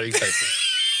clotheslining people.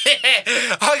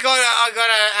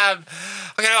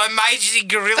 I majored in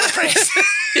gorilla press.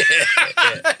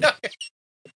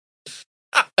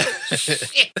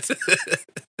 Shit.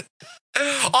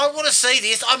 I want to see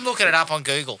this. I'm looking it up on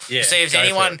Google to see if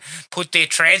anyone put their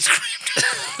transcript.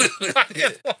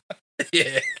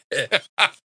 Yeah.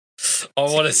 I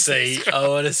want to see your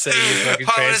fucking transcript.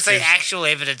 I want to see actual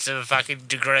evidence of a fucking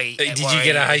degree. Did you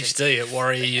get a HD at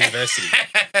Warrior University?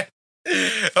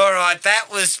 All right, that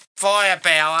was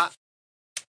Firepower.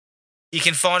 You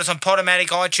can find us on Podomatic,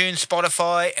 iTunes,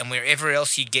 Spotify, and wherever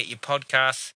else you get your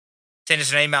podcasts. Send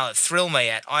us an email at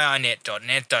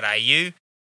thrillme@iinet.net.au.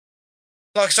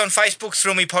 Like us on Facebook,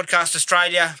 Thrill Me Podcast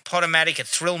Australia, Podomatic at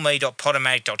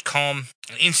thrillme.podomatic.com,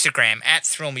 and Instagram at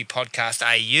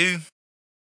thrillmepodcastau.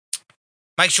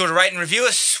 Make sure to rate and review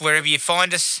us wherever you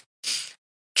find us.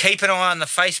 Keep an eye on the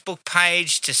Facebook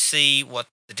page to see what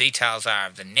the details are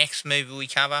of the next movie we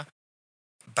cover.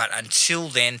 But until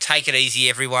then, take it easy,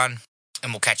 everyone,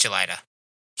 and we'll catch you later.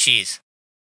 Cheers.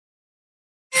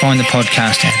 Find the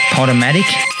podcast at Podomatic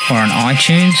or on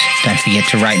iTunes. Don't forget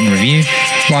to rate and review.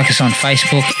 Like us on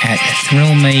Facebook at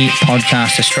Thrill Me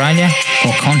Podcast Australia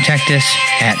or contact us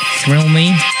at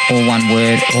thrillme, all one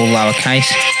word, all lowercase,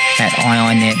 at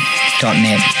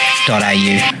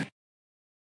iinet.net.au.